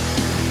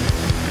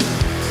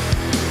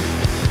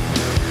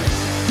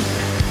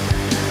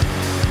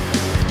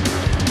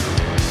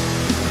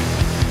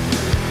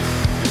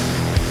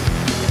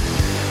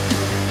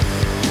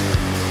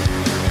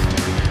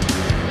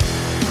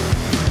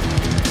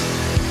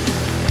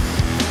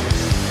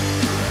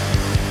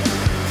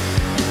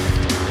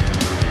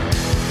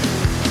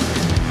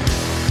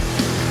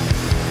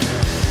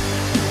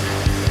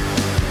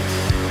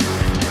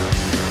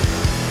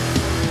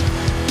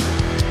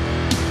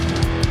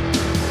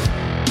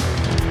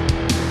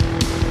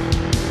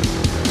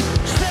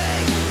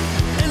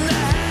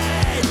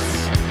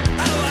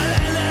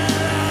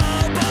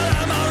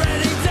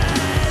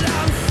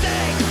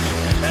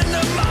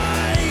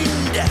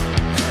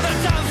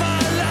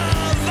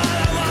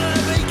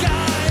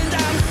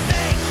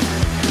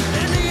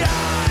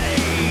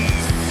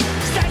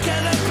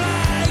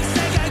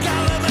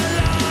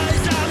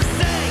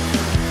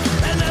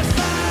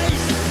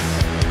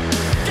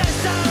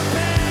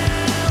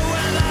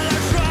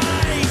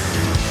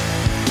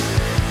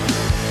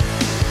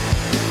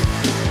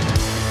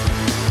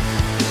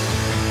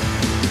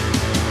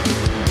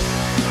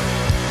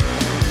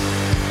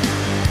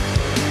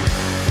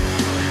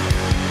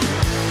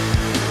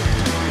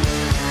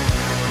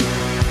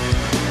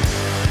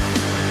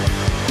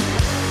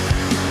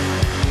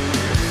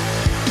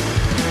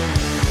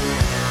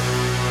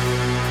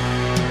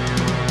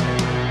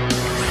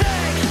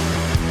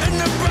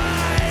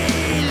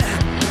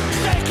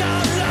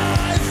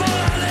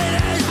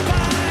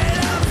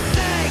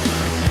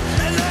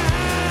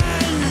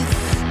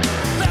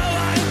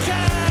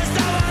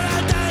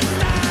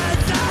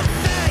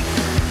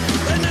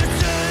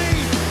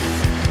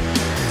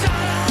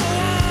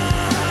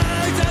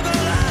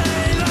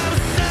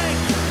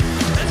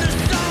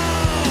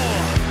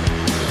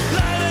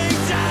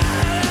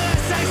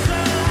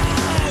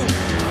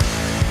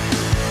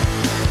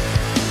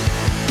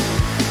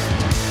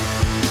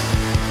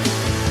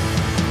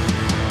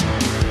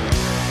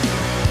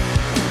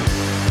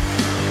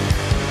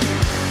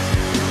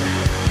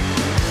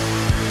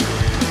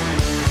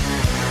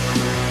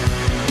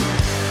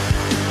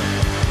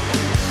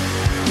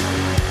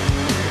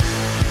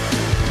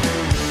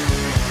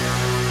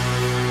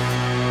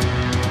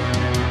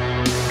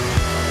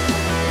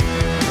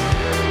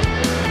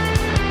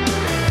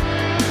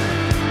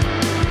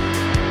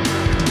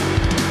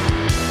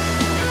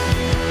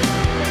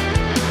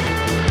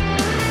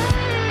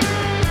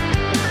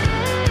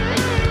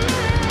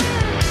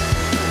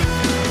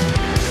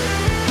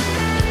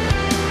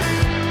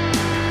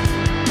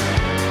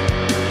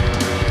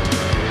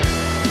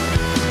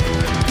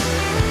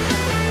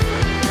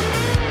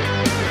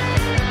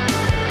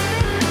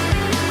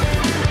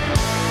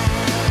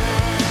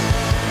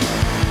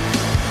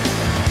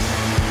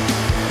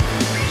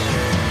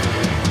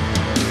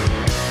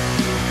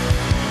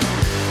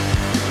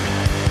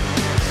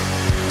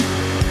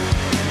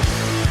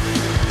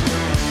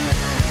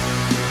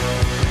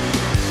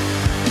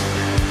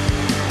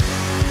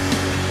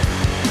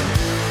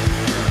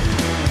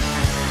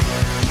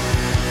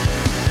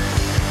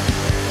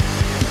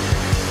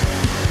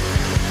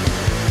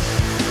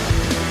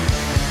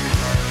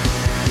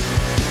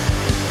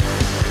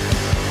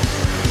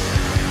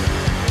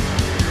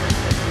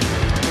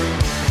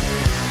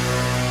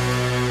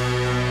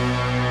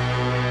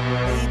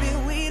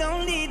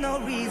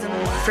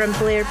 From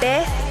Blair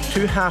Beth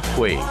to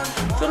Halfway,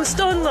 from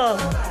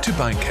Stonelaw to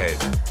Bankhead,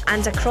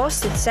 and across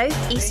the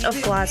south-east of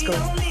Glasgow.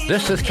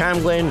 This is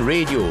Camglen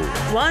Radio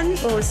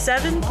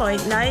 107.9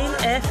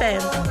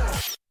 FM.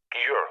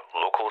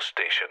 Your local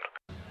station.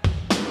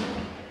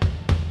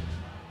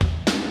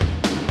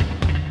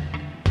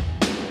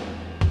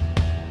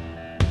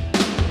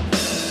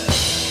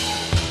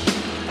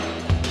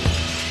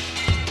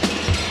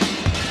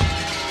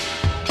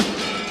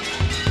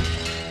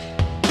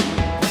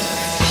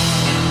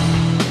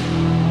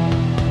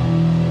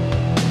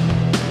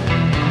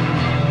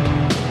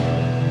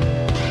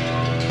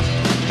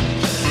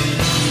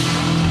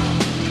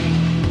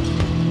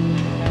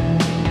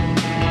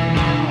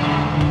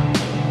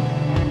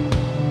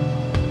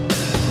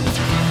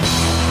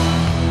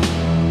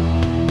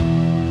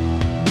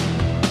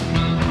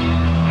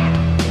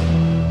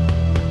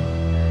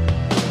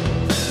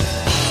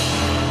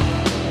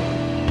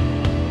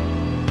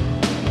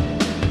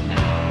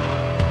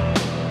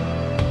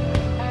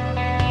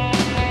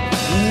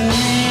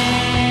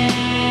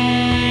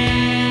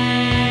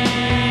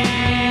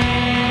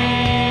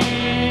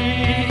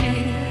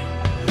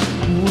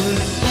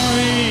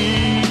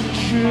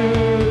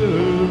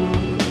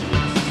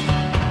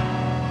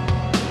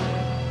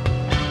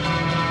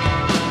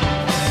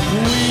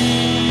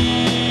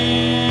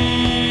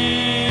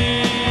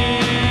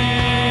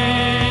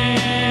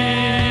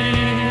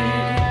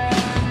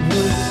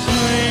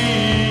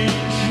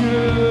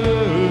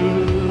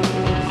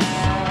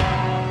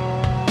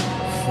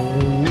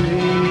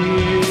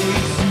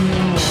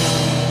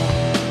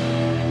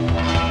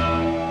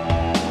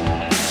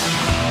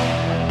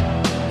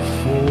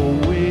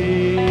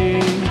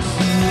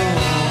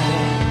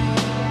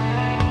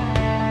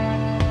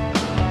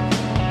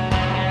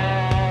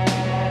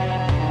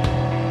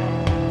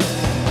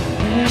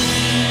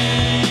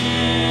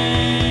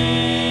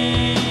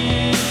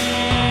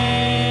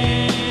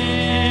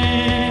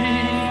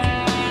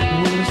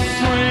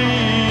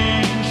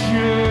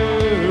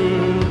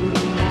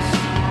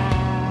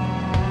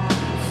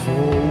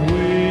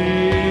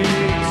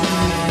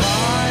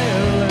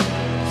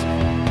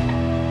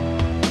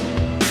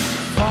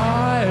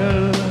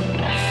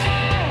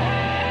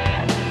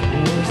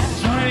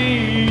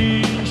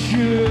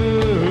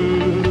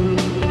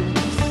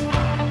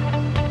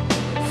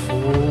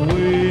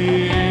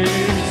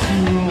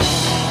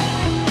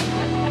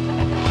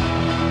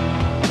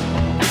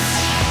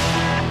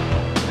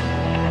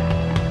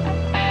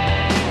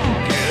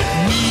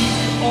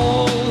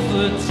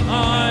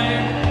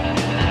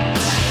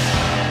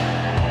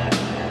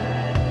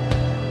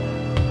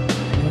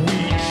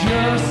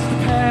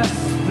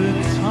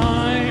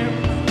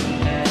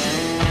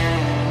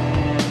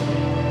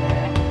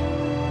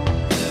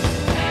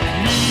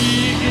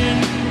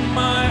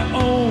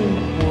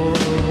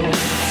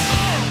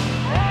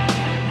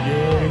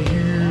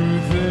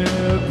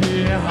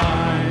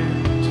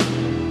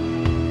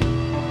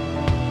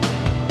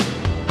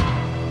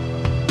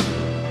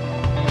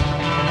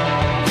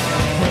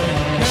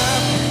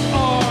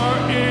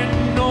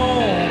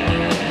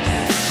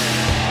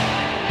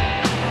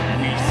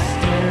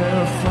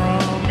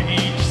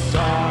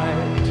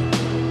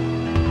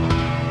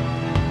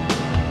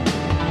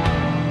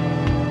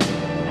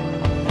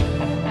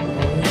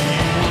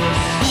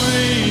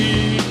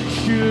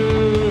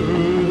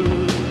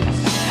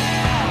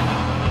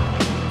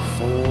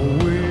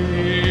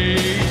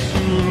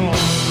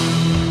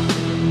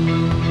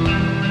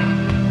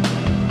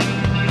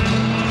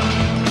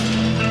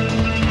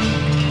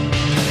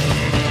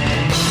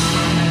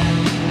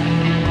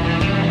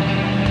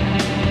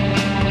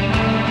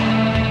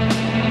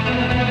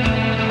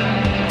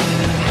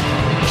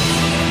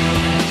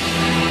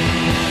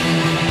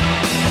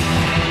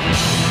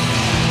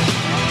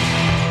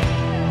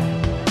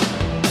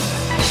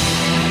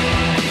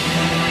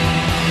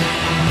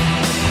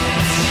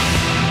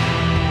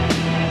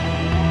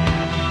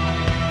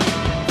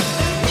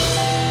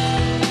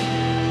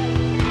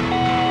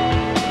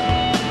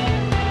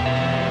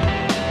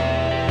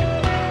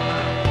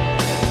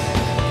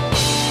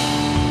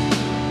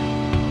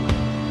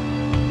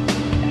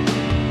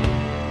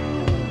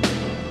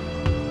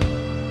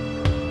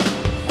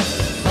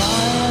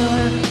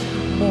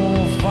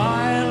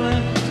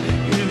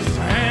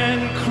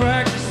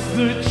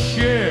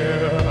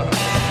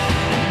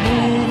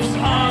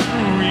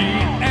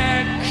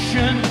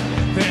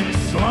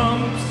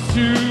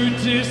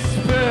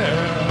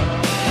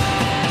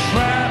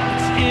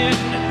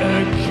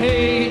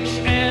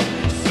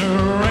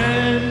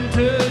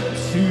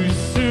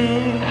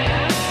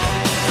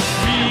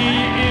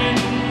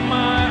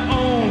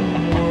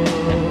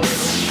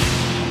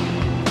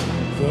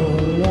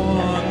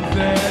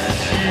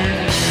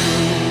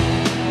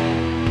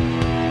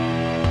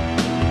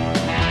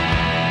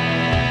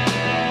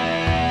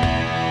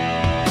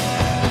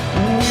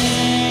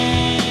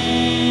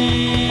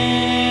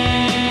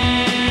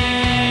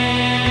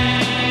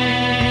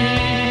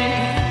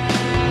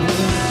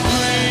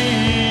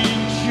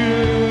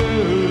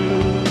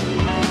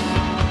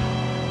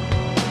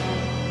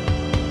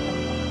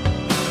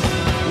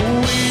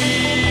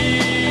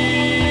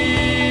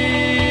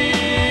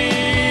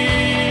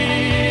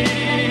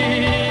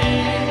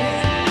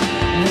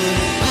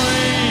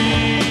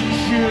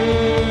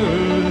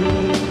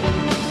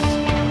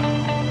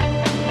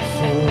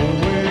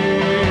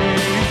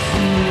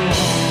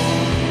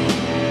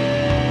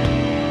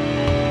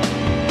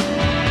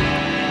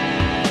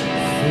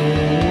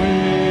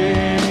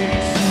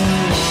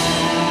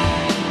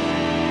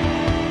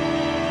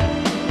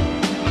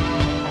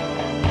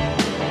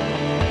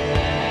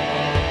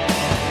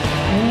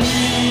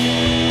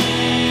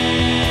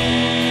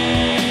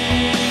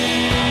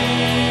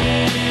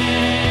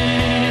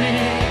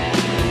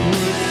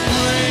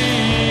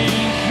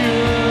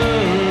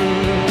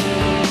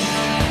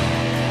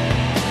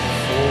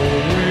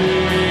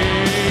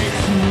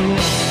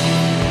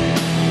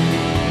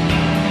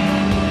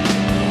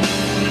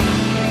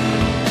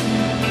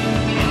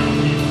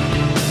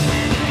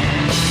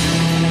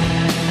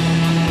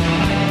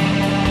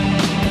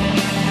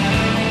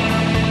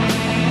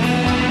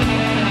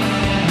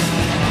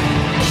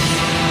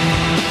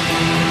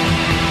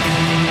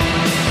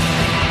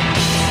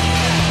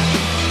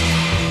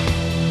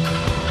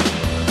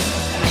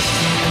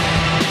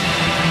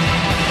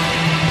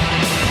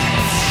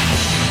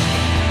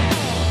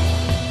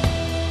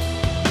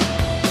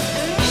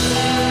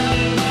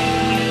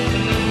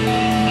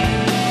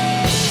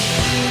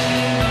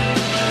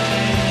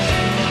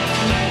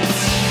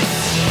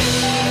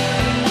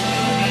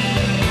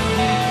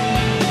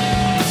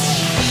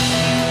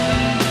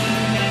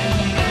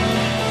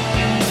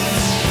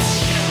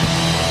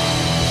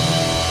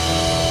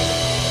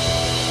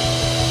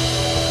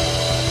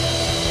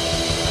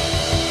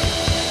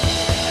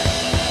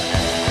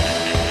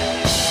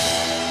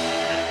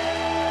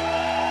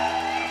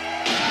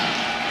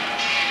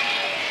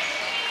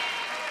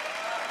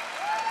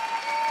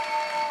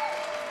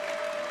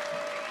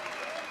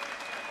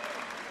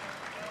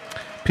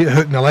 Peter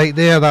Hook and the Light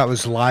there, that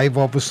was live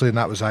obviously, and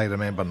that was I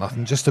Remember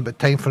Nothing. Just about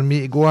time for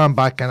me to go. I'm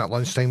back in at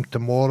lunchtime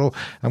tomorrow.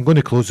 I'm going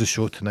to close the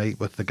show tonight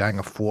with the Gang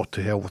of Four,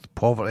 To Hell with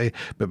Poverty,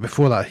 but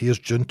before that here's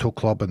Junto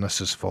Club and this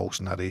is False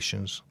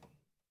Narrations.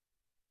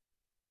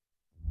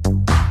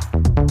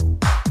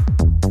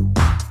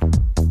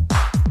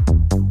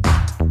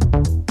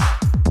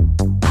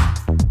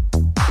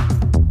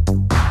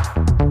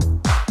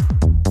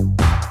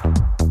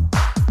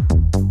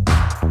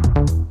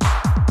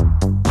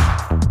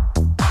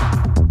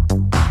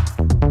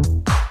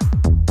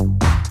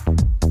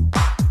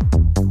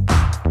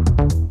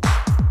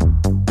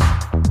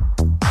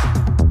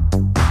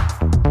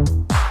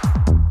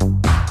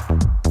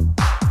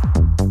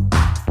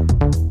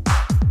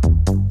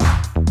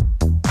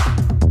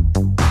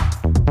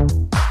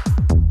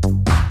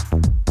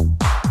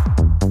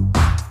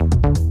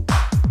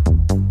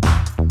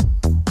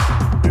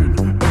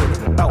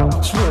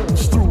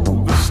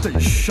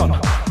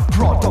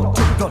 Product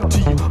to the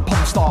T,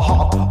 pumps the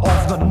heart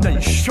of the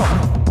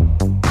nation.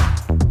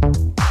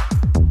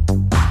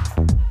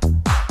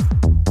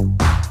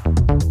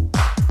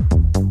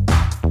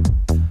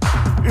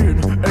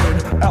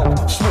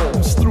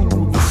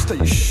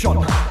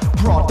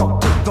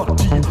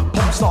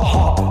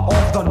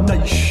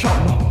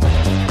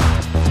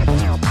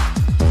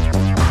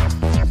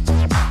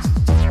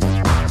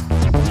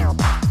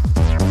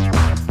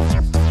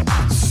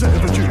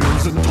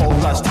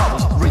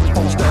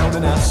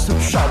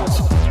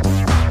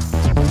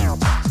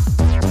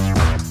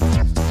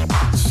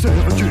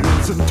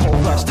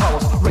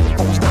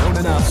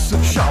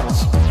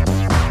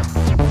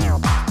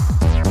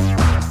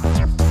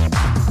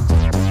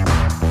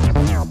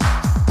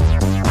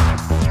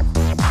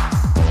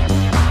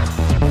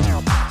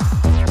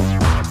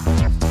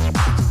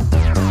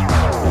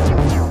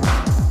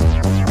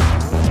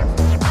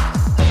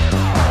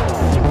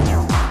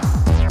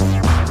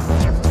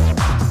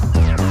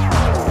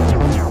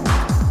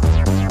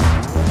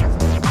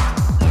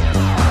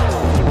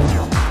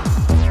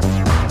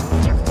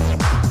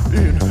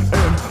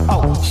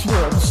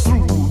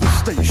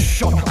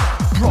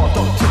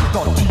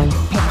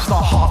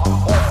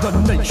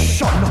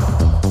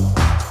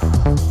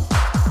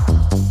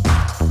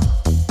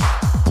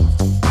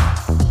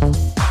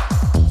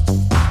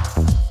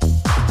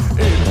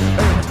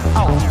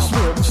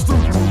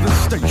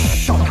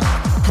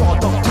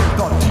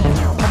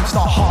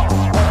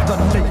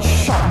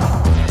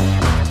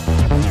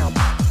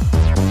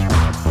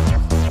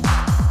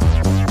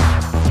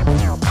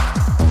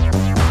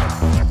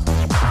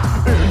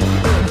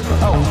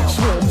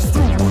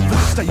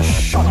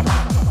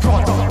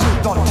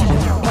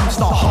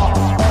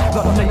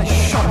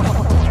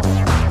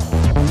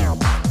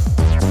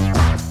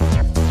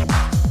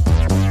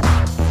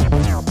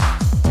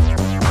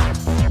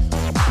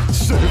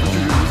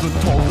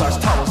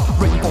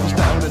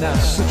 in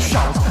acid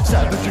showers.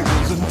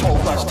 Savages in tall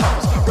glass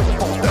towers. Rain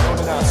falls down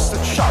in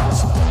acid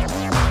showers.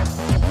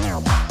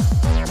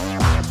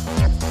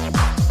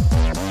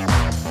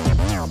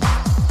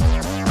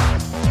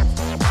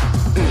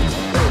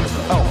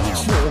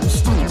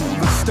 Swarms through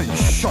the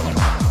station.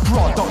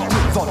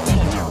 Productivity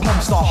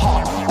pumps the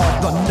heart of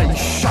the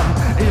nation.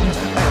 In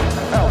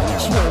and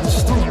out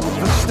swarms through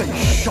the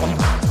station.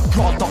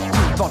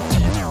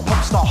 Productivity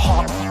pumps the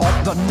heart of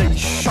the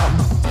nation.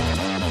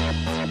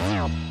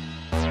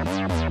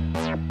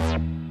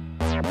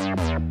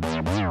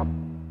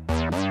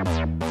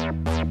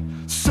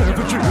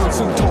 Savages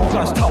in tall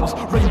glass towers.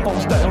 Rain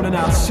falls down in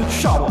acid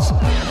showers.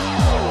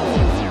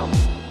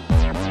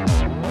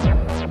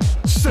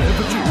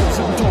 Savages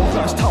in tall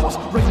glass towers.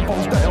 Rain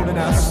falls down in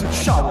acid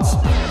showers.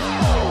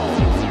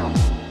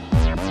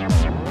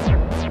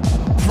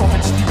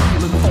 Prophets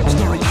deal in false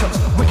narrations.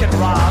 Wicked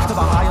rise to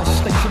the highest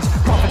stations.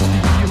 Prophets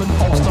deal in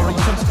false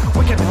narrations.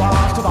 Wicked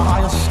rise to the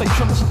highest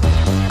stations.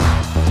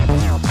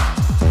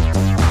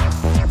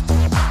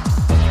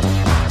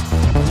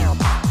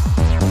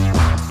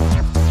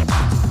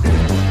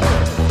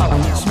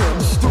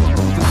 Swarms through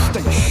the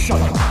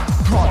station.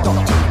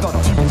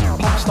 Productivity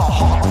pumps the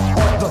heart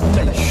of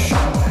the nation.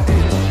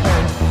 In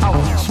and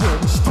out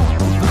swarms through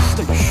the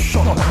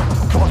station.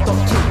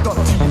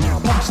 Productivity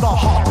pumps the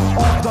heart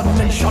of the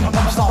nation.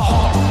 Pumps the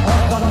heart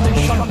of the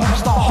nation.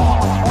 Pumps the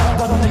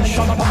heart of the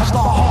nation. Pumps the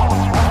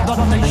heart of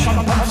the nation.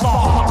 Pumps the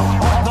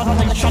heart of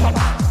the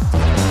nation.